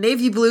headband,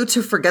 navy blue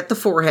to forget the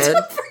forehead.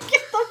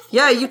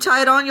 Yeah, you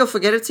tie it on, you'll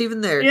forget it's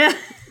even there. Yeah.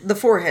 The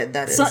forehead,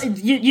 that is. So,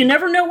 you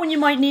never know when you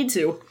might need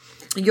to.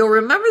 You'll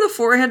remember the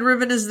forehead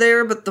ribbon is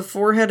there, but the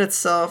forehead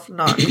itself,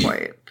 not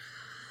quite.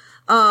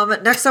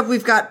 Next up,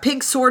 we've got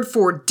Pink Sword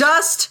for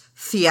Dust,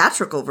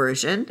 theatrical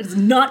version. It's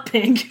not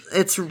pink.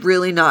 It's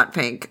really not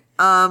pink.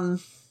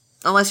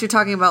 Unless you're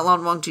talking about Lan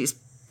Wangji's.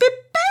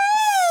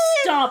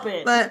 Stop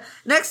it. But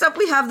next up,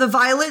 we have the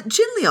Violet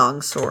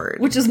Jinliang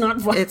sword. Which is not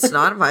violet. It's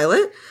not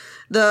violet.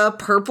 The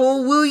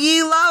purple Wu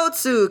Yi Lao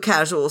Tzu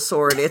casual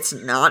sword. It's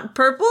not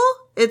purple.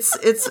 It's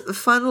a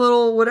fun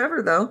little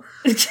whatever though.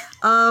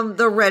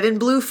 The red and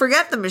blue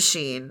Forget the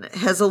Machine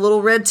has a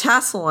little red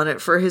tassel on it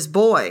for his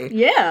boy.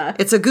 Yeah.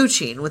 It's a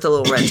Gucci with a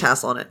little red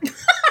tassel on it.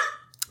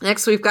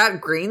 Next we've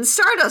got green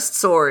Stardust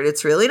sword.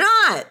 It's really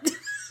not.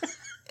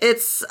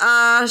 It's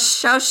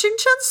Xiao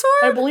Xingchen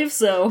sword? I believe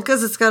so.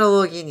 Because it's got a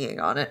little yin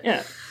yang on it.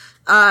 Yeah.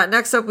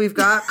 Next up, we've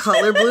got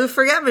color blue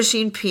Forget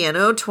Machine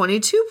piano,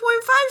 22.5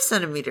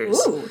 centimeters.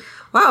 Ooh.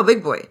 Wow,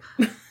 big boy.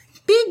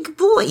 Big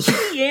boy.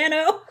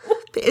 Piano.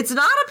 It's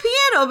not a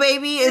piano,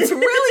 baby. It's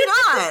really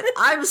not.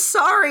 I'm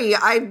sorry.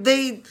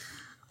 They're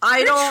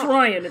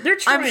trying. They're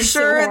trying. I'm sure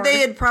so hard. they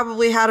had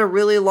probably had a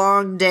really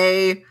long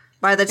day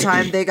by the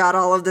time they got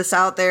all of this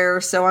out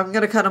there, so I'm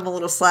gonna cut them a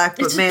little slack.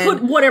 But Just man,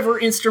 put whatever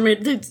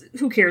instrument.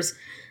 Who cares?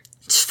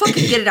 just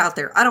fucking get it out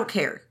there. I don't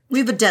care. We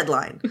have a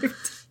deadline.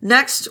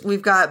 Next,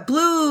 we've got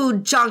blue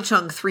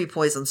Zhangcheng 3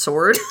 poison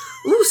sword.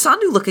 Ooh,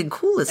 Sandu looking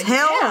cool as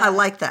hell. Yeah. I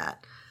like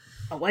that.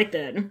 I like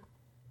that.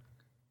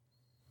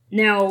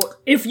 Now,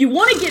 if you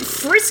want to get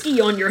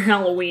frisky on your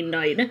Halloween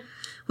night,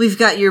 We've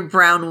got your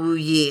brown Wu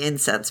Yi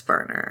incense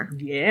burner.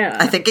 yeah.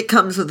 I think it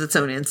comes with its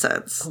own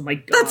incense. Oh my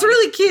god. That's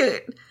really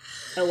cute.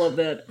 I love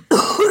that.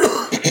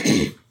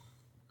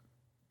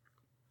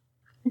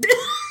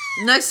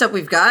 Next up,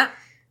 we've got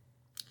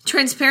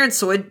transparent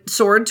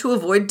sword to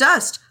avoid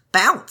dust.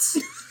 Bounce.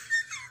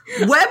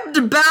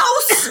 Webbed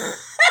bounce.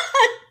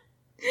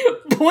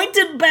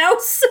 Pointed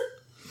bouse.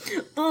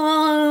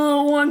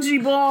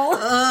 Onesie ball.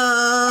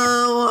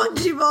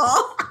 Wongy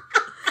ball.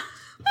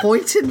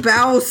 Pointed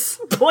bounce.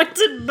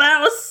 Pointed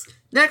bouse.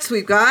 Next,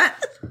 we've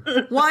got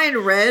wine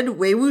red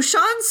Wei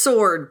Wuxian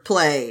sword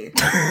play.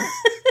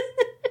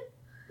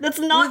 That's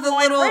not With a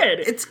wine little, red.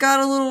 it's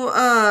got a little,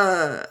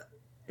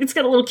 It's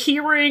got a little key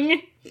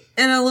ring.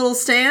 and a little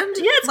stand.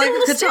 Yeah, it's like got a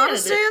little katana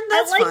stand.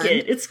 That's I like fun.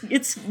 it.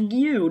 It's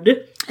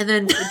nude. And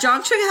then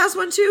Zhangcheng has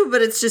one too,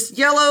 but it's just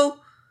yellow,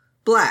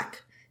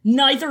 black.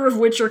 Neither of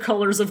which are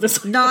colors of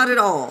this. Not at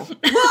all. Well,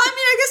 I mean,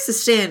 I guess the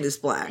stand is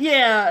black.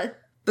 Yeah.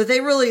 But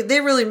they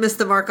really missed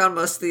the mark on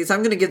most of these. I'm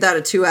going to give that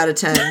a 2 out of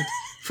 10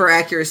 for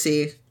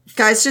accuracy.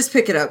 Guys, just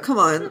pick it up. Come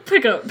on.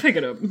 Pick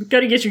it up.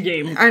 Gotta get your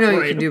game. I know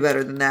right. you can do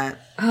better than that.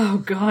 Oh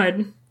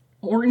god.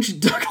 Orange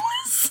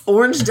Douglas.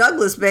 Orange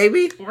Douglas,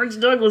 baby. Orange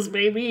Douglas,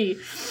 baby.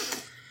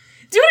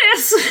 Do you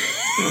want to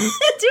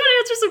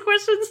answer some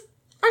questions?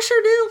 I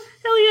sure do.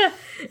 Hell yeah.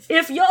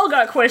 If y'all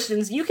got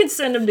questions, you can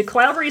send them to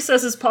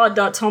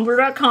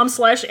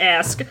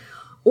cloudrecessespod.tumblr.com/ask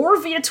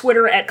or via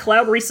Twitter at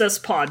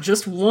cloudrecesspod.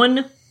 Just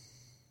one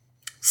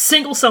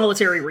single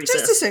solitary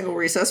recess. Just a single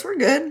recess. We're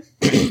good.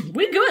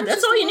 We good.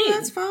 That's all you need.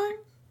 That's fine.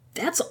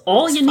 That's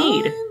all you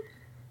need. Fine.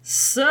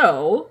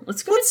 So,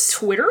 let's go to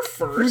Twitter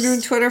first. We're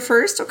doing Twitter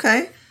first,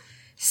 okay.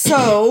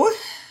 So,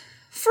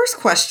 first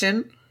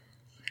question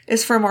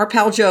is from our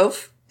pal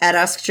Jove at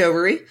Ask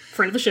Jovery.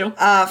 Friend of the show.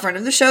 Friend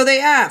of the show,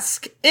 they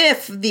ask,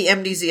 if the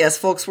MDZS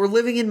folks were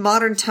living in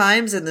modern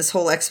times and this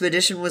whole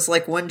expedition was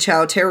like Wen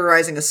Chao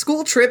terrorizing a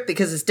school trip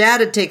because his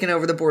dad had taken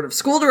over the board of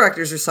school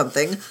directors or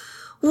something,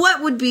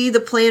 what would be the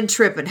planned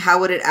trip and how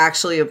would it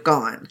actually have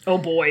gone? Oh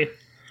boy.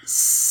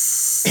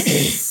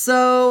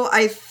 So,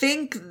 I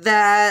think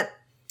that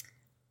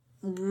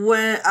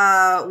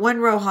when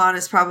Rohan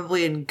is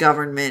probably in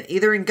government,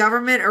 either in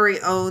government or he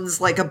owns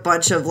like a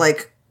bunch of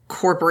like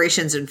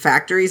corporations and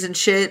factories and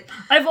shit.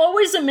 I've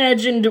always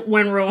imagined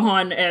Wen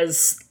Rohan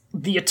as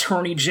the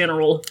attorney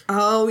general.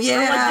 Oh Or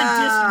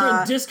yeah,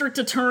 like the district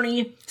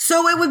attorney.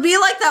 So it would be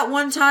like that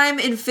one time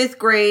in 5th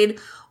grade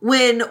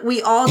when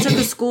we all took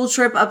a school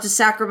trip up to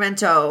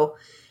Sacramento,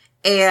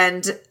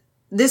 and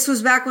this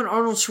was back when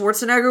Arnold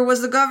Schwarzenegger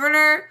was the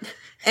governor,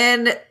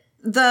 and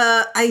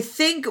I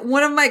think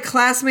one of my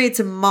classmates'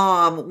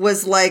 mom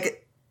was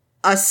like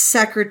a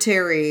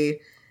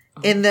secretary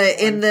in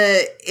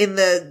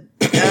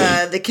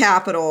the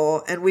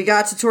Capitol, and we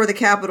got to tour the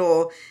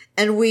Capitol,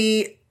 and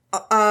we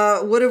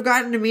would have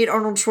gotten to meet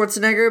Arnold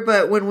Schwarzenegger,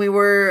 but when we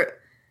were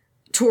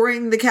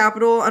touring the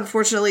Capitol,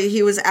 unfortunately,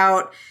 he was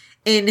out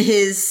in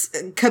his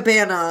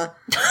cabana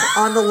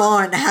on the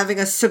lawn having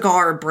a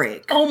cigar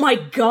break. Oh my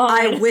god.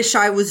 I wish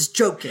I was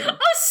joking. A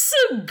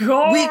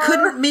cigar? We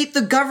couldn't meet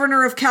the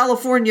governor of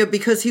California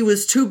because he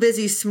was too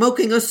busy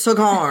smoking a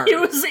cigar. He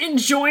was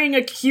enjoying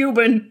a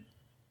Cuban.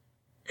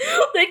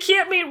 They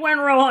can't meet Wen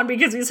Rohan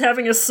because he's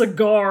having a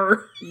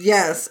cigar.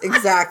 Yes,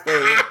 exactly.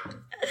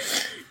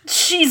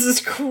 Jesus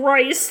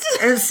Christ.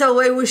 And so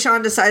Wei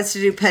Wuxian decides to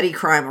do petty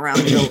crime around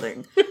the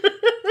building.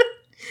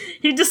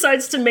 He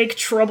decides to make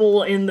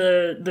trouble in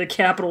the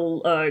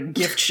Capitol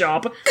gift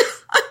shop.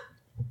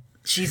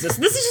 Jesus.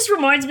 This just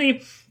reminds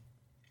me...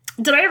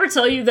 Did I ever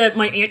tell you that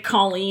my Aunt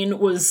Colleen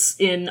was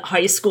in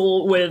high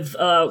school with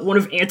one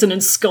of Antonin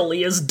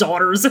Scalia's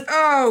daughters?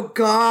 Oh,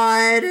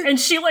 God. And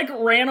she, like,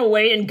 ran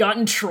away and got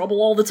in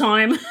trouble all the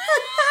time.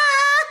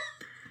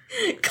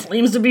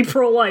 Claims to be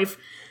pro-life.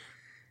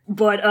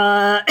 But,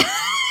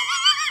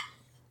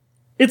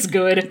 it's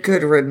good.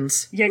 Good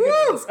riddance. Yeah,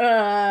 good riddance.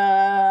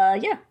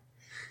 Yeah.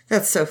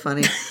 That's so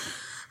funny.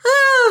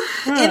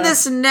 In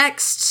this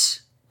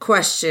next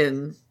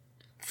question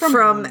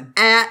from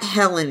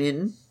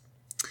 @Helenin,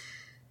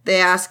 they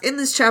ask, in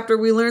this chapter,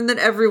 we learn that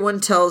everyone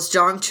tells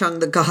Jong Chung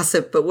the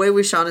gossip, but Wei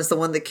Wuxian is the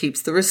one that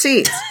keeps the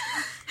receipts.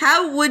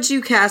 How would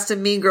you cast a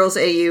Mean Girls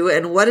AU,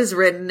 and what is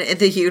written in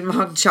the Yun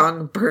Mong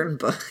Chong burn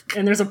book?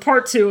 And there's a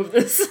part 2 of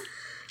this.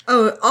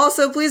 Oh,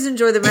 also, please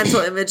enjoy the mental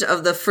image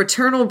of the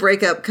fraternal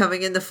breakup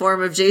coming in the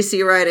form of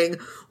JC writing,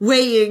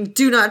 Wei Ying,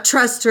 do not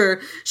trust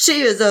her.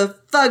 She is a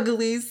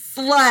fugly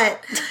slut.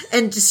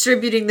 And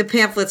distributing the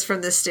pamphlets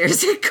from the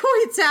stairs at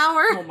Koi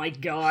Tower. Oh my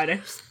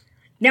god.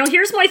 Now,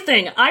 here's my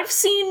thing. I've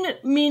seen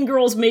Mean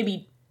Girls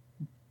maybe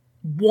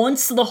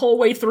once the whole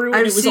way through,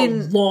 and it was a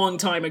long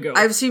time ago.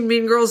 I've seen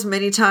Mean Girls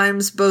many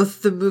times,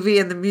 both the movie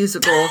and the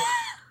musical.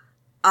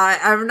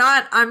 I'm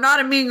not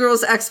a Mean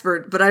Girls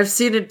expert, but I've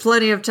seen it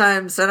plenty of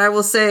times, and I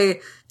will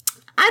say,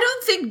 I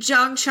don't think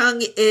Jong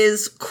Chung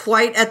is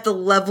quite at the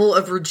level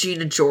of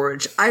Regina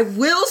George. I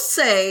will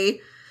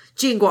say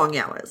Jean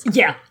Guangyao is.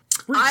 Yeah.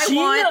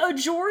 Regina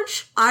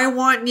George? I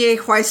want Ye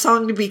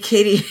Huaisong to be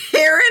Katie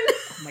Heron.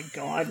 Oh my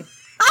god.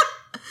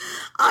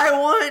 I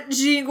want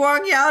Jean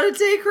Guangyao to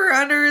take her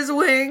under his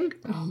wing.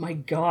 Oh my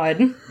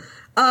god.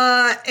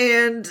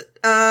 And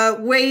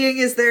Wei Ying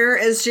is there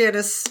as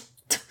Janice.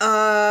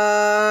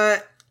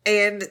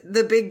 And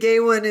the big gay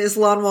one is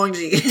Lan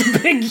Wangji. The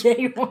big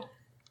gay one.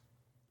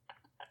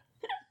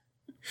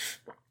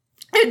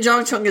 And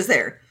Jong Chung is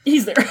there.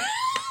 He's there.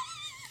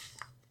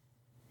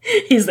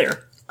 He's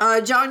there.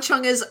 Jong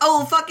Chung is,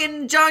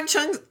 fucking Jong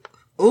Chung.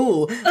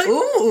 Jong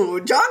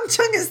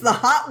Chung is the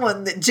hot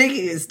one that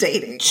Jiggy is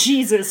dating.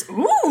 Jesus.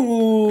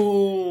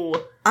 Ooh.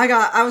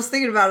 I was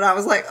thinking about it. I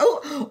was like,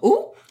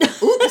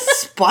 the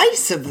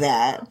spice of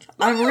that.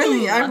 I'm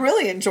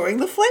really enjoying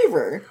the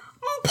flavor.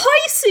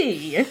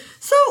 Piscy.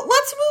 So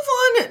let's move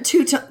on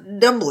to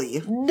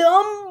Dumbly.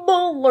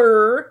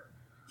 Dumbler.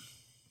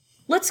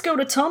 Let's go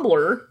to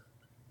Tumblr.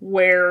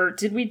 Where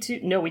did we do?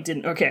 No, we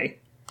didn't. Okay.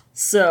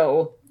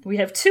 So we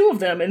have 2 of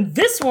them, and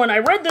this one, I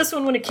read this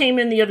one when it came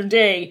in the other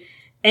day,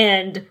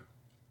 and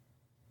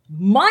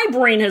my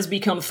brain has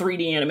become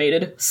 3D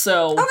animated,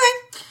 so... Okay.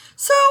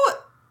 So,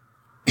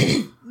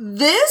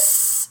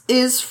 this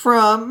is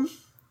from...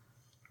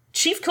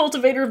 Chief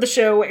Cultivator of the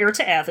Show, Heir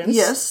to Athens.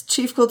 Yes,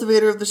 Chief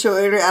Cultivator of the Show,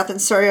 Heir to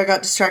Athens. Sorry, I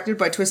got distracted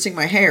by twisting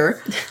my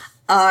hair.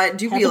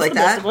 Do be like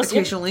that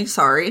occasionally. Yep.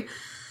 Sorry.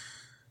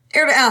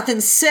 Heir to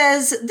Athens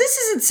says, this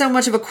isn't so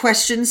much of a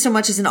question so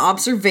much as an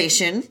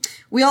observation.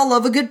 We all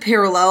love a good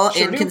parallel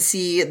and can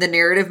see the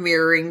narrative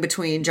mirroring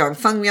between Zhang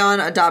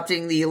Fengmian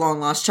adopting the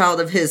long-lost child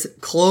of his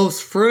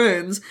close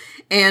friends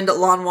and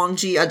Lan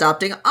Wangji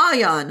adopting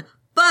Ayan.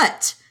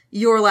 But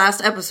your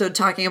last episode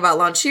talking about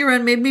Lan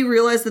Shiren made me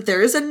realize that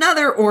there is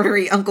another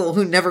ornery uncle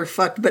who never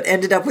fucked but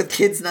ended up with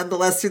kids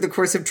nonetheless through the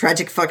course of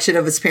tragic fuck shit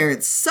of his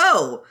parents.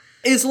 So,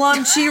 is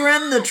Lan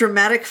Shiren the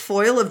dramatic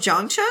foil of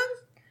Jong Chung?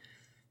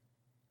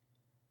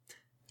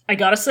 I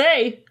gotta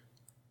say,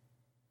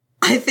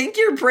 I think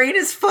your brain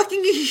is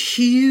fucking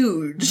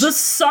huge. The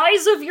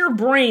size of your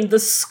brain, the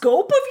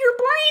scope of your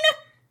brain?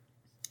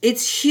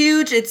 It's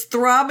huge, it's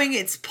throbbing,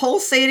 it's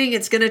pulsating,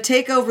 it's gonna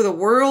take over the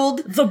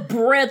world. The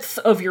breadth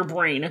of your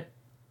brain.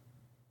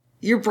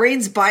 Your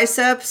brain's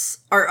biceps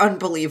are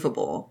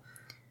unbelievable.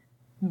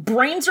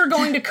 Brains are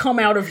going to come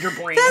out of your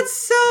brain. That's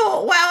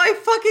so... Wow, I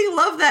fucking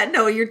love that.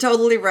 No, you're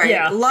totally right.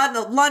 Yeah. Lan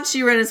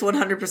Shiren is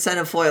 100%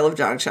 a foil of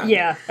Jong Chung.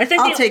 Yeah.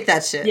 I'll take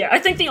that shit. Yeah, I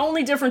think the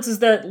only difference is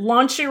that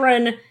Lan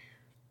Shiren,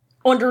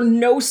 under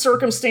no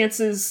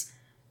circumstances,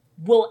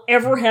 will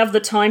ever have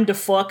the time to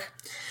fuck.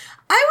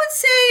 I would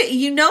say,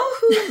 you know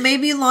who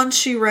maybe Lan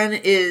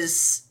Shiren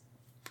is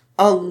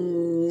a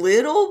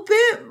little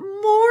bit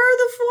more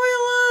the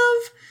foil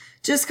of?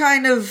 Just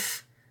kind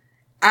of...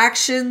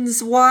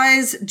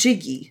 actions-wise,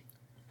 Jiggy.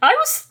 I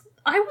was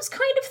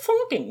kind of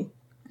thonking.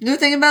 You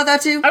thinking about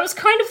that too? I was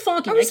kind of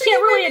thonking. I can't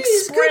really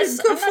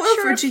express. Good foil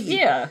for Jiggy.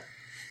 Yeah.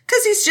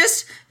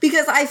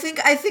 Because I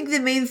think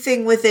the main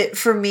thing with it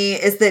for me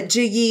is that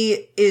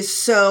Jiggy is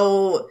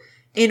so,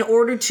 in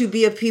order to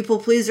be a people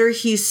pleaser,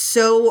 he's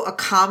so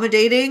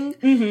accommodating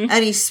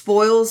and he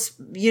spoils,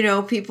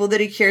 people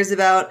that he cares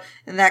about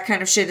and that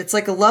kind of shit. It's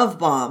like a love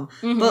bomb.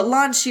 But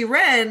Lan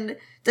Shiren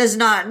does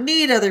not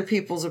need other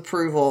people's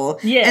approval.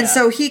 Yeah. And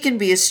so he can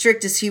be as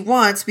strict as he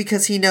wants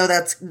because he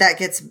knows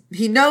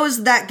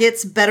that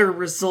gets better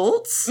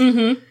results.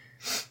 And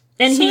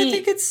so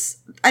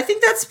I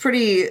think that's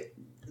pretty,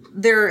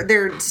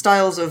 their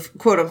styles of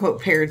quote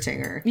unquote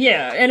parenting are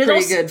and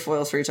pretty good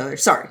foils for each other.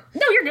 Sorry.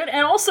 No, you're good.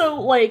 And also,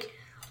 like,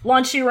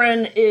 Lan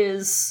Shiren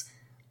is,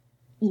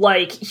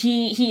 like,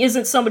 he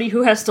isn't somebody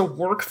who has to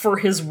work for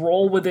his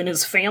role within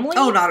his family.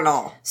 Oh, not at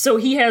all. So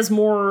he has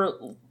more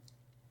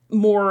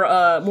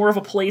of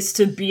a place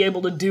to be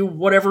able to do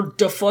whatever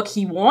the fuck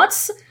he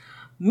wants.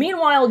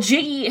 Meanwhile,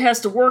 Jiggy has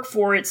to work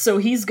for it, so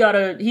he's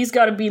gotta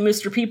be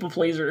Mr. People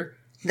Pleaser.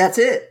 That's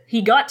it.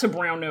 He got to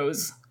brown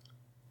nose.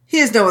 He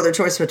has no other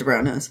choice but to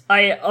brown nose.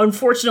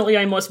 Unfortunately,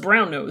 I must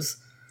brown nose.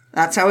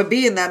 That's how it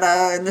be in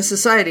this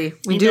society.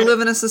 We do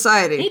live in a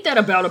society. Ain't that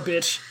about a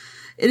bitch?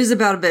 It is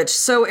about a bitch.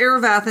 So, Heir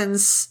of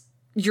Athens,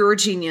 you're a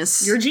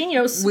genius. You're a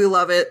genius. We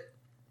love it.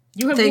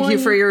 You have Thank you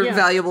for your yeah.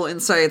 valuable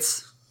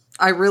insights.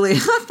 I really,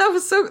 that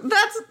was so, I didn't even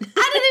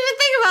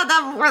think about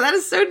that before. That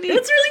is so neat.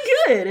 It's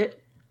really good.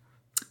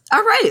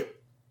 All right.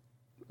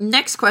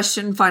 Next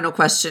question, final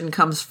question,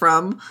 comes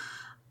from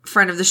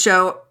friend of the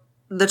show,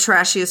 The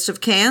Trashiest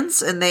of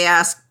Cans, and they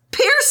ask,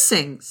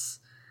 piercings.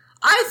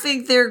 I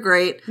think they're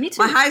great. Me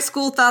too. My high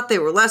school thought they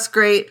were less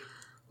great.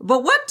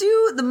 But what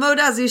do the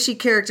Modazushi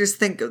characters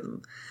think of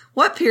them?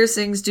 What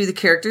piercings do the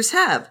characters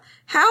have?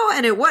 How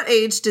and at what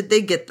age did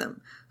they get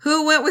them?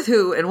 Who went with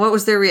who, and what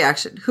was their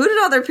reaction? Who did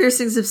all their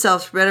piercings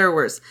themselves, for better or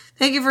worse?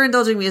 Thank you for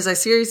indulging me as I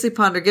seriously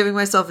ponder giving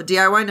myself a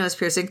DIY nose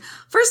piercing.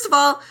 First of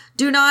all,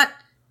 do not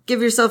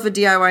give yourself a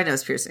DIY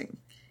nose piercing.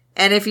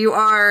 And if you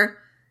are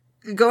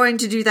going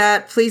to do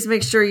that, please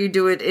make sure you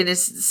do it in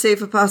as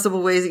safe a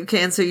possible way as you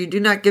can so you do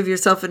not give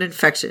yourself an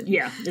infection.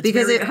 Yeah.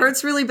 Because it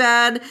hurts really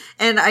bad,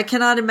 and I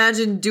cannot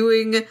imagine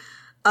doing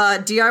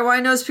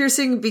DIY nose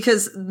piercing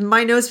because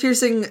my nose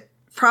piercing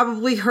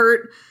probably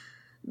hurt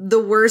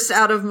the worst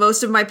out of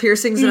most of my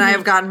piercings, and I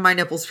have gotten my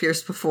nipples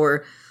pierced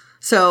before.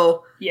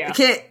 So, yeah.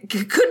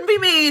 Couldn't be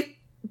me,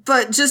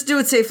 but just do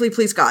it safely,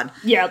 please God.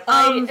 Yeah,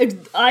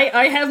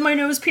 I have my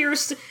nose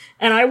pierced,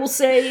 and I will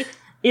say,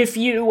 if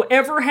you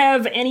ever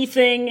have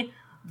anything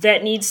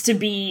that needs to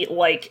be,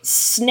 like,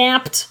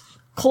 snapped,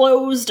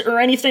 closed, or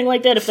anything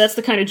like that, if that's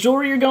the kind of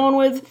jewelry you're going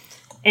with,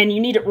 and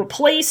you need it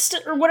replaced,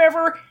 or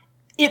whatever,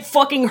 it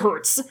fucking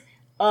hurts.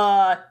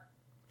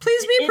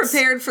 Please be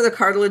prepared for the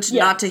cartilage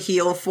not to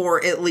heal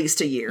for at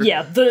least a year.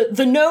 Yeah,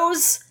 the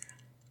nose,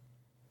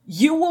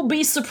 you will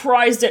be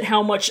surprised at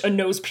how much a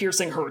nose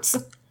piercing hurts.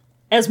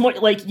 As much,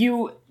 like,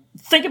 you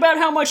think about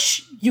how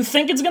much you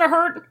think it's gonna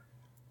hurt,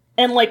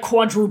 and, like,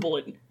 quadruple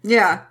it.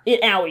 Yeah.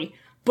 Owie.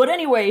 But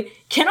anyway,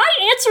 can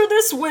I answer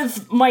this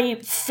with my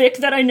fic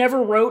that I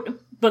never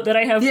wrote, but that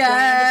I have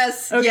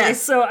Yes! planned? Okay,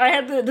 yes. so I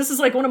had this is,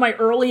 like, one of my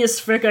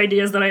earliest fic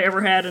ideas that I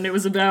ever had, and it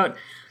was about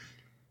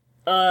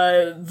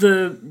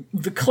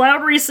the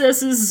Cloud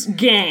Recesses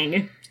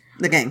gang.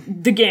 The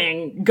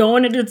gang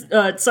going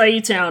into Tsai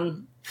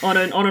Town on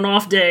an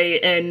off day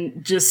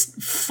and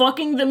just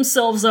fucking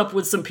themselves up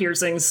with some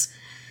piercings.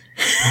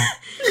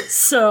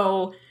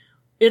 So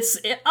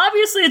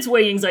obviously it's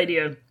Wei Ying's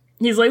idea.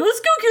 He's like, let's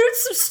go get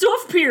some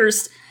stuff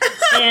pierced.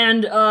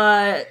 And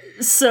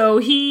so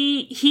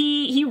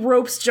he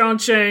ropes Zhang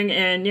Cheng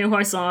and Niu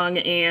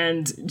Huaisang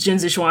and Jin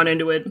Zixuan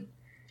into it.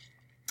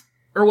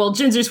 Or, well,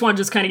 Jin Zixuan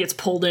just kind of gets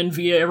pulled in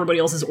via everybody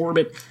else's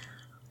orbit.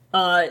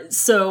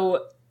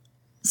 So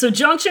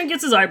Zhang Cheng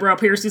gets his eyebrow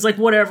pierced. He's like,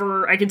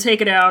 whatever, I can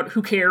take it out.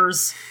 Who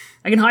cares?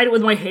 I can hide it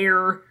with my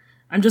hair.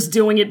 I'm just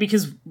doing it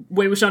because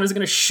Wei Wuxian is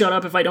going to shut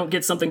up if I don't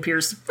get something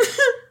pierced.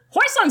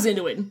 Huaisang's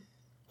into it.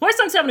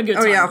 Huaisang's having a good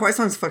time. Oh, yeah,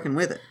 Huaisang's fucking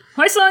with it.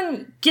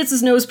 Huaisang gets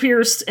his nose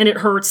pierced, and it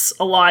hurts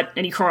a lot,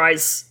 and he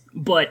cries,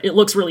 but it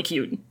looks really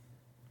cute.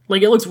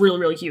 Like, it looks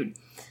really, really cute.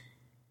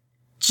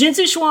 Jin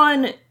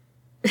Zixuan...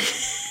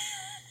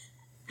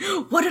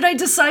 What did I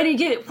decide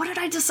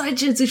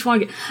Jin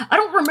Zixuan get? I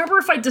don't remember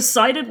if I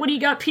decided what he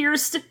got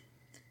pierced,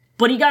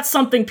 but he got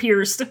something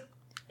pierced,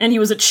 and he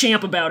was a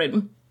champ about it.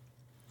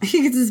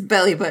 He gets his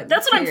belly button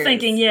That's what pierced. I'm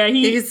thinking, yeah.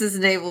 He gets his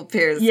navel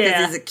pierced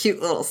because he's a cute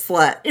little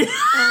slut.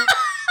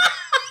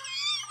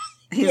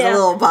 He's a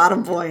little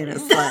bottom boy in a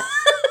slut.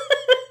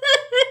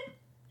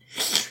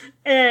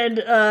 And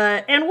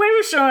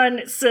Wei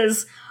Wuxian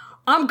says,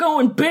 I'm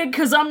going big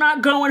because I'm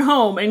not going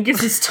home, and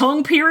gets his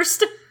tongue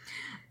pierced.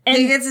 And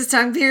he gets his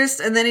tongue pierced,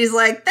 and then he's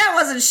like, that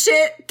wasn't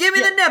shit, give me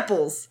the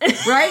nipples,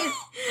 right?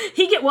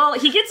 He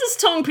gets his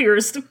tongue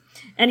pierced,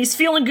 and he's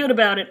feeling good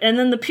about it, and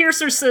then the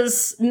piercer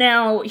says,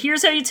 now,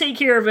 here's how you take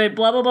care of it,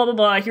 blah, blah, blah, blah,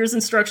 blah, here's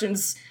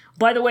instructions.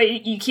 By the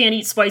way, you can't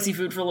eat spicy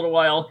food for a little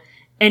while.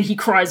 And he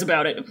cries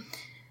about it.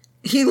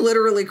 He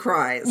literally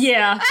cries.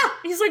 Yeah.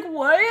 He's like,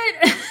 what?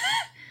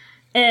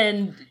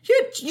 And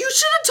you should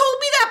have told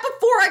me that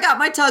before I got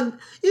my tongue.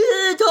 You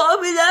should have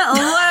told me that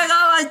before I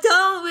got my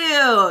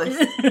tongue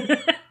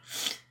pierced.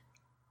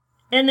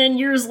 And then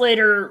years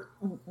later,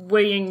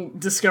 Wei Ying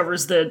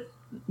discovers that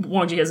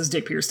Wang Ji has his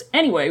dick pierced.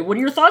 Anyway, what are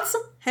your thoughts?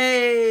 Hey,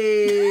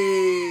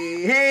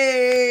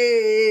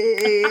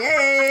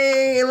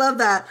 love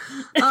that.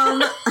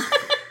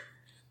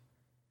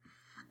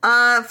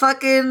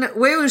 Fucking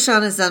Wei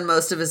Wuxian has done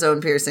most of his own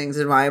piercings,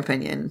 in my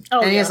opinion.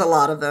 Oh, and he has a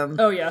lot of them.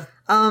 Oh, yeah.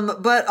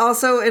 But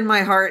also in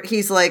my heart,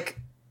 he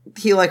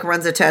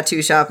runs a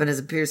tattoo shop and is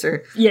a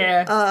piercer.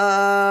 Yeah.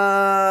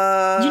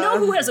 You know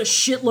who has a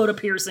shitload of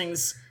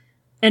piercings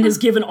and has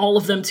given all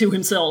of them to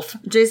himself?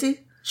 JC?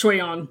 Shui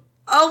Yang.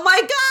 Oh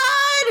my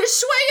god!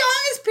 Shui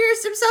Yang has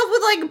pierced himself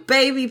with, like,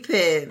 baby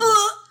pins.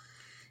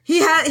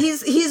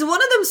 He's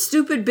one of them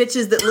stupid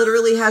bitches that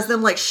literally has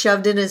them, like,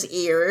 shoved in his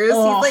ears.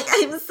 Oh. He's like,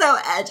 I'm so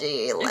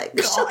edgy. Like,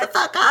 shut the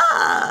fuck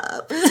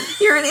up.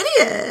 You're an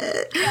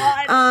idiot.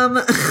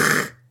 God.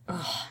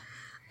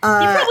 He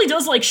probably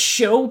does, like,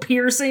 show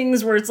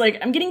piercings where it's like,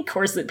 I'm getting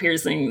corset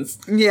piercings.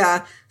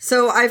 Yeah.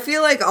 So I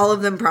feel like all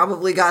of them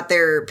probably got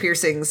their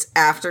piercings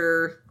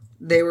after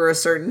they were a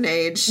certain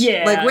age.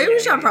 Yeah. Like, Wei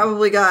Wuxian yeah.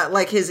 probably got,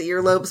 like, his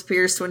earlobes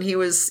pierced when he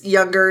was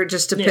younger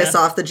just to piss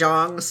off the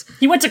Jongs.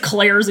 He went to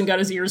Claire's and got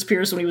his ears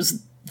pierced when he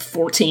was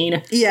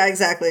 14. Yeah,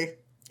 exactly.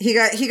 He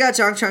got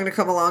Zhang Chung to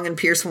come along and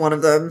pierce one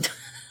of them.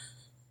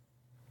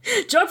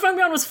 Zhang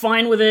Fengmian was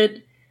fine with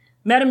it.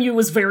 Madame Yu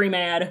was very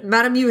mad.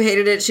 Madame Yu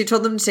hated it. She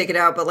told them to take it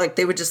out, but, like,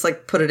 they would just,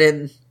 like, put it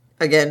in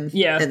again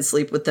and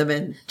sleep with them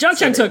in. Zhang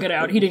Chung took it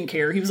out. He didn't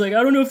care. He was like,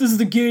 I don't know if this is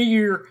the gay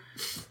ear.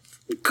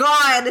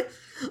 God!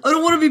 I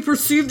don't want to be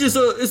perceived as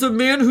a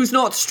man who's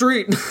not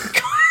straight.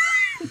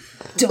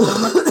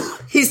 Dumb.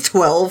 He's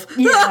 12.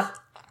 Yeah.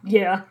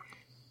 Yeah.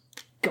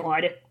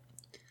 God.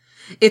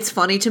 It's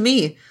funny to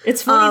me.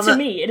 It's funny to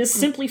me. It is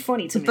simply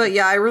funny to me. But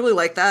yeah, I really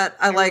like that.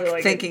 I like really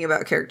like thinking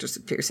about characters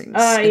with piercings.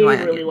 I in my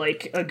really onion.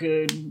 like a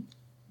good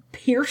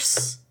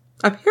pierce.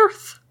 A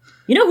pierce.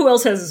 You know who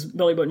else has his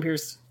belly button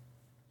pierced?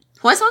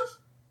 Huaisong?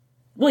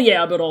 Well,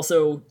 yeah, but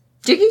also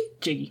Jiggy?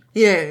 Jiggy.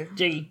 Yeah.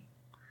 Jiggy.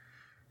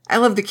 I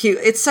love the cute.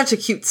 It's such a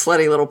cute,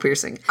 slutty little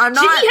piercing.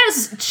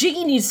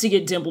 Jiggy needs to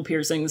get dimple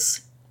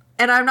piercings.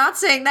 And I'm not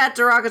saying that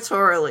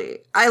derogatorily.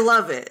 I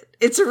love it.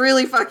 It's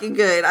really fucking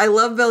good. I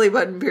love belly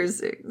button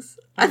piercings.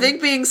 I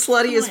think being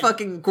slutty is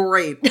fucking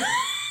great.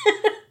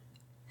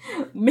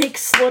 Make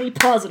slutty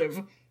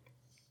positive.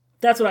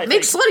 That's what I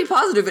Make think. slutty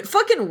positive. It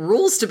fucking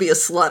rules to be a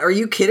slut. Are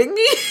you kidding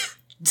me?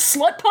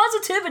 Slut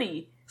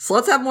positivity.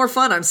 Sluts have more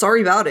fun. I'm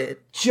sorry about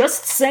it.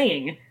 Just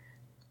saying.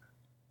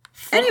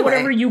 Fuck Anyway.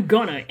 whatever you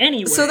gonna.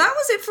 Anyway. So that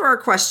was it for our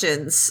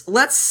questions.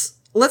 Let's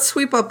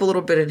sweep up a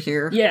little bit in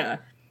here. Yeah.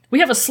 We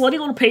have a slutty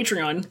little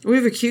Patreon. We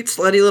have a cute,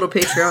 slutty little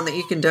Patreon that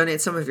you can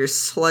donate some of your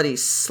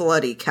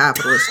slutty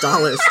capitalist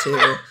dollars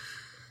to.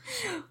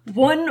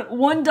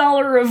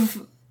 $1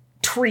 of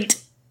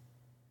treat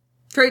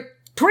Great.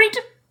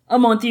 a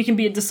month. You can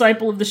be a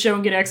disciple of the show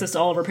and get access to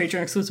all of our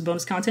Patreon exclusive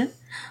bonus content.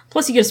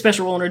 Plus, you get a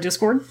special role in our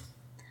Discord.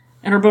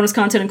 And our bonus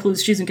content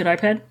includes Choosing Good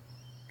iPad.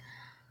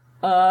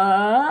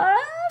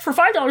 For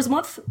 $5 a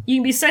month, you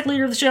can be sec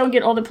leader of the show and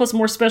get all that plus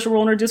more special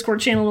role in our Discord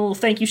channel, a little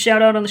thank you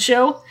shout out on the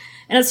show.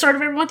 And at the start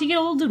of every month, you get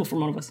a little doodle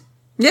from one of us.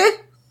 Yeah.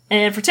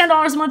 And for $10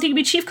 a month, you can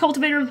be chief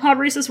cultivator of the Pod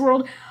Recess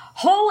world.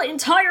 Whole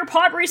entire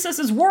Pod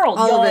Recess's world,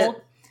 All y'all. of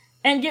it.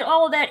 And get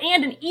all of that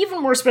and an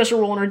even more special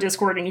role in our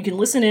Discord. And you can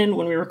listen in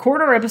when we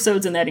record our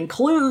episodes, and that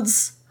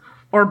includes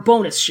our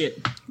bonus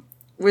shit.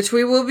 Which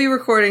we will be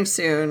recording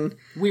soon.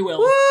 We will.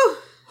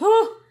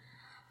 Woo!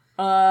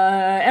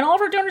 And all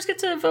of our donors get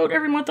to vote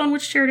every month on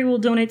which charity we'll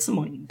donate some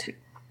money to.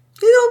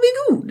 It'll be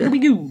good. It'll be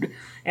good.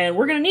 And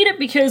we're gonna need it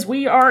because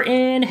we are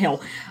in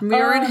hell. We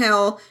are in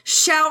hell.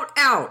 Shout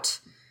out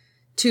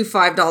to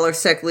 $5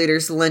 sec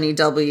leaders Lenny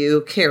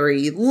W,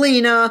 Carrie,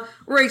 Lena,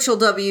 Rachel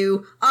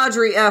W,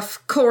 Audrey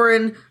F,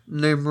 Corin,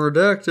 name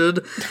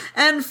redacted,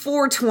 and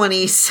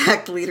 420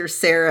 sec leader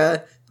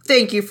Sarah.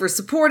 Thank you for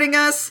supporting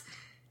us.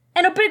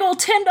 And a big old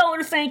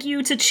 $10 thank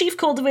you to chief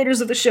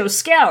cultivators of the show,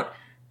 Scout,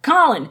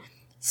 Colin,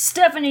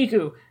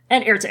 Stefaniku,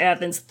 and Air to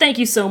Athens. Thank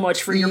you so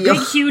much for your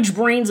big, huge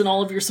brains and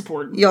all of your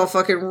support. Y'all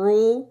fucking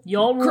rule.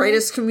 Y'all rule.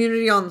 Greatest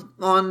community on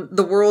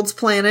the world's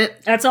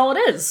planet. That's all it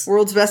is.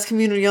 World's best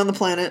community on the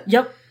planet.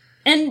 Yep.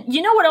 And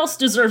you know what else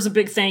deserves a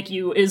big thank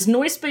you is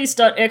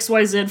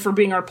Noisepace.xyz for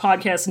being our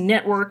podcast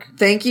network,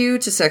 Thank you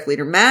to sec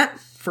leader Matt.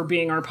 for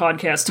being our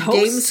podcast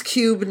host.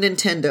 GamesCube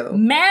Nintendo.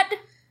 Matt,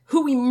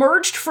 who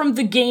emerged from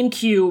the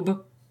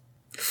GameCube,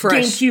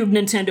 Fresh. GameCube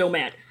Nintendo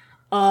Matt.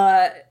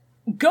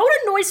 Go to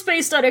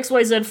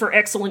Noisepace.xyz for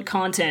excellent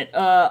content.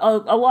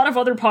 A lot of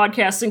other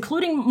podcasts,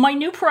 including my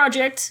new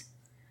project,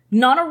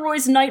 Nana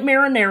Roy's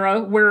Nightmare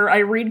Anera, where I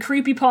read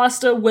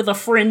creepypasta with a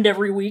friend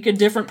every week, a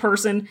different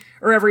person,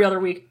 or every other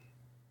week.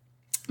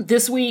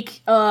 This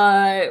week,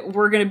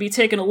 we're going to be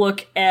taking a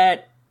look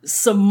at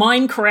some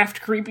Minecraft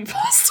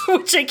creepypasta,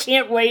 which I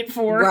can't wait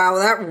for. Wow,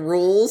 that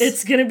rules.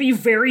 It's going to be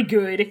very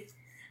good.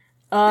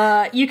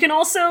 You can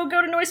also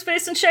go to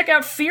Noisepace and check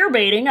out Fear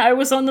Baiting. I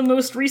was on the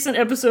most recent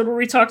episode where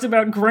we talked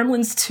about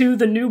Gremlins 2,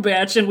 the new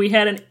batch, and we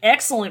had an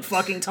excellent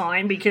fucking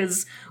time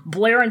because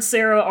Blair and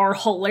Sarah are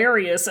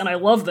hilarious and I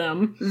love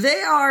them.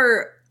 They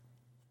are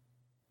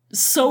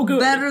So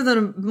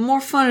good.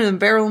 more fun than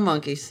Barrel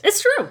Monkeys.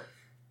 It's true.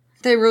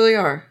 They really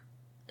are.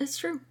 It's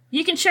true.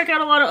 You can check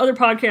out a lot of other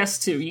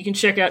podcasts too. You can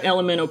check out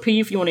LMNOP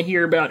if you want to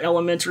hear about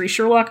Elementary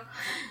Sherlock.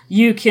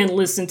 You can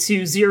listen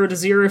to 0 to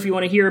 0 if you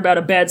want to hear about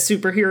a bad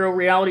superhero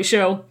reality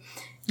show.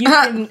 You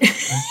can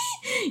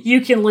you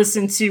can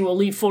listen to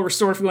Elite Full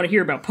Restore if you want to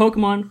hear about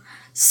Pokemon.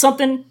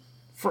 Something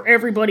for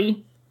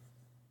everybody.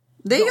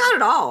 They got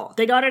it all.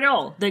 They got it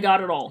all. They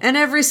got it all. And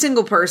every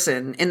single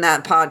person in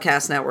that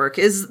podcast network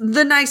is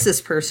the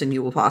nicest person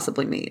you will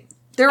possibly meet.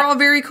 They're all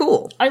very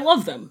cool. I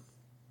love them.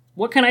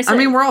 What can I say? I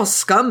mean, we're all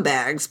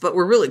scumbags, but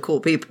we're really cool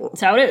people.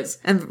 That's how it is.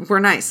 And we're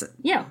nice.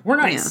 Yeah, we're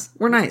nice. Yeah,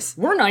 we're nice.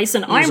 We're nice,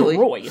 and Usually.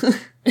 I'm Roy.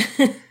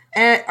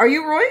 Are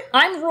you Roy?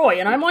 I'm Roy,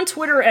 and I'm on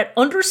Twitter at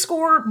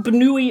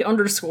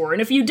 _Benui_.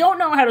 And if you don't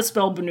know how to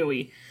spell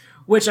Benui,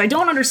 which I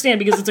don't understand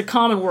because it's a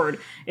common word,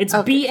 it's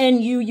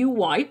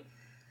BNUUY.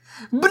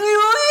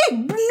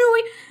 Benui!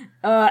 Benui!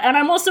 And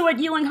I'm also at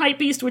Ewing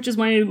Hypebeast, which is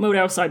my Mode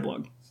Outside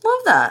blog. Love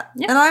that.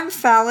 Yeah. And I'm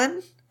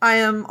Fallon. I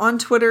am on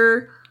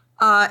Twitter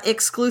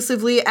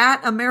exclusively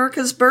at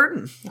America's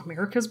Burden.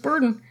 America's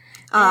Burden.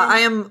 I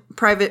am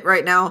private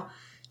right now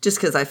just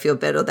because I feel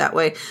better that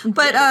way.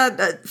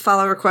 But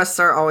follow requests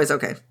are always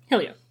okay.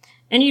 Hell yeah.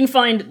 And you can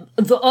find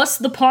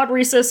the Pod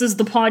Recesses,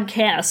 the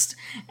podcast,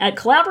 at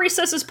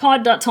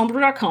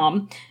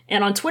cloudrecessespod.tumblr.com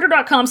and on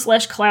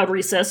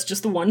twitter.com/cloudrecess,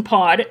 just the one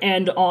pod,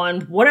 and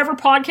on whatever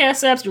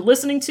podcast apps you're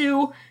listening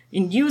to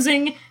and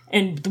using,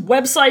 and the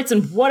websites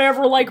and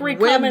whatever, like, rate,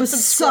 comment,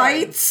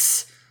 subscribe.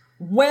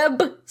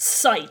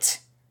 Website.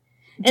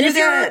 And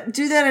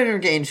Do that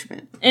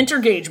engagement.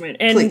 Intergagement.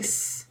 And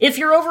please. If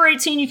you're over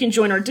 18, you can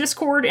join our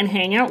Discord and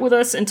hang out with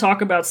us and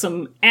talk about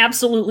some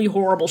absolutely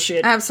horrible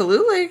shit.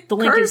 Absolutely. The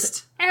link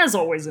is, as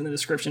always, in the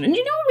description. And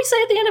you know what we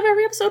say at the end of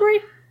every episode, Ray?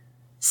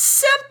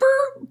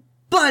 Semper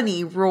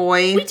Bunny,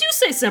 Roy. We do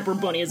say Semper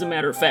Bunny, as a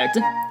matter of fact.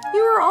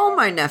 You are all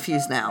my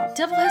nephews now.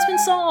 Devil has been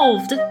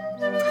solved.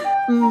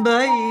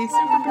 Bye.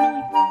 Semper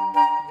Bunny.